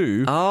athletes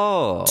do.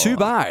 Oh, too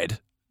bad.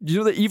 You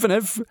know that even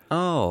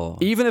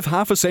if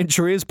half a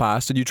century has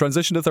passed and you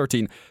transition to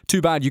 13, too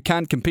bad, you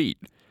can't compete.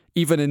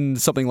 Even in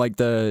something like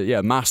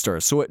the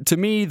Masters. So to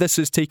me, this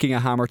is taking a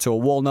hammer to a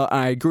walnut. And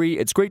I agree,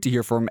 it's great to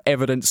hear from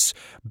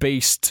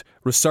evidence-based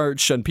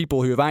research and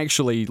people who have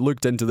actually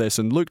looked into this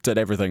and looked at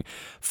everything.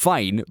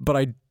 Fine, but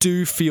I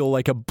do feel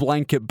like a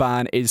blanket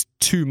ban is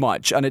too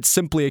much. And it's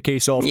simply a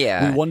case of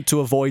we want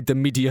to avoid the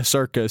media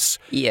circus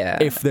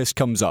if this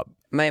comes up.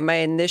 My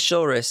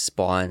initial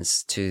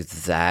response to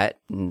that,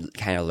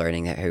 kind of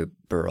learning how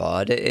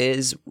broad it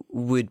is,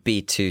 would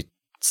be to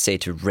say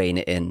to rein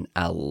it in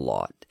a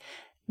lot.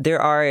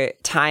 There are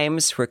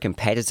times where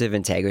competitive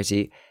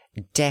integrity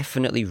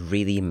definitely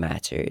really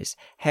matters.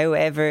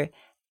 However,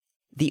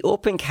 the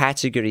open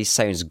category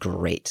sounds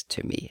great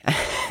to me.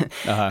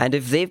 And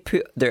if they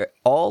put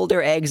all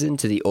their eggs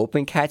into the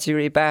open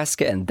category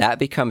basket and that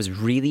becomes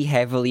really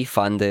heavily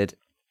funded,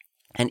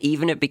 and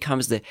even it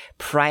becomes the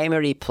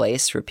primary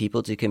place for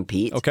people to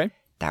compete,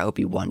 that would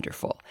be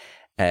wonderful.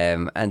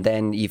 And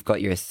then you've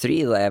got your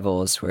 3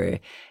 levels where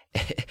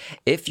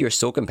if you're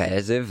so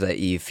competitive that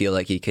you feel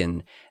like you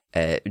can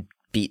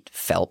beat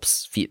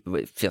Phelps's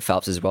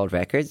world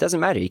record, it doesn't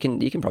matter. You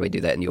can probably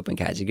do that in the open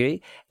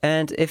category.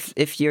 And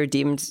if you're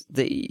deemed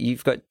that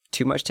you've got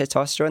too much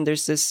testosterone,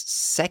 there's this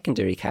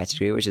secondary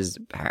category which is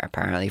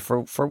apparently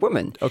for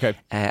women. Okay.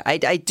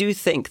 I do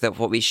think that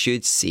what we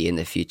should see in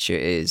the future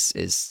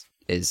is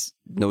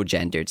no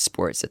gendered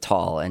sports at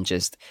all and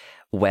just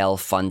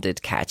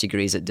well-funded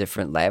categories at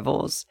different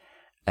levels.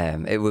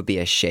 It would be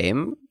a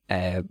shame.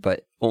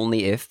 But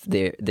only if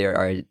there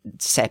are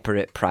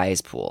separate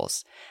prize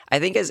pools. I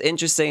think it's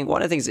interesting.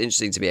 One of the things that's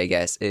interesting to me, I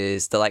guess,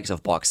 is the likes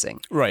of boxing.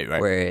 Right.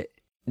 Where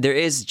there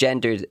is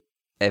gendered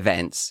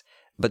events,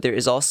 but there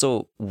is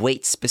also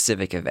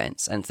weight-specific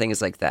events and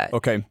things like that.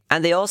 Okay.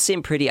 And they all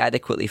seem pretty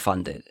adequately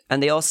funded,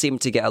 and they all seem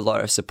to get a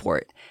lot of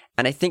support.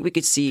 And I think we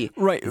could see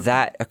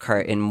that occur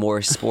in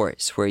more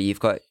sports where you've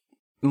got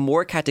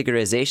more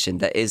categorization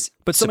that is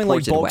But something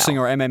like boxing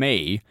or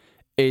MMA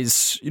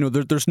is,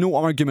 there's no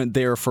argument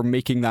there for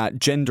making that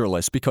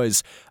genderless,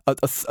 because a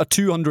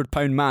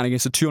 200-pound man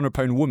against a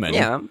 200-pound woman,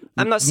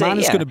 I'm not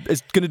saying is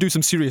going to do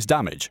some serious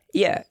damage.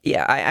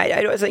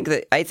 I don't think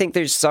that. I think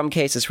there's some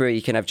cases where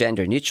you can have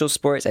gender neutral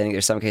sports. I think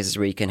there's some cases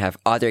where you can have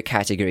other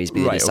categories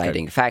be the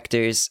deciding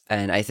factors,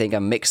 and I think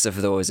a mix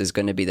of those is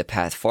going to be the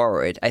path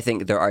forward. I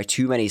think there are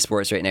too many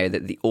sports right now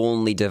that the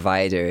only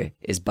divider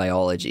is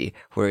biology,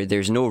 where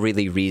there's no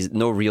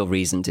real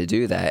reason to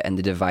do that, and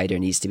the divider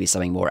needs to be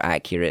something more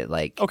accurate,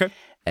 like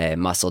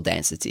muscle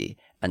density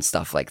and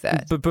stuff like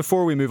that. But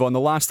before we move on, the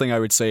last thing I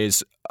would say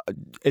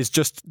is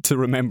just to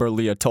remember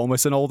Leah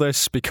Thomas in all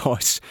this,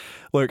 because,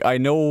 look, I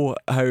know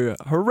how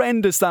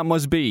horrendous that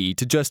must be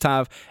to just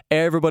have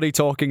everybody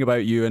talking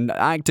about you and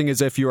acting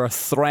as if you're a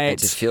threat.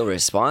 To feel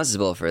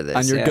responsible for this.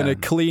 And you're going to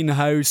clean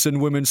house in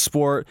women's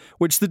sport,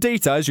 which the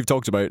data, as you've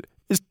talked about,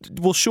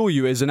 will show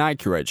you is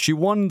inaccurate. She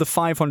won the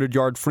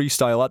 500-yard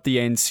freestyle at the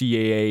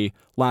NCAA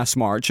last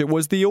March. It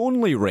was the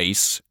only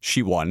race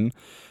she won.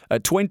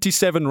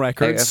 27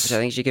 records. I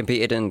think she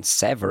competed in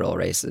several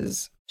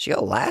races. She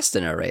got last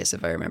in a race,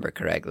 if I remember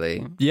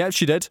correctly. Yeah,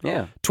 she did.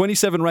 Yeah.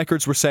 27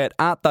 records were set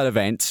at that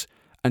event,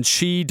 and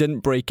she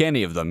didn't break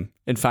any of them.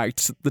 In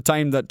fact, the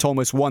time that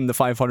Thomas won the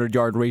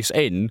 500-yard race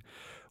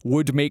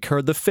would make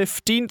her the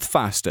 15th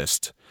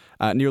fastest,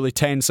 nearly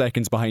 10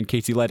 seconds behind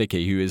Katie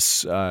Ledecky,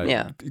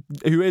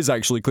 who is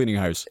actually cleaning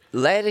house.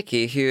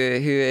 Ledecky,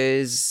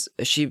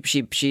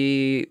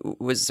 she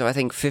was, I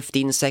think,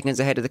 15 seconds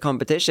ahead of the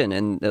competition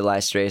in the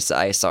last race that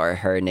I saw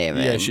her name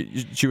in.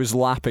 Yeah, she was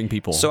lapping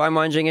people. So I'm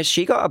wondering, has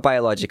she got a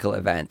biological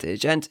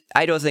advantage? And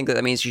I don't think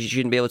that means she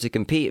shouldn't be able to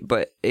compete,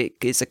 but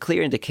it's a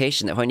clear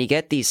indication that when you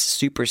get these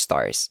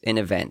superstars in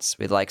events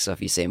with the likes of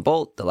Usain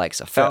Bolt, the likes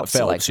of Phelps,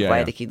 the likes of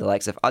Ledecky, the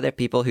likes of other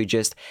people who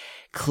just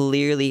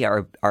clearly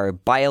are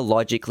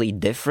biologically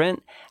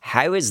different,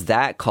 how is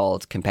that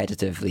called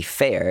competitively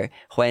fair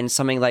when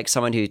something like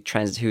someone who is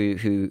transgender,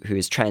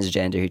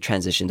 who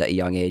transitioned at a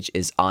young age,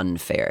 is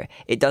unfair?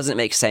 It doesn't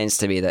make sense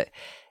to me that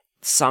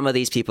some of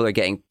these people are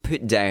getting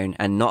put down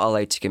and not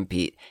allowed to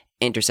compete,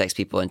 intersex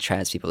people and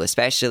trans people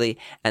especially,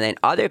 and then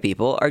other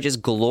people are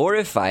just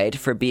glorified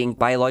for being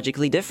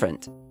biologically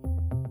different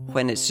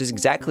when it's just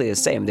exactly the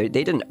same. They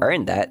didn't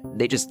earn that,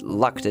 they just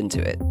lucked into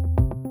it.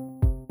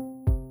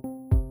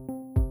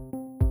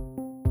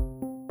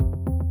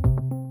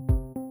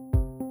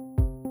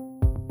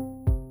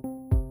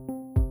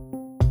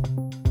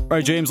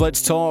 Right, James,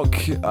 let's talk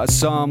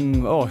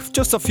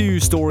just a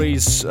few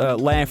stories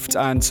left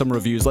and some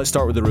reviews. Let's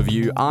start with the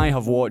review. I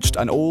have watched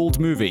an old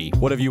movie.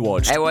 What have you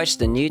watched? I watched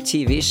the new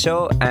TV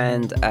show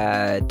and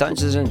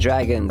Dungeons &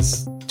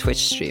 Dragons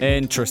Twitch stream.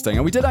 Interesting.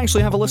 And we did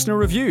actually have a listener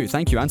review.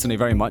 Thank you, Anthony,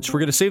 very much.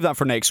 We're going to save that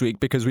for next week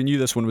because we knew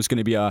this one was going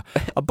to be a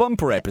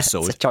bumper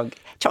episode. It's a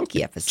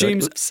chunky episode.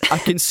 James, Oops. I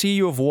can see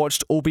you have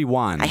watched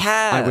Obi-Wan. I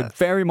have. I would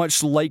very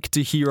much like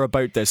to hear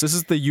about this. This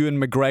is the Ewan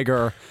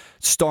McGregor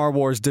Star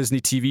Wars Disney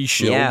TV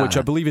show, which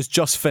I believe is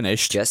just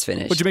finished.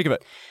 What'd you make of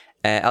it?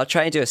 I'll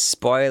try and do a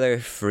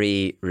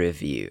spoiler-free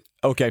review.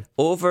 Okay.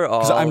 Overall,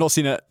 'cause I've not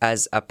seen it.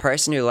 As a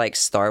person who likes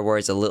Star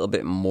Wars a little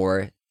bit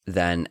more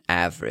than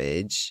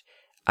average,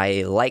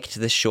 I liked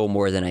the show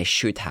more than I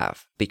should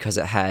have because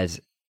it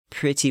had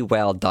pretty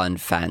well done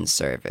fan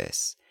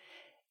service.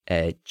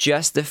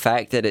 Just the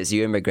fact that it's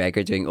Ewan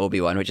McGregor doing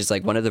Obi-Wan, which is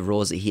like one of the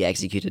roles that he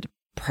executed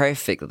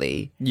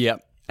perfectly.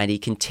 Yep. And he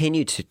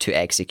continued to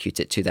execute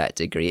it to that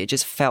degree. It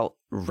just felt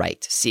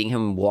right, seeing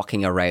him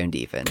walking around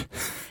even.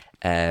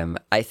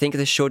 I think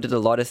the show did a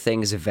lot of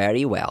things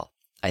very well.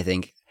 I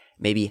think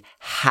maybe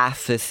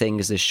half the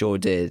things the show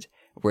did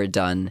were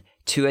done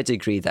to a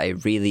degree that I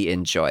really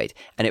enjoyed.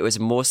 And it was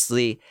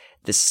mostly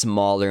the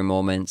smaller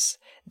moments,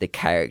 the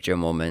character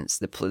moments,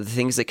 the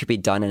things that could be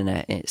done in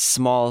a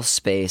small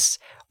space,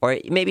 or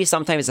maybe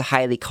sometimes the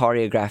highly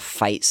choreographed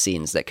fight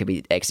scenes that could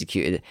be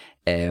executed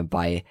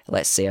by,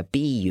 let's say, a B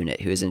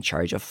unit who is in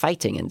charge of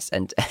fighting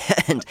and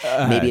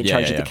maybe in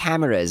charge of the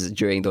cameras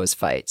during those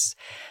fights.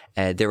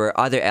 There were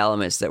other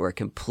elements that were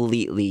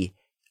completely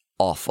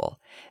awful.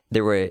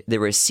 There were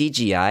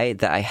CGI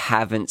that I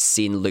haven't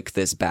seen look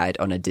this bad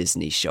on a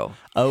Disney show.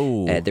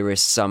 Oh. There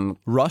was some...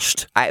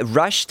 Rushed,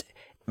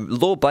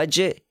 low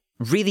budget,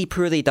 really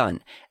poorly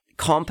done.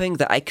 Comping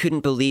that I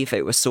couldn't believe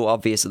it was so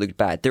obvious it looked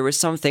bad. There were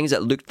some things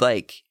that looked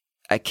like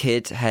a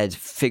kid had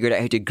figured out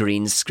how to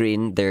green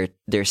screen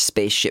their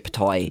spaceship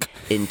toy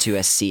into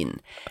a scene.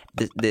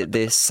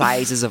 The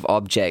sizes of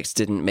objects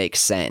didn't make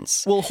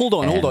sense. Well, hold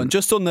on.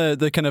 Just on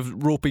the kind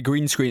of ropey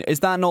green screen, is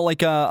that not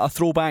like a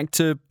throwback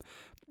to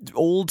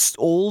old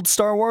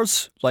Star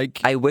Wars?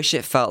 Like, I wish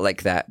it felt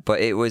like that, but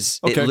it was.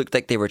 Okay. It looked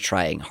like they were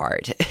trying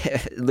hard.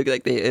 It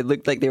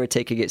looked like they were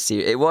taking it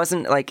serious. It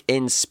wasn't like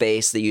in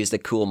space they used a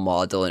cool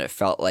model and it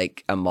felt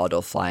like a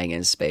model flying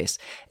in space.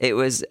 It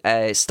was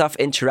stuff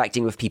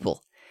interacting with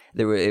people.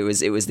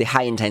 it was the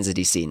high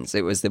intensity scenes.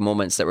 It was the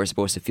moments that were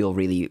supposed to feel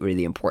really,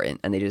 really important,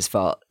 and they just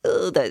felt,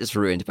 oh, that is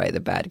ruined by the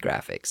bad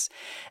graphics.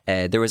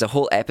 There was a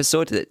whole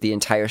episode that the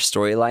entire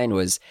storyline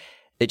was,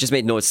 it just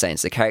made no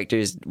sense. The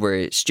characters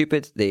were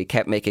stupid. They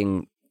kept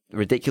making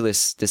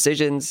ridiculous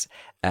decisions.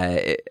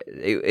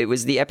 It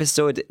was the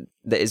episode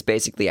that is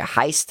basically a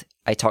heist.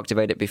 I talked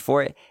about it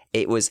before.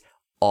 It was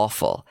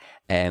awful.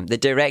 The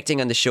directing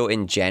on the show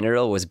in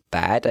general was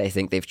bad. I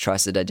think they've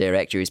trusted a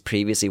director who's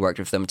previously worked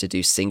with them to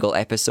do single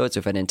episodes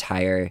of an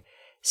entire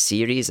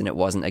series, and it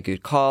wasn't a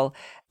good call.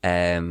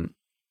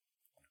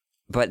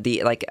 But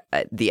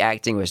the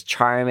acting was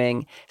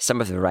charming.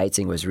 Some of the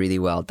writing was really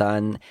well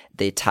done.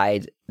 They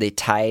tied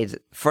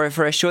for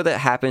a show that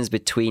happens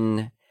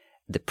between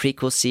the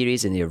prequel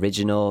series and the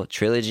original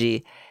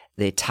trilogy.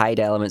 They tied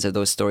elements of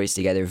those stories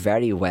together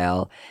very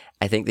well.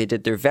 I think they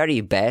did their very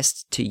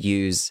best to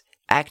use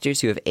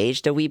actors who have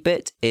aged a wee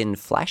bit in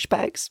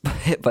flashbacks,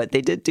 but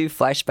they did do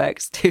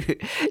flashbacks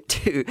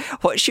to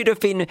what should have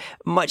been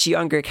much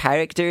younger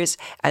characters,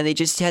 and they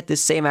just had the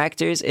same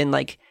actors in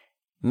like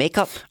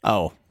makeup.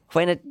 Oh.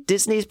 When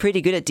Disney's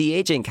pretty good at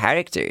de-aging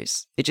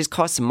characters, it just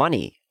costs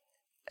money.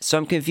 So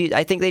I'm confused.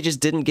 I think they just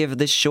didn't give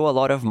this show a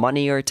lot of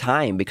money or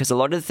time, because a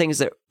lot of the things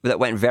that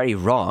went very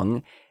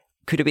wrong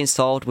could have been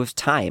solved with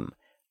time.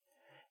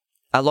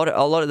 A lot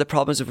of the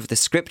problems with the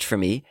script for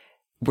me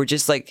were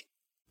just like,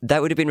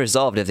 that would have been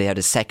resolved if they had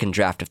a second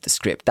draft of the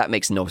script. That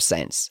makes no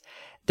sense.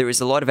 There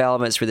was a lot of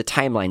elements where the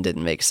timeline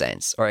didn't make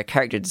sense, or a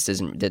character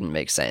decision didn't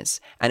make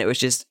sense. And it was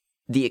just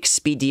the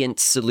expedient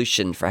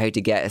solution for how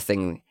to get a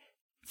thing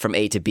from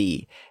A to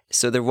B.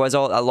 So there was a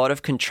lot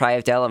of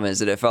contrived elements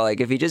that it felt like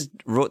if he just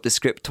wrote the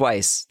script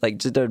twice, like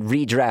just a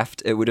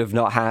redraft, it would have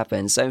not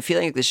happened. So I'm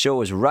feeling like the show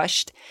was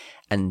rushed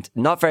and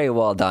not very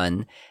well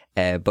done.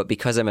 But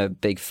because I'm a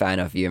big fan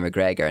of Ewan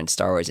McGregor and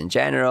Star Wars in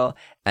general,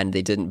 and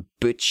they didn't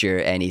butcher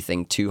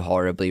anything too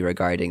horribly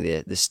regarding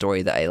the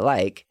story that I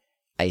like,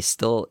 I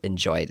still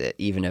enjoyed it,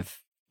 even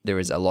if there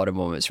was a lot of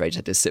moments where I just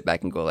had to sit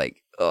back and go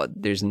like, oh,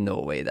 there's no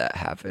way that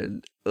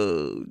happened.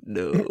 Oh,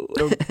 no.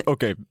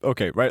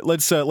 Okay, right.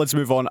 Let's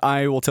move on.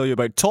 I will tell you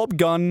about Top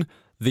Gun,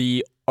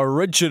 the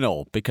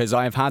original, because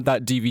I've had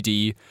that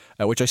DVD,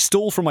 which I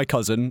stole from my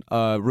cousin,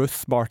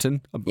 Ruth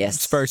Martin.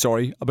 Yes. Very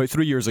sorry, about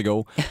 3 years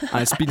ago.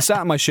 And it's been sat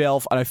on my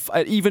shelf, and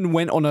I even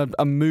went on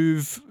a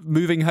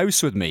moving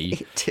house with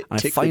me.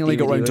 And I finally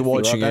got around to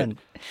watching it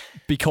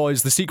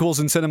because the sequel's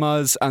in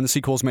cinemas, and the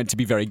sequel's meant to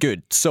be very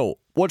good. So,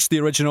 watched the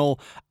original,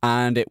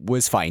 and it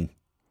was fine.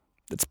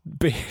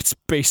 It's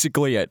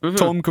basically it. Mm-hmm.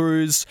 Tom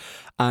Cruise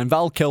and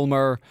Val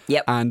Kilmer,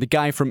 and the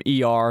guy from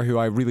ER who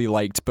I really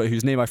liked, but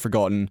whose name I've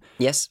forgotten.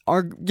 Yes,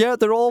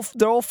 they're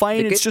all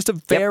fine. It's just a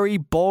very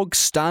bog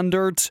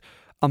standard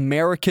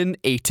American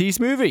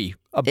 80s movie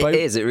about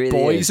it really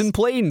boys is. And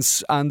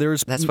planes, and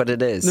that's what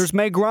it is. There's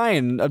Meg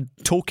Ryan, a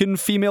token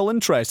female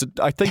interest.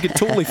 I think it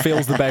totally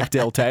fails the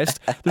Bechdel test.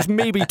 There's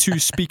maybe 2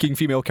 speaking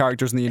female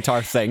characters in the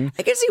entire thing.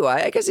 I can see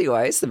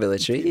why. It's the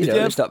military.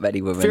 There's not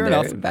many women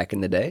there back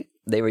in the day.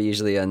 They were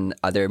usually on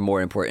other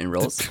more important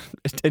roles.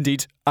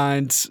 Indeed.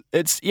 And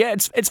it's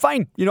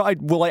fine.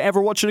 Will I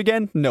ever watch it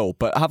again? No.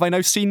 But have I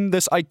now seen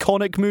this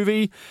iconic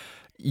movie?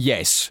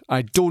 Yes.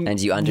 I don't and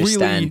you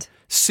understand. Really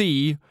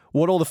see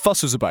what all the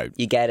fuss was about.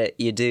 You get it.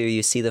 You do.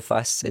 You see the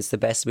fuss. It's the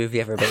best movie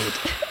ever made.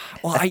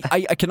 Well,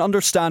 I can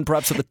understand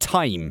perhaps at the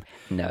time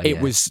it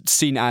was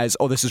seen as,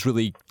 oh, this is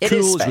really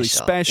cool, it's really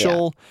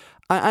special.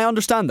 Yeah. I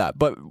understand that.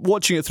 But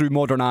watching it through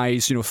modern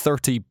eyes,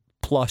 30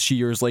 plus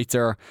years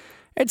later,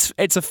 it's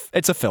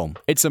a film.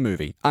 It's a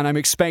movie. And I'm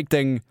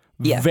expecting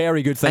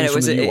very good things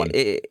from the new one.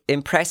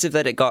 Impressive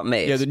that it got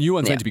made. Yeah, the new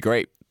one's meant to be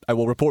great. I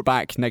will report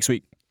back next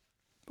week.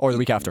 Or the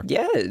week after.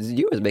 Yeah,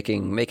 you was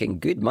making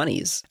good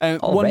monies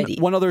already.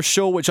 One other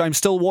show which I'm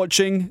still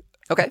watching.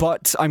 Okay.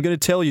 But I'm going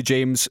to tell you,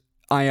 James,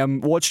 I am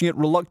watching it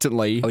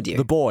reluctantly. Oh dear.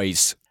 The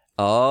Boys.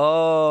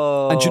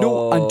 Oh. And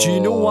do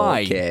you know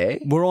why? Okay.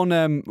 We're on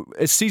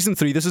it's season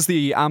 3. This is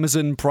the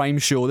Amazon Prime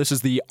show. This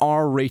is the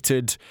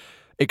R-rated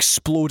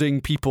exploding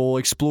people,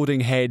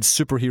 exploding heads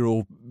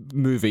superhero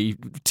movie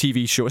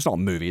TV show. It's not a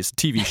movie, it's a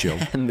TV show.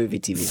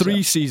 TV show.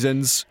 3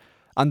 seasons.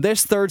 And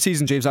this 3rd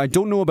season, James, I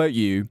don't know about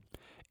you,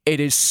 it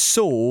is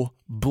so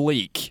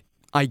bleak.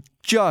 I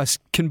just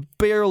can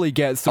barely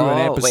get through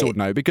an episode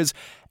now because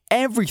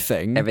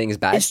everything's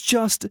bad.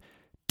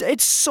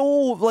 It's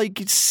so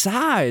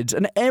sad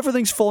and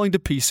everything's falling to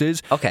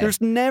pieces. Okay.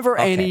 There's never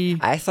any.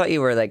 I thought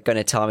you were going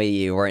to tell me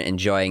you weren't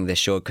enjoying the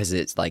show because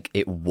it's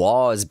it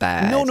was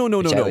bad. No.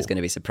 I was going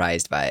to be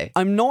surprised by.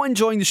 I'm not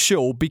enjoying the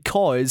show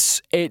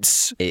because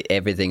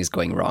everything's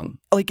going wrong.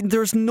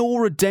 There's no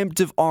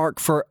redemptive arc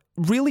for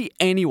really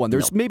anyone.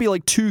 There's maybe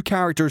 2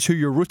 characters who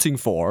you're rooting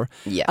for.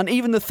 Yeah. And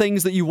even the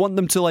things that you want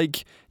them to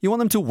you want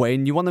them to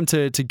win, you want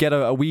them to get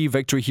a wee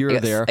victory here or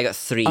there. I got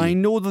 3. I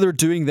know that they're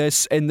doing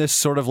this in this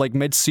sort of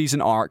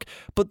mid-season arc,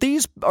 but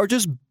these are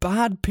just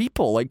bad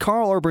people.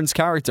 Carl Urban's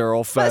character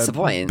of That's the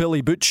point.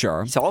 Billy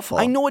Butcher. He's awful.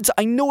 I know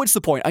it's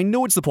the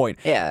point.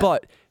 Yeah.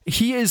 But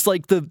he is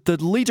like the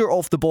leader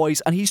of the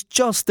boys, and he's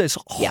just this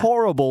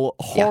horrible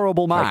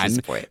man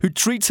who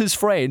treats his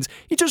friends.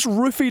 He just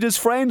roofied his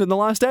friend in the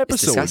last episode.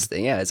 It's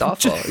disgusting. Yeah, it's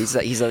awful. He's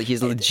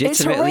a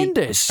legitimately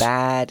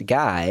bad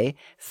guy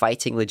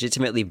fighting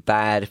legitimately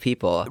bad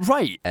people.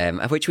 Right.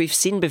 Which we've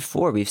seen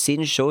before. We've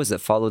seen shows that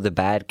follow the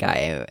bad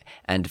guy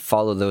and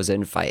follow those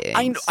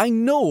infighting. I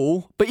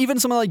know, but even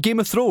something like Game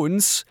of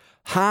Thrones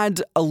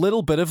had a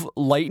little bit of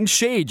light and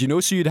shade,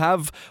 so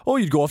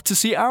you'd go off to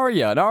see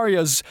Arya, and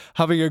Arya's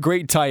having a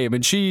great time,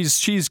 and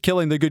she's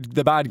killing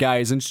the bad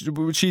guys, and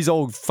she's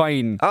all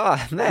fine.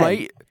 Oh, man.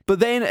 Right?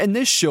 But then in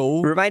this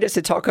show... Remind us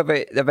to talk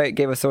about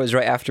Game of Thrones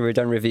right after we're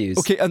done reviews.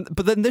 Okay,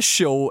 but then this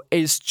show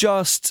is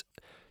just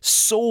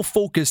so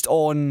focused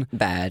on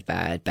bad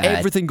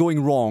everything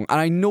going wrong, and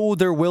I know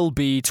there will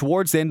be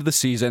towards the end of the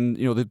season,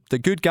 the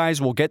good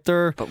guys will get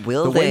the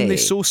win they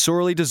so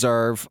sorely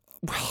deserve.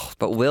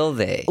 But will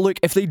they? Look,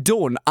 if they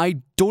don't, I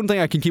don't think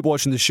I can keep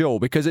watching the show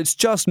because it's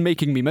just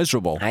making me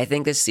miserable. I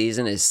think this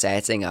season is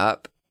setting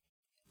up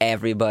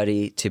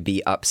everybody to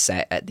be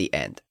upset at the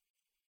end.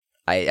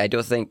 I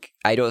don't think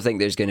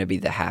there's going to be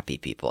the happy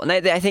people, and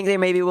I think there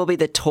maybe will be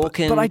the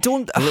token, but I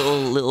don't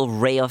little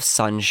ray of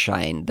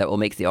sunshine that will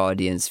make the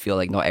audience feel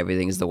like not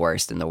everything is the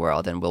worst in the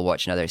world, and we'll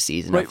watch another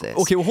season of this.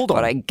 Okay, well, hold on.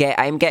 But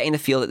I'm getting the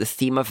feel that the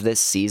theme of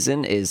this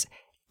season is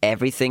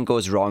everything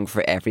goes wrong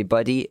for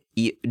everybody,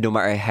 no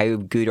matter how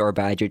good or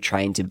bad you're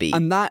trying to be.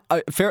 And that,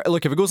 fair.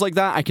 Look, if it goes like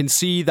that, I can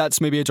see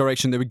that's maybe a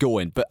direction they would go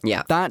in. But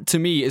that, to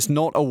me, is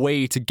not a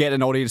way to get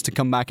an audience to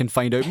come back and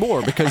find out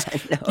more, because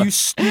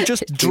you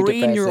just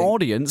drain your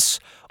audience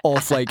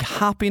of like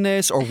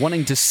happiness or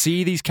wanting to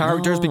see these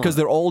characters because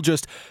they're all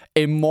just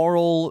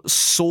immoral,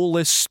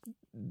 soulless,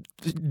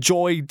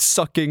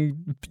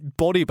 joy-sucking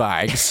body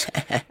bags.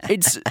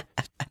 It's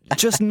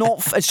just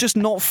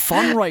not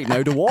fun right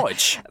now to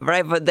watch.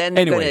 Right, but then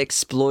they're going to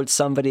explode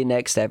somebody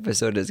next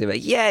episode. It's going to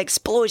be like,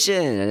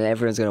 explosion, and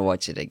everyone's going to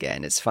watch it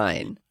again. It's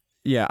fine.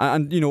 Yeah,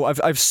 and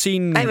I've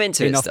seen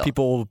enough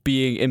people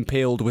being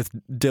impaled with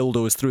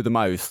dildos through the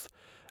mouth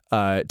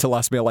to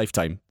last me a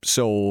lifetime.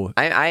 So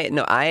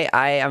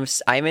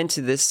I'm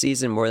into this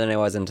season more than I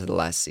was into the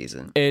last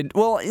season.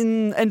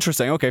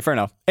 Interesting. Okay, fair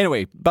enough.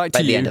 Anyway, back to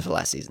you. By the end of the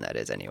last season, that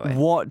is. Anyway,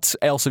 what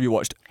else have you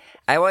watched?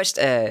 I watched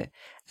a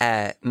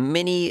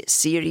mini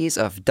series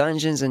of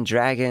Dungeons and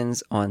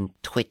Dragons on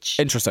Twitch.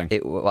 Interesting.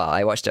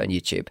 I watched it on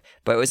YouTube,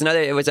 but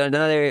it was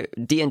another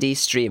D&D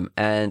stream,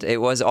 and it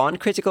was on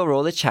Critical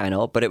Role, the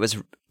channel, but it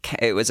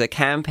was a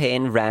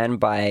campaign ran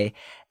by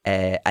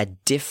a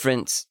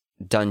different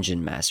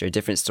dungeon master, a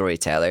different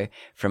storyteller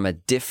from a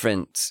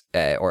different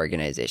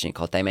organization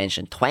called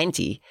Dimension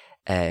 20,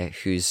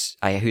 whose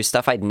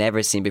stuff I'd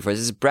never seen before. This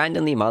is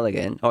Brandon Lee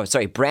Mulligan.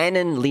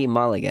 Brennan Lee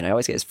Mulligan. I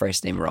always get his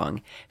first name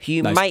wrong. Who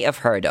you might have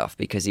heard of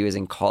because he was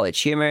in College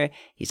Humor.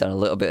 He's done a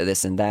little bit of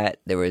this and that.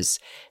 There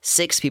was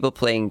 6 people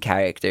playing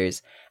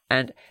characters.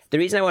 And the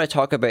reason I want to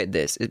talk about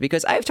this is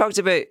because I've talked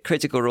about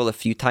Critical Role a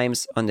few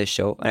times on this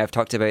show, and I've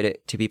talked about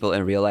it to people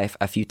in real life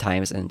a few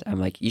times, and I'm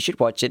like, you should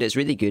watch it, it's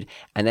really good.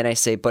 And then I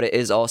say, but it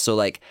is also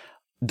like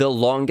the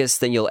longest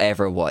thing you'll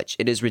ever watch.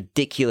 It is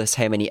ridiculous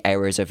how many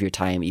hours of your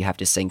time you have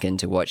to sink in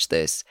to watch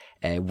this.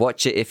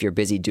 Watch it if you're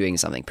busy doing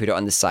something. Put it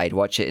on the side.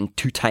 Watch it in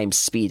 2 times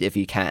speed if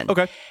you can.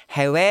 Okay.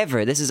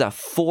 However, this is a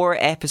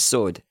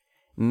 4-episode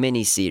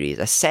miniseries,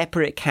 a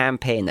separate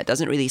campaign that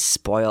doesn't really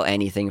spoil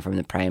anything from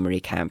the primary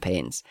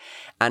campaigns.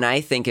 And I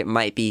think it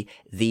might be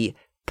the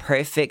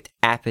perfect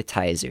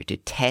appetizer to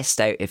test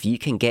out if you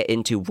can get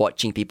into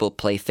watching people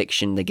play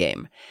fiction the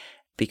game,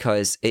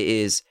 because it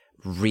is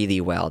really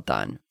well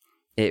done.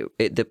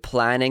 The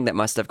planning that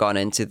must have gone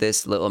into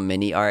this little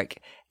mini arc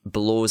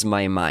blows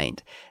my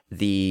mind.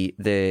 The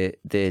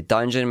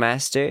dungeon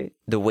master,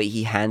 the way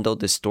he handled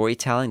the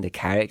storytelling, the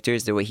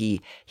characters, the way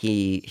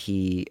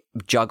he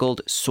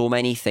juggled so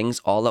many things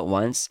all at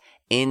once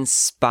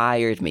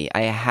inspired me.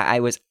 I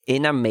was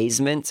in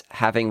amazement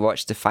having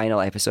watched the final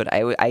episode.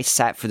 I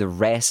sat for the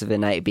rest of the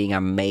night being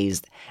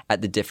amazed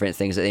at the different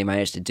things that they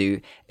managed to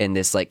do in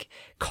this like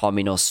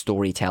communal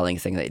storytelling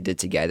thing that they did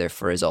together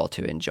for us all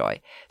to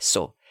enjoy.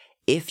 So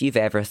if you've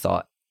ever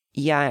thought,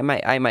 I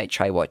might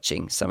try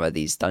watching some of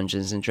these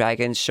Dungeons and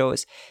Dragons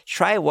shows,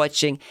 try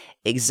watching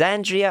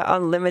Exandria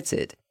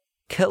Unlimited,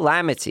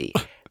 Calamity,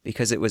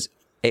 because it was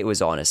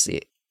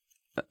honestly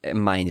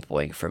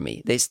mind-blowing for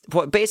me.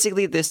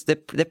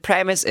 The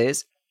premise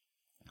is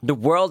the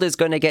world is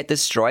going to get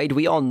destroyed.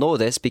 We all know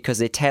this because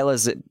they tell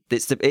us it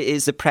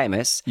is the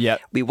premise. Yeah.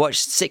 We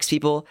watched 6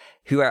 people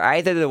who are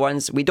either the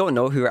ones we don't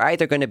know, who are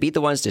either going to be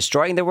the ones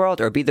destroying the world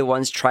or be the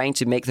ones trying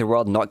to make the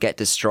world not get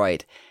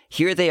destroyed.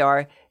 Here they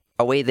are.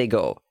 Away they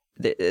go.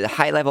 The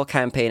high-level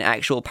campaign,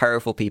 actual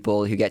powerful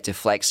people who get to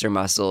flex their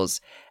muscles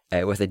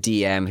with a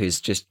DM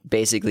who's just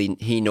basically,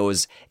 he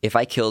knows if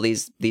I kill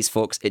these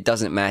folks, it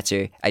doesn't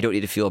matter. I don't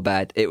need to feel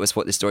bad. It was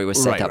what the story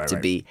was set up to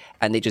be.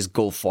 And they just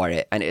go for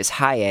it. And it's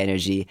high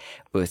energy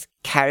with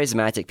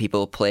charismatic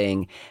people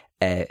playing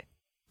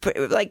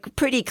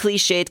pretty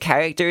cliched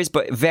characters,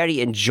 but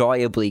very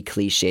enjoyably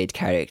cliched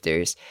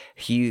characters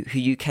who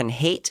you can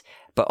hate,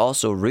 but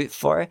also root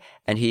for,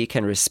 and who you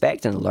can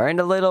respect and learn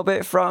a little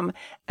bit from.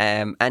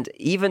 And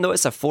even though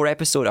it's a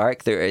 4-episode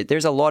arc,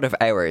 there's a lot of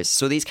hours,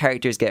 so these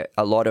characters get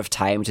a lot of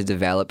time to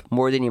develop,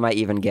 more than you might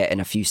even get in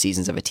a few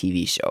seasons of a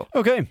TV show.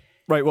 Okay.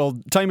 Right, well,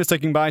 time is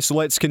ticking by, so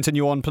let's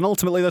continue on.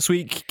 Penultimately this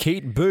week,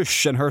 Kate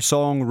Bush and her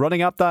song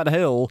Running Up That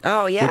Hill.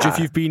 Oh, yeah. Which, if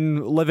you've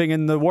been living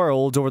in the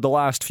world over the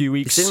last few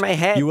weeks, it's in my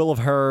head. You will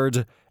have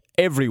heard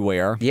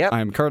everywhere. Yep.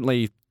 I'm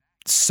currently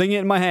singing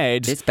it in my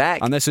head. It's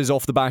back. And this is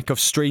off the back of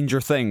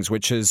Stranger Things,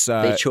 which is...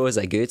 they chose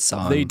a good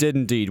song. They did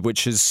indeed,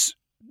 which is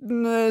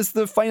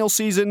the final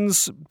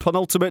season's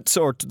penultimate,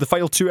 or the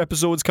final 2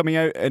 episodes coming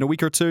out in a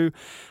week or two.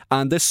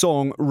 And this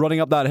song,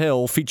 Running Up That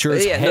Hill,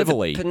 features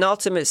heavily. The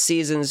penultimate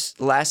season's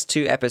last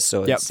 2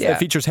 episodes. Yep, it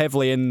features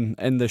heavily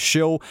in the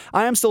show.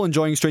 I am still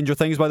enjoying Stranger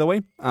Things, by the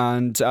way,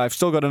 and I've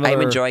still got another...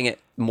 I'm enjoying it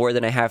more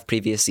than I have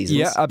previous seasons.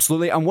 Yeah,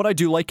 absolutely. And what I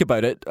do like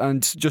about it,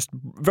 and just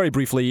very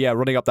briefly,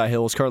 Running Up That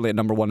Hill is currently at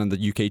number 1 in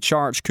the UK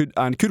charts, could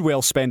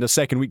well spend a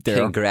second week there.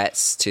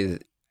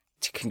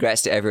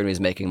 Congrats to everyone who's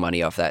making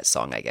money off that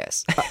song, I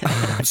guess.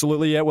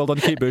 Absolutely, yeah. Well done,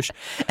 Kate Bush.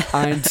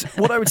 And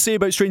what I would say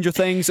about Stranger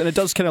Things, and it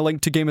does kind of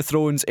link to Game of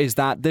Thrones, is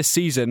that this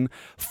season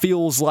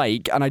feels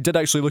like, and I did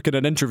actually look at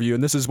an interview,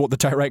 and this is what the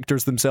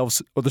directors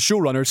themselves, or the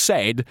showrunners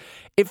said,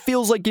 it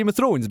feels like Game of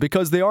Thrones,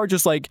 because they are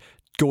just like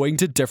going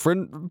to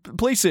different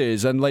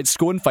places, and let's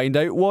go and find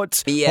out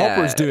what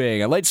Hopper's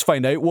doing, and let's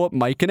find out what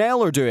Mike and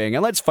Elle are doing,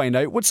 and let's find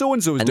out what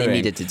so-and-so's doing. They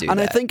needed to do and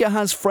that. I think it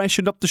has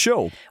freshened up the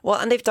show. Well,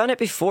 and they've done it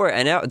before,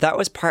 and that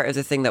was part of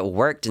the thing that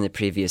worked in the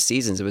previous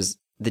seasons. It was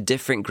the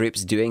different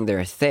groups doing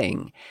their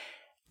thing.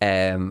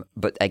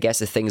 But I guess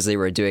the things they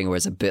were doing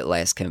was a bit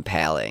less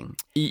compelling.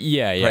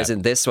 Yeah. Whereas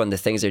in this one, the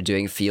things they're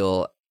doing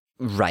feel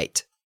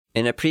right.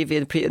 In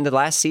in the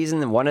last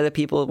season, one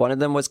of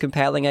them was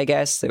compelling, I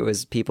guess. There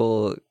was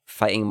people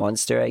fighting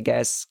monster, I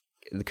guess,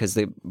 because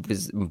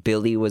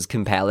Billy was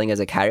compelling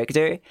as a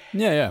character.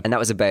 Yeah. And that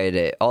was about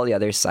it. All the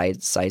other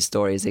side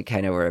stories, they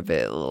kind of were a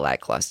bit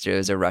lackluster. There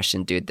was a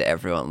Russian dude that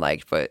everyone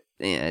liked, but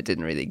I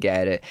didn't really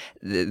get it.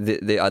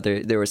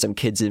 There were some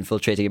kids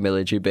infiltrating a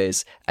military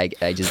base.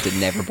 I just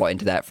never bought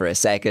into that for a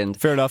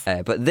second. Fair enough.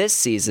 But this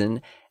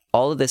season,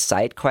 all of the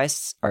side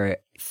quests are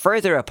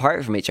further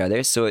apart from each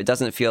other, so it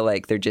doesn't feel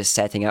like they're just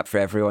setting up for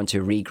everyone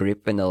to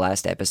regroup in the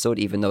last episode,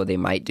 even though they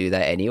might do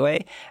that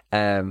anyway.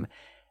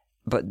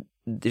 But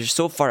they're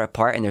so far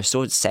apart and they're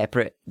so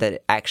separate that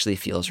it actually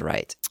feels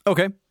right.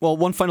 Okay, well,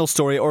 one final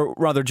story, or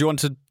rather, do you want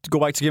to go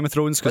back to Game of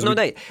Thrones?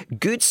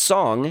 Good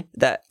song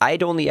that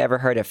I'd only ever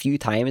heard a few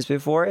times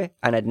before,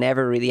 and I'd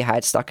never really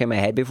had stuck in my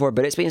head before,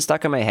 but it's been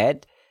stuck in my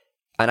head.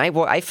 And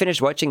I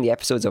finished watching the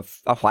episodes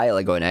a while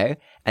ago now,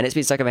 and it's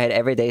been stuck in my head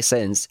every day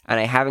since, and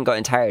I haven't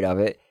gotten tired of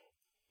it.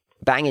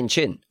 Banging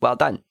tune. Well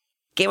done.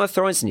 Game of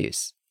Thrones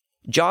news.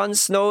 Jon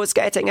Snow is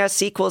getting a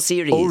sequel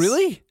series. Oh,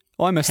 really?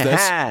 Oh, I missed this.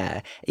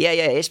 Yeah,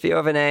 HBO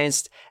have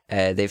announced.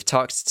 They've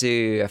talked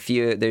to a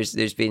few.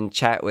 There's been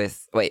chat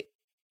with... Wait,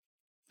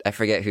 I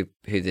forget who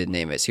the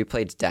name is. Who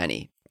played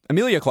Dany?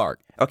 Emilia Clarke.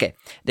 Okay,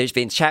 there's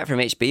been chat from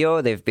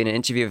HBO. There's been an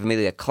interview of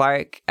Emilia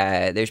Clarke.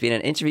 There's been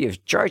an interview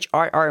of George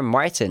R.R.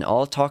 Martin,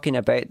 all talking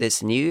about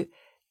this new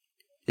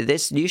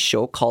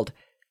show called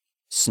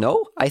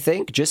Snow. I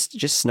think just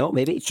Snow,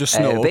 maybe just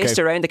Snow, based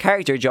around the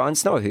character Jon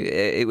Snow. Who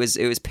it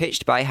was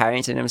pitched by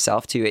Harrington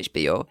himself to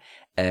HBO,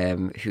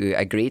 who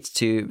agreed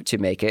to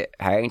make it.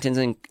 Harrington's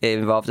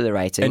involved in the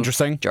writing.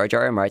 Interesting. George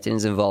R.R.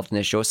 Martin's involved in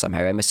the show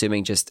somehow. I'm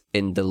assuming just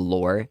in the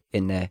lore,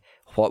 in the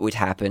what would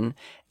happen,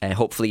 and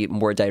hopefully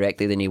more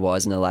directly than he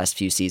was in the last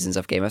few seasons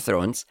of Game of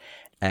Thrones.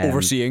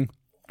 Overseeing.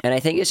 And I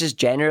think it's just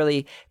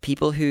generally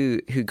people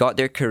who got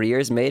their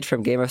careers made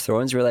from Game of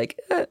Thrones were like,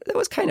 that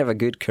was kind of a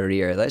good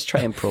career. Let's try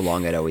and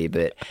prolong it a wee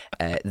bit,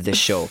 the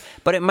show.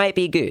 But it might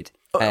be good.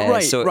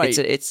 Right.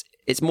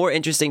 It's more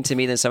interesting to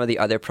me than some of the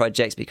other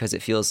projects because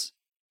it feels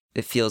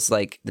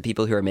like the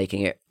people who are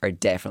making it are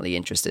definitely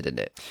interested in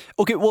it.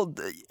 Okay, well,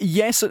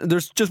 yes,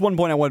 there's just one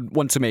point I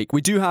want to make.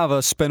 We do have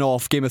a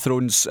spin-off Game of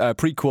Thrones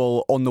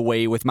prequel on the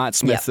way with Matt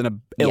Smith in a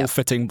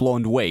ill-fitting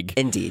blonde wig.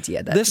 Indeed,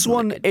 yeah. This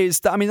one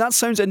that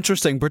sounds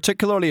interesting,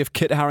 particularly if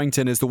Kit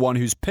Harington is the one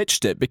who's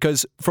pitched it,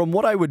 because from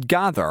what I would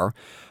gather,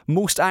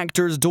 most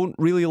actors don't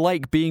really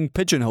like being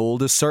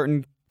pigeonholed as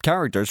certain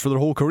characters for their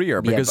whole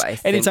career, because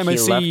anytime I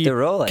see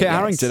Kit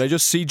Harington, I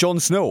just see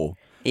Jon Snow.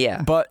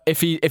 Yeah, but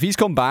if he's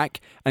come back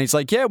and he's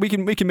like, yeah, we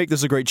can make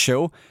this a great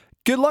show.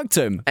 Good luck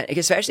to him. And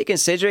especially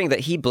considering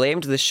that he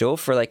blamed the show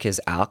for like his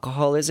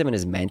alcoholism and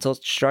his mental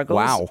struggles.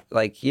 Wow.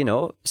 Like,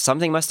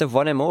 something must have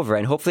won him over,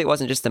 and hopefully it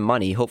wasn't just the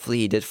money. Hopefully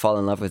he did fall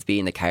in love with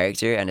being the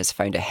character and has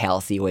found a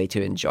healthy way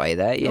to enjoy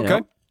that. You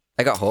know.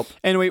 I got hope.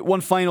 Anyway,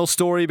 one final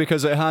story,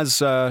 because it has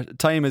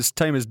time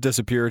has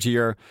disappeared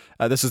here.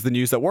 This is the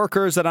news that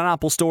workers at an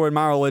Apple store in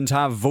Maryland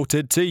have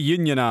voted to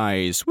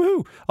unionize.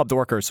 Woohoo! Up the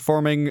workers,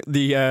 forming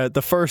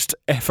the first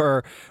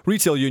ever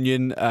retail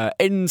union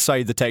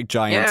inside the tech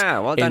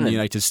giant in the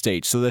United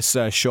States. So this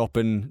shop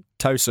in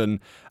Towson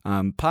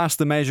passed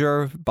the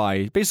measure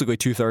by basically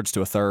 2/3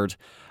 to 1/3.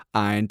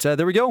 And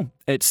there we go.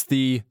 It's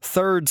the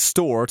third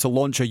store to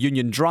launch a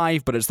union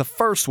drive, but it's the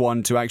first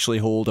one to actually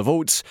hold a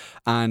vote.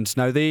 And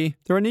now they're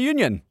in a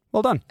union.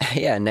 Well done.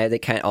 Yeah, now they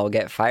can't all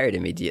get fired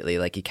immediately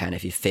like you can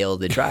if you fail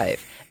the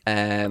drive.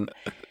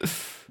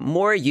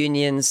 More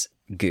unions,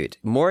 good.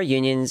 More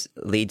unions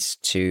leads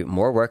to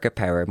more worker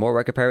power. More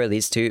worker power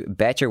leads to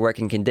better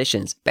working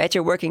conditions.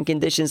 Better working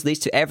conditions leads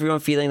to everyone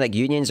feeling like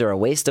unions are a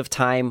waste of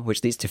time,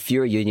 which leads to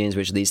fewer unions,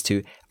 which leads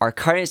to our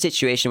current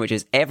situation, which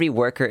is every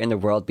worker in the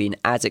world being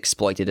as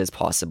exploited as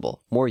possible.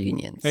 More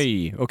unions.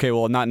 Hey, okay,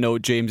 well, on that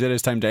note, James, it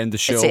is time to end the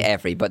show. I'd say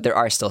every, but there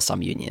are still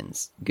some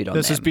unions. Good on them.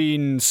 This has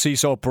been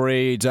Seesaw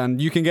Parade,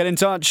 and you can get in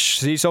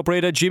touch,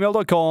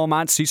 seesawparade@gmail.com,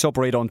 at Seesaw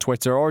Parade on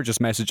Twitter, or just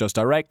message us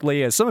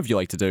directly, as some of you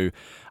like to do.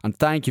 And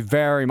thank you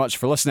very much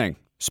for listening,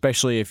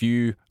 especially if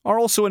you are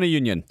also in a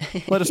union.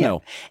 Let us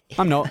know.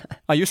 I'm not.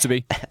 I used to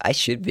be. I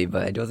should be,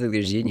 but I don't think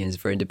there's unions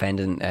for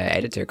independent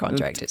editor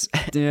contractors.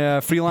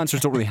 Yeah, freelancers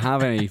don't really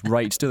have any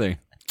rights, do they?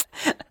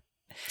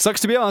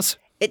 Sucks to be us.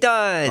 It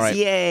does. Right.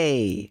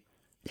 Yay.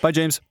 Bye,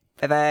 James.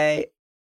 Bye-bye.